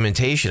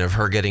documentation of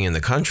her getting in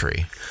the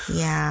country.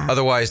 Yeah.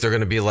 Otherwise they're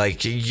going to be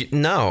like,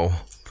 no.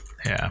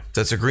 Yeah.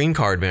 That's a green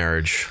card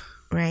marriage.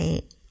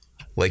 Right.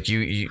 Like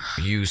you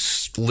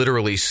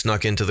literally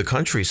snuck into the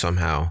country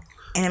somehow.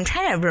 And I'm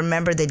trying to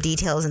remember the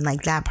details and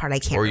like that part I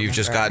can't remember. Or you've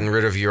just gotten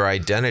rid of your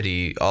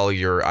identity, all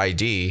your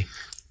ID,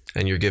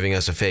 and you're giving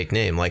us a fake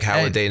name. Like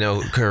how would they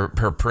know her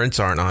prints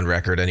aren't on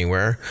record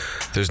anywhere?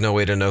 There's no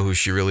way to know who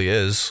she really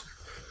is.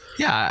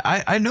 Yeah,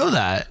 I know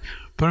that.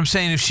 But I'm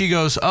saying if she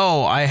goes,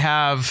 oh, I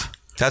have...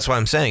 That's why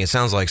I'm saying it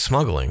sounds like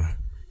smuggling.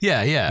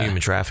 Yeah.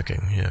 Human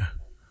trafficking, yeah.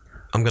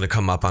 I'm going to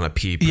come up on a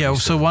pee. Yeah,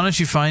 so why don't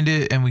you find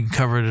it and we can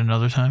cover it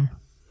another time?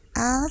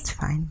 That's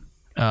fine.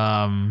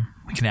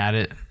 We can add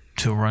it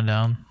to a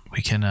rundown.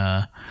 We can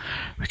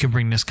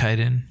bring this kite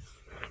in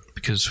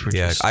because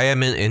we're I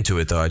am into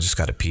it though. I just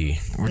got to pee.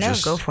 We're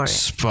just go for it.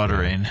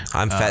 Sputtering.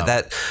 I'm fat.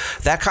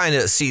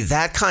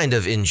 That kind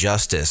of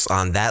injustice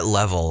on that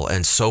level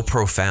and so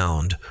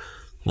profound,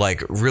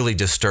 like really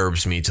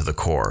disturbs me to the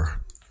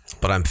core.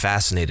 But I'm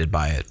fascinated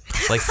by it.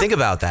 Like think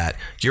about that.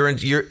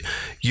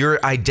 Your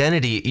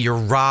identity. You're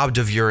robbed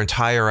of your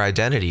entire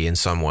identity in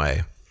some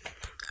way,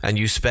 and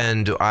you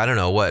spend I don't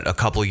know a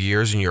couple of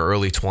years in your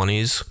early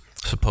 20s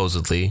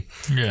supposedly.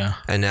 Yeah.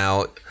 And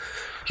now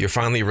you're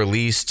finally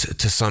released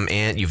to some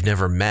aunt you've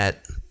never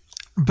met.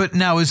 But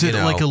now is it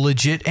like a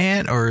legit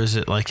aunt or is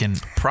it like an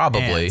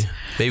probably aunt?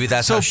 Maybe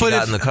that's how she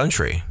got in the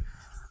country.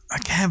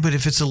 Again, but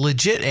if it's a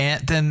legit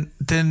aunt,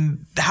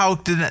 then how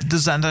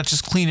does that not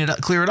just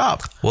clear it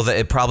up? Well,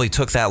 it probably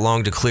took that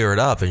long to clear it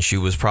up, and she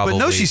was probably. But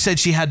no, she said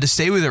she had to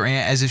stay with her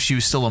aunt as if she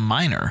was still a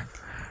minor.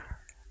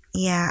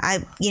 You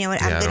know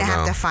what? I'm gonna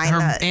have to find her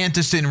the aunt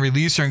just didn't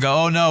release her and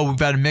go, oh no, we've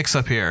got a mix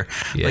up here.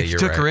 Yeah, like, you're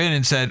took her right. in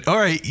and said, all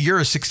right, you're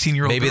a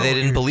 16-year-old. Maybe they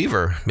didn't believe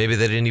her. Maybe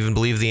they didn't even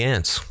believe the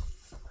aunts.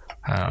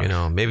 You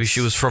know, maybe she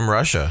was from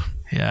Russia.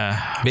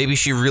 Yeah. Maybe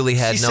she really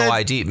had She no said-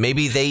 ID.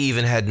 Maybe they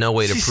even had no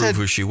way to She prove said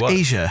who she was.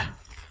 Asia.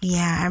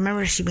 Yeah, I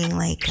remember she being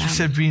like. She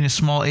said being a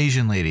small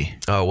Asian lady.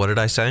 Oh, what did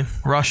I say?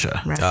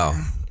 Russia.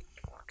 Oh.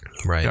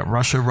 Right. Got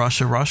Russia on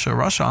the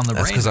brain.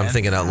 That's because I'm man.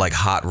 thinking of like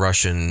hot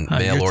Russian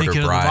mail You're order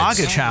thinking brides. of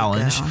the MAGA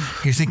challenge.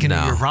 You're thinking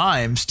of your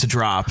rhymes to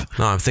drop.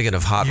 No, I'm thinking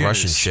of hot You're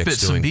Russian gonna chicks spit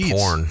some doing beats.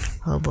 porn.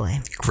 Oh boy.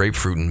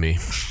 Grapefruit and me.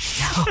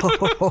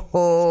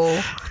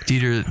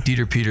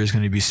 Dieter Peter is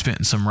going to be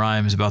spitting some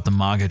rhymes about the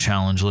MAGA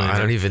challenge later. I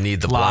don't even need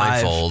the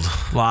blindfold.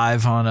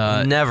 Live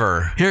on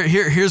Never.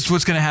 Here's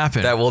what's going to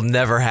happen. That will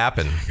never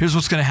happen. Here's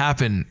what's going to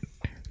happen.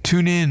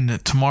 Tune in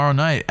tomorrow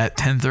night at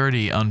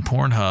 10:30 on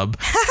Pornhub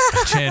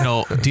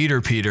channel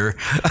Dieter Peter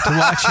to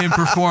watch him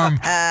perform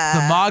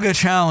the MAGA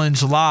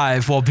challenge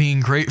live while being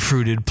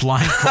grapefruited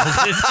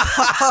blindfolded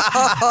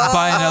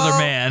by another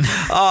man.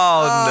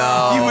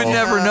 Oh no. You would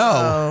never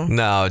know.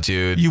 No,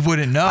 dude. You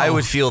wouldn't know. I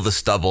would feel the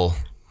stubble.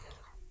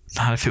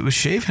 Not if it was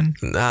shaven.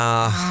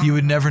 Nah. You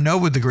would never know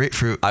with the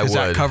grapefruit. I would.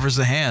 That covers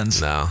the hands.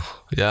 No.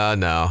 Yeah,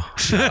 no.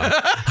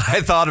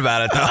 I thought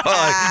about it though.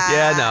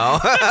 No.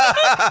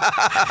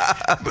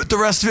 But the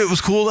rest of it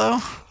was cool though?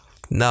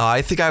 No,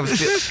 I think I would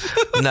feel.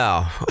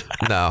 No.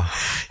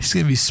 He's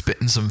going to be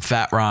spitting some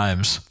fat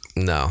rhymes.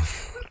 No.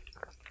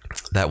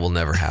 That will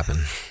never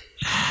happen.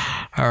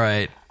 All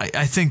right.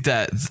 I think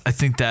that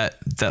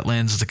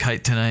lands the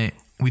kite tonight.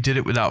 We did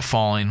it without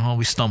falling. Well,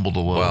 we stumbled a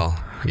little.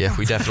 Well, yeah,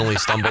 we definitely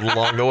stumbled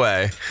along the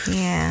way.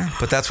 Yeah.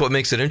 But that's what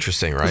makes it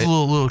interesting, right? It was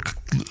a little,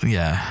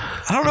 yeah.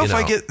 I don't know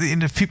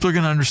if people are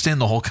going to understand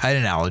the whole kite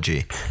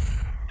analogy.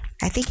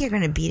 I think you're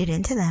going to beat it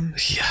into them.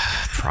 Yeah,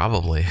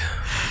 probably.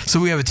 So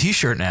we have a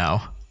T-shirt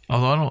now.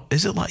 Although I don't,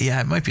 is it live?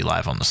 Yeah, it might be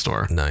live on the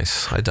store.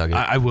 Nice. I dug it.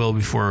 I will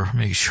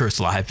make sure it's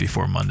live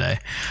before Monday.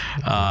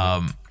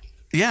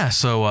 Yeah.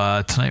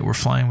 So tonight we're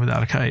flying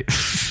without a kite.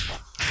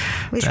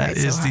 That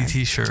is the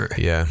T-shirt.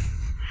 Yeah.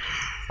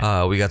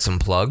 We got some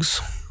plugs.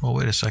 Oh,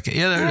 wait a second.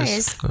 Yeah, there it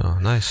is. Oh,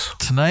 nice.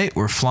 Tonight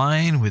we're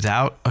flying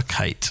without a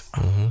kite.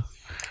 In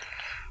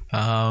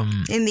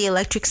the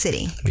Electric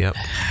City. Yep.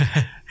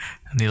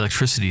 And the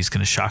electricity is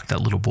going to shock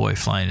that little boy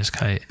flying his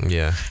kite.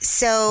 Yeah.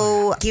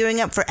 So, gearing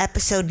up for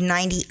episode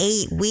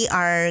 98, we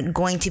are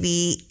going to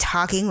be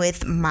talking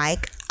with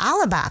Mike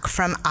Alabach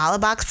from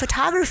Alabach's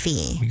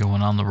Photography. We're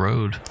going on the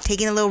road.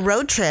 Taking a little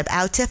road trip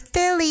out to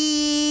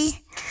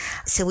Philly.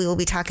 So we will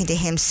be talking to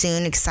him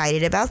soon.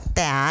 Excited about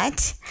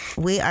that.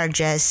 We are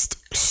just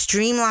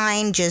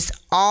streamlined, just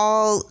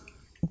all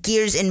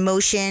gears in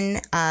motion,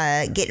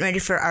 getting ready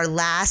for our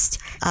last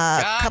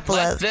couple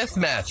of this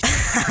mess.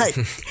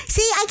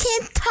 See, I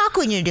can't talk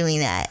when you're doing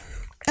that.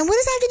 And what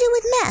does that have to do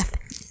with meth?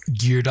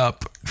 Geared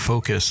up,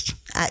 focused.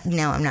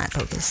 No, I'm not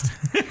focused.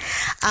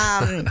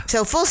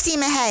 So full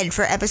steam ahead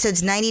for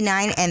episodes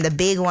 99 and the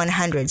big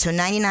 100. So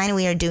 99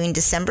 we are doing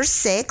December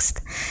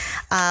 6th.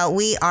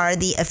 We are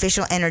the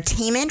official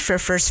entertainment for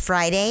First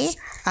Friday.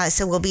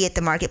 So we'll be at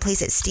the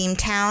marketplace at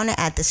Steamtown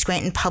at the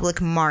Scranton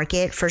Public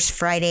Market First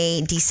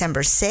Friday,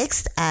 December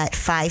 6th at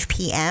 5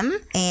 p.m.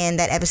 And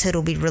that episode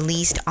will be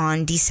released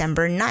on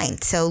December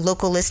 9th. So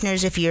local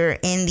listeners, if you're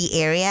in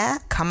the area,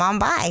 come on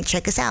by.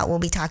 Check us out. We'll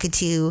be talking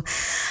to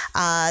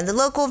the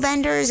local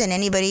vendors and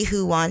anybody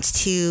who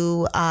wants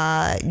to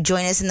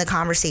join us in the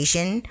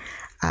conversation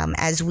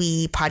as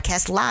we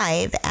podcast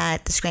live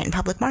at the Scranton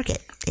Public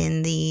Market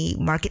in the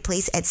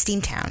marketplace at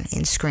Steamtown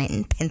in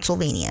Scranton,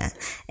 Pennsylvania.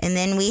 And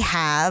then we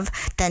have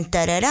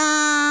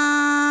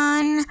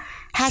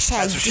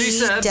hashtag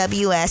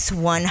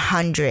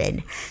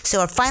DWS100.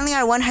 So finally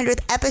our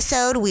 100th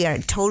episode. We are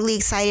totally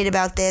excited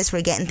about this.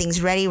 We're getting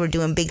things ready. We're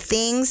doing big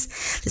things.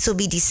 This will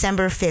be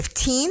December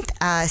 15th,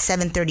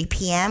 7:30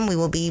 p.m. We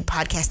will be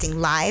podcasting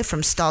live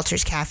from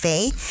Stalter's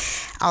Cafe.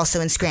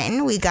 Also in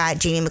Scranton, we got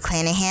Jamie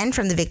McClanahan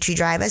from the Victory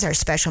Drive as our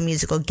special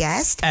musical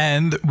guest.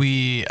 And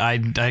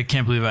I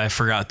can't believe I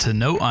forgot to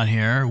note on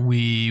here,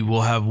 we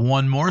will have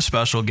one more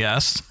special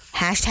guest.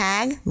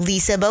 Hashtag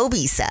Lisa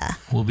Bobisa.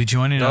 Will be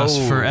joining us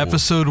for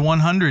episode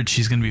 100.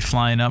 She's going to be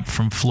flying up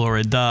from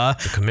Florida.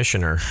 The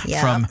commissioner.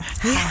 Yep. From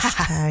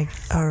Hashtag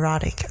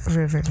Erotic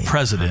Riverview.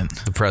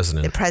 President. The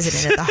president. The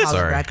president of the Hall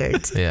of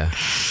Records. Yeah.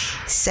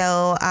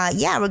 So,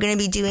 we're going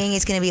to be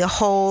it's going to be a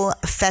whole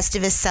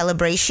Festivus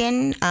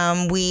celebration.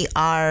 We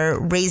are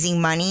raising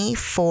money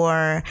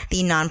for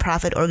the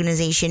nonprofit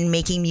organization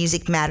Making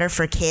Music Matter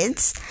for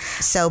Kids.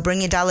 So bring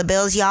your dollar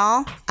bills,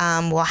 y'all.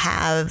 We'll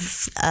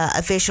have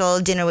official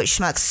Dinner with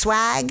Schmucks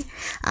swag.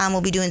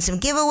 We'll be doing some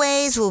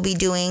giveaways. We'll be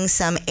doing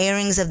some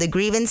airings of the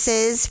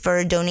grievances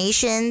for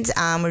donations.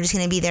 We're just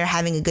going to be there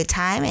having a good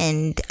time,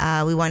 and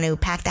we want to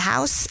pack the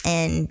house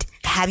and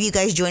have you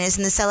guys join us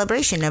in the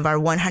celebration of our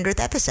 100th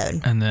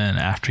episode. And then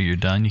after you're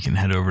done, you can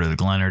head over to the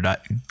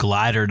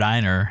Glider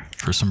Diner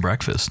for some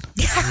breakfast.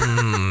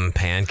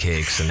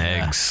 Pancakes and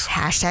eggs.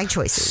 Hashtag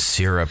choices.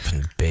 Syrup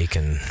and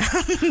bacon.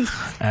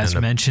 As And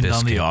a mentioned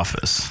on The biscuit.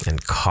 Office.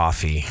 And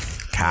coffee.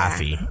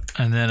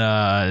 And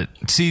then,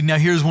 see, now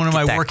here's one of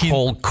my That working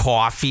cold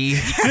coffee.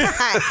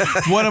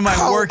 one of my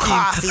Cold working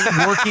coffee.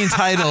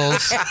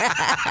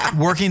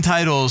 working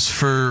titles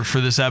for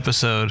this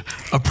episode.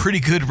 A pretty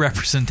good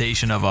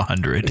representation of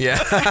 100. Yeah.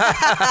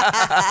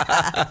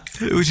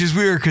 Which is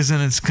weird because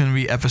then it's going to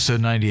be episode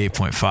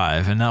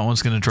 98.5, and that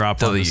one's going to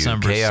drop on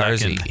December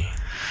 2nd.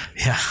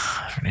 Yeah,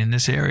 in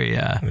this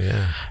area.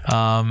 Yeah.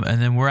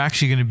 And then we're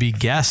actually going to be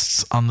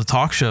guests on the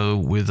talk show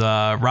with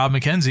Rob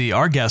McKenzie,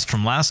 our guest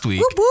from last week.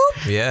 Whoop,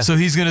 whoop. Yeah. So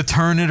he's going to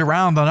turn it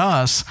around on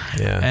us.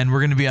 Yeah. And we're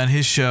going to be on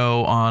his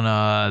show on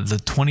the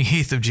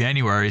 28th of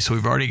January. So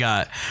we've already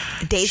got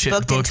Dates shit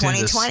booked in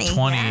into this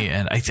 2020.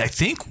 And I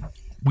think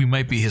we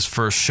might be his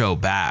first show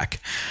back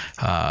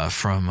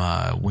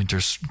from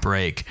winter's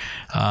break.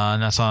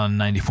 And that's on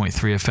 90.3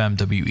 FM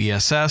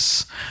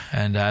WESS.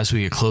 And as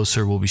we get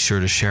closer, we'll be sure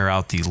to share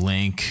out the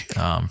link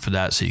for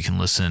that so you can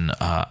listen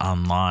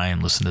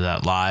online, listen to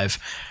that live.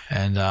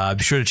 And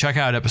be sure to check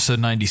out episode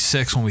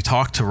 96 when we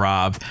talked to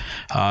Rob.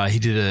 He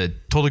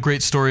told a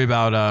great story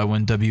about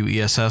when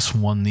WESS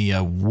won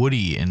the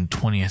Woody in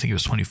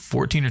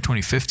 2014 or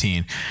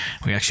 2015.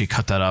 We actually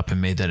cut that up and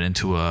made that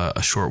into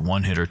a short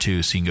one hit or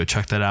two. So you can go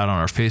check that out on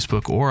our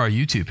Facebook or our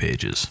YouTube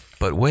pages.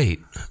 But wait,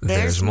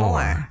 there's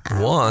more.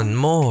 One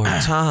more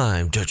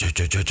time. All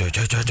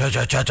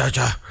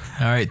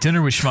right,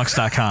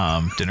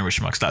 dinnerwithschmucks.com,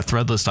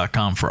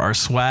 dinnerwithschmucks.threadless.com for our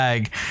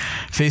swag.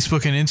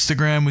 Facebook and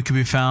Instagram, we can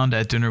be found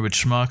at Dinner with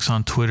Schmucks.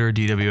 On Twitter,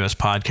 DWS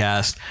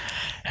Podcast.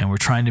 And we're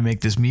trying to make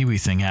this MeWe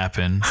thing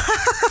happen.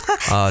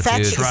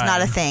 Fetch is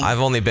not a thing.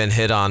 I've only been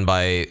hit on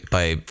by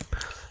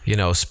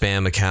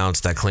spam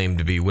accounts that claim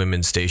to be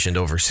women stationed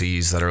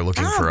overseas that are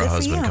looking for a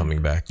husband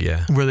coming back.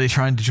 Yeah. Were they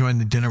trying to join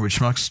the Dinner with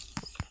Schmucks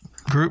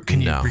group? Can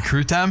you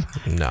recruit them?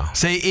 No.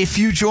 Say, if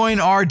you join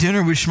our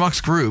Dinner with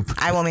Schmucks group,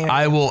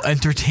 I will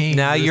entertain.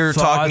 Now your you're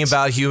talking thoughts.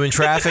 about human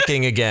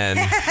trafficking again.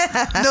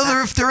 No,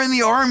 they're in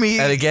the army.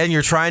 And again,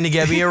 you're trying to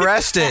get me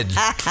arrested.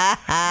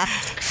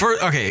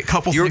 A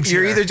couple things.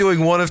 You're here. either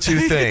doing one of two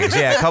things.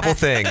 Yeah, a couple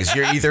things.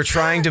 You're either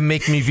trying to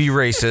make me be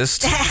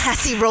racist,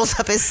 As he rolls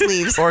up his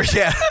sleeves. or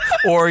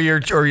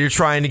you're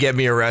trying to get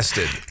me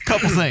arrested.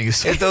 Couple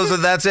things.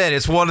 That's it.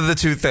 It's one of the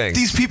two things.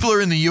 These people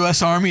are in the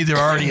U.S. Army. They're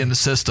already in the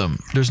system.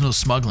 There's no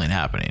smuggling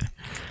happening.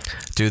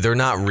 Dude, they're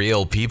not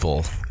real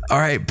people. All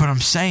right, but I'm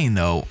saying,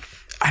 though,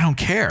 I don't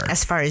care.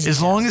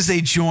 As long as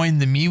they join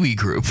the MeWe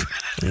group.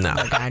 No.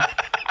 Oh, God.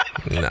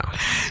 No.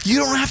 You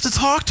don't have to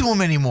talk to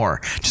them anymore.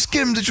 Just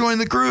get them to join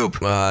the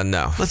group.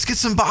 No. Let's get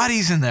some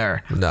bodies in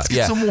there. No. Let's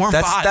get some warm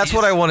bodies. That's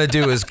what I want to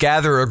do is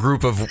gather a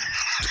group of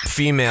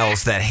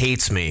females that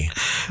hates me.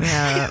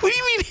 Yeah. What do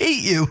you mean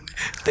hate you?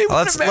 They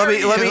want to marry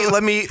you.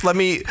 Let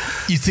me.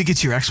 You think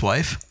it's your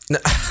ex-wife? No.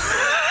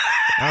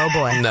 Oh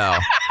boy. No.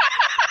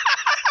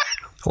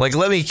 Like,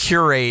 let me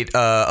curate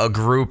a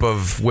group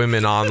of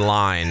women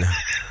online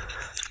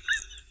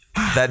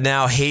that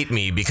now hate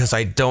me because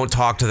I don't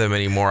talk to them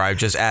anymore. I've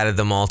just added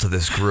them all to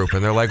this group,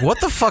 and they're like,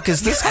 "What the fuck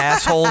is this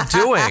asshole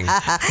doing?"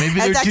 Maybe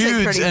they're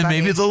dudes, and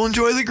maybe they'll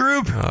enjoy the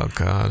group. Oh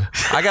God,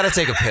 I gotta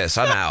take a piss.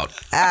 I'm out.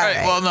 All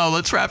right. Well, no,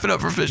 let's wrap it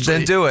up officially.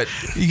 Then do it.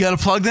 You got to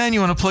plug. Then you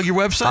want to plug your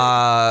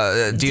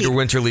website?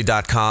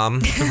 DieterWinterly.com.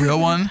 The real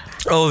one.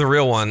 Oh, the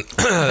real one. Wait,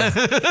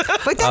 that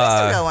is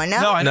the real one,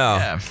 no? No.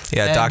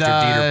 Yeah, And,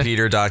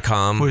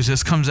 DrDieterPeter.com. Which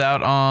this comes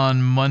out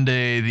on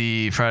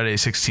Monday, Friday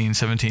 16th,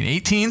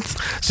 17th,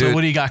 18th. So Dude,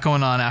 what do you got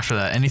going on after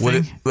that?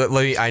 Anything?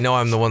 I know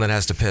I'm the one that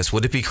has to piss.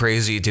 Would it be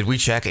crazy? Did we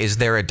check? Is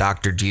there a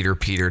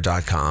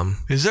DrDieterPeter.com?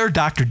 Is there a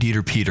Dr.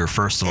 Dieter Peter,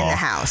 first of all? In the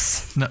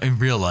house. No, in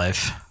real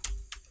life.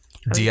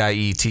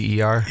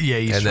 DIETER? Yeah,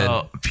 you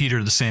spell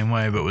Peter the same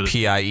way, but with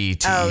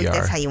PIETER. Oh,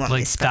 that's how you want me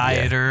like to spell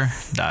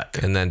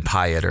dieter. And then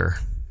Pieter.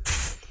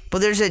 Well,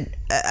 there's a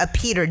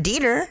Peter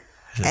Dieter,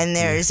 and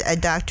there's a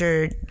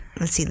Dr.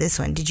 Let's see this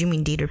one. Did you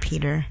mean Dieter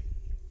Peter?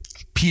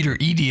 Peter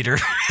E.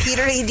 Dieter.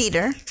 Peter E.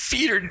 Dieter.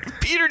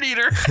 Peter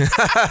Dieter.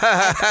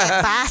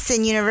 At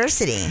Boston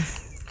University.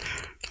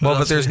 Well,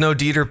 but there's no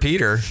Dieter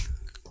Peter.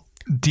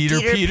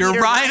 Dieter Peter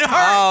Reinhardt.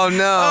 Oh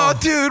no! Oh,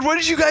 dude, what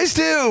did you guys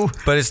do?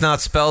 But it's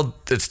not spelled.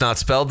 It's not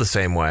spelled the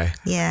same way.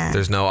 Yeah.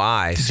 There's no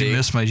I. Did you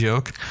miss my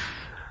joke?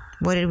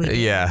 What did we do?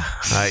 Yeah,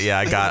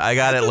 I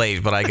got it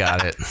late, but I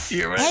got it.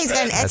 Hey, he's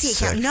got an Etsy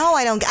That's account. sick. No,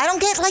 I don't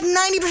get like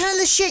 90% of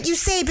the shit you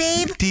say,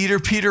 babe.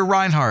 Dieter Peter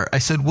Reinhardt. I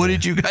said, what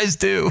did you guys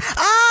do?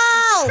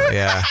 Oh!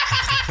 Yeah.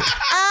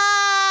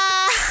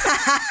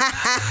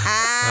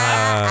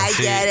 I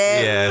get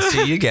it. Yeah,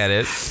 see, you get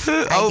it.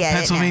 Oh, get it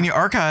Pennsylvania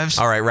Archives.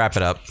 All right, wrap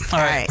it up. All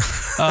right.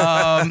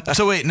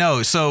 So wait,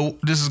 no. So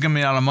this is gonna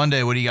be out on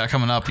Monday. What do you got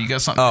coming up? You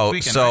got something Oh,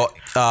 next weekend, so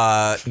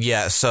right?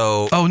 yeah,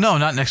 so Oh no,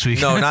 not next week.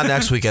 no, not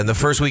next weekend. The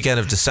first weekend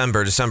of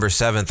December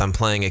 7th, I'm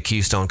playing at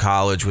Keystone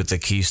College with the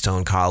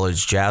Keystone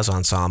College Jazz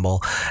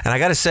Ensemble, and I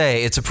got to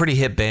say, it's a pretty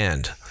hip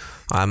band.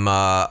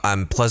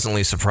 I'm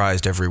pleasantly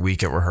surprised every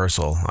week at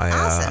rehearsal.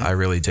 I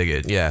really dig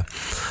it. Yeah,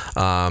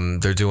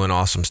 they're doing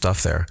awesome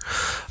stuff there.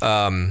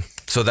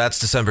 So that's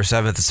December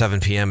 7th at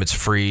 7 p.m. It's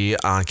free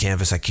on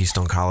campus at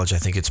Keystone College. I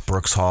think it's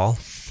Brooks Hall.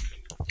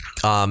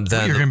 Then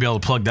you're going to be able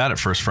to plug that at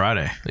First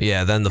Friday.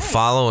 Yeah, then the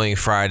following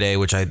Friday,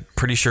 which I'm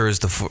pretty sure is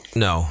the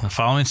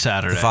following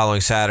Saturday. The following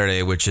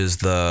Saturday, which is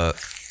the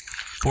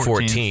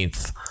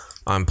 14th.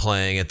 I'm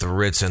playing at the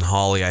Ritz in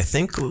Hawley, I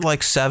think like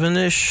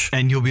 7-ish.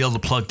 And you'll be able to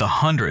plug the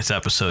 100th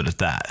episode at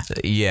that.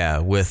 Yeah,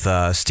 with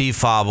Steve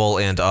Fauble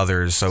and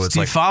others. So it's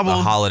like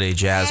a holiday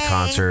jazz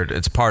concert.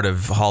 It's part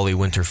of Hawley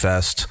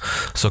Winterfest.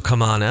 So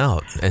come on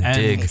out and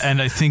dig.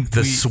 And I think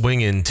the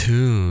swinging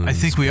tunes. I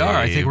think we are.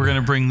 I think we're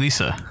going to bring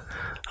Lisa.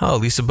 Oh,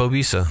 Lisa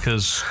Bobisa.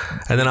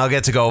 And then I'll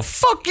get to go,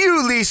 fuck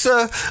you,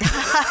 Lisa.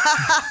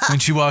 When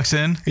she walks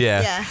in.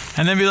 Yeah.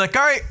 And then be like,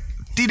 all right.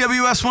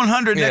 DWS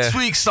 100 next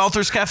week,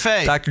 Stalter's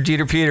Cafe. Dr.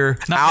 Dieter Peter,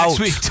 not out.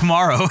 Next week,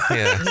 tomorrow.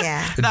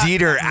 Yeah.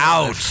 Dieter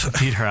out.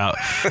 Dieter out.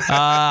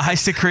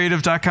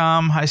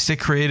 HighStickCreative.com,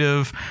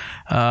 HighStickCreative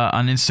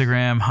on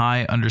Instagram,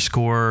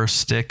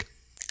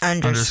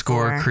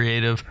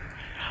 high_stick_creative.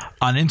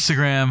 On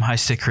Instagram,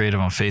 HighStickCreative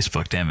on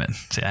Facebook. Damn it.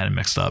 See, I had it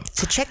mixed up.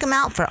 So check them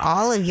out for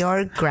all of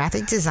your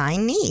graphic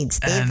design needs.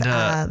 They've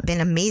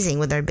been amazing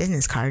with their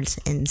business cards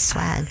and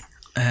swag.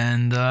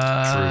 And you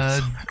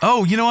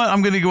know what?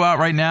 I'm going to go out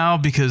right now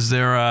because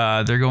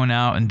they're going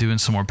out and doing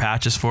some more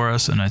patches for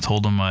us. And I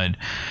told them I'd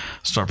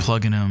start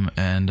plugging them,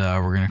 and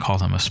we're going to call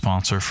them a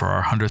sponsor for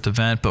our 100th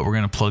event. But we're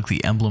going to plug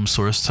the Emblem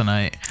Source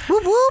tonight.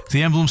 Whoop whoop.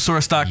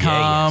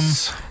 TheEmblemSource.com.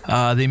 Yes.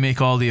 They make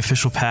all the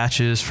official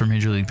patches for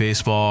Major League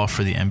Baseball,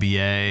 for the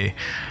NBA.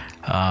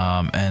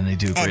 And they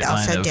do a great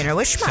line of Dinner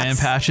with Schmucks. fan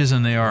patches,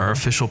 and they are our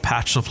official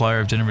patch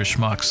supplier of Dinner with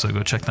Schmucks. So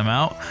go check them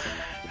out.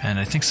 And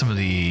I think some of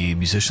the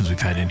musicians we've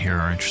had in here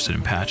are interested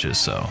in patches.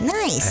 So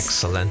nice.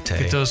 Excelente.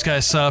 Get those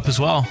guys up as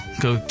well.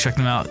 Go check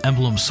them out.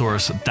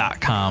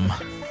 EmblemSource.com.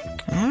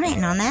 All right,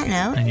 and on that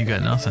note. And you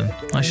got nothing.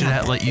 I should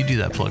have let you do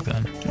that plug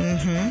then.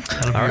 Mm-hmm.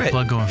 That'll be your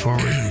plug going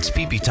forward. It's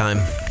pee-pee time.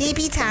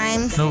 Pee-pee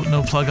time.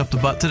 No plug up the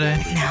butt today?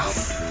 No.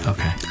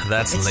 Okay.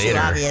 That's it's later. Too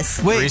obvious.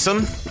 Wait.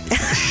 Threesome?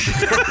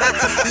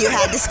 You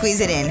had to squeeze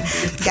it in.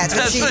 That's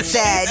what she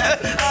said.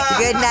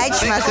 Good night,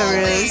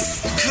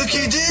 Schmuckaroos.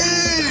 Cookie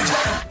dude!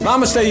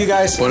 Namaste, you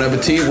guys. Bon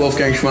appetit,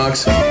 Wolfgang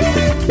Schmucks.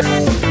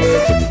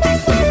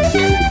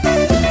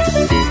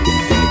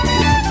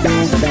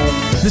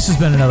 This has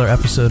been another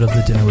episode of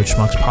the Dinner with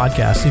Schmucks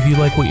podcast. If you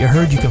like what you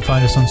heard, you can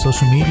find us on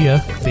social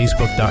media,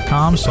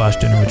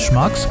 facebook.com/Dinner with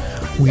Schmucks.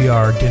 We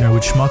are Dinner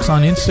with Schmucks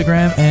on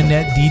Instagram and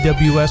at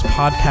DWS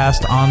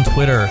Podcast on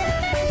Twitter.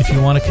 If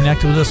you want to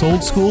connect with us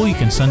old school, you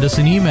can send us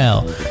an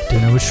email,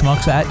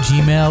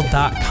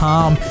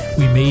 dinnerwithschmucks@gmail.com.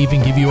 We may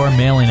even give you our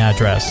mailing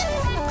address.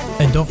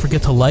 And don't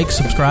forget to like,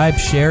 subscribe,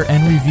 share,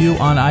 and review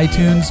on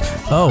iTunes.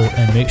 Oh,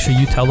 and make sure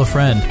you tell a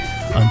friend.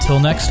 Until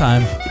next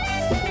time.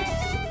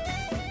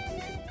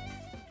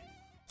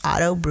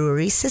 Auto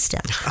Brewery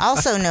System,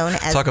 also known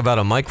as... Talk about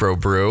a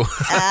microbrew.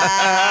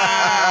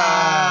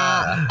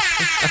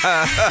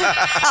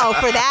 Oh,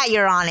 for that,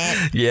 you're on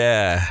it.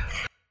 Yeah.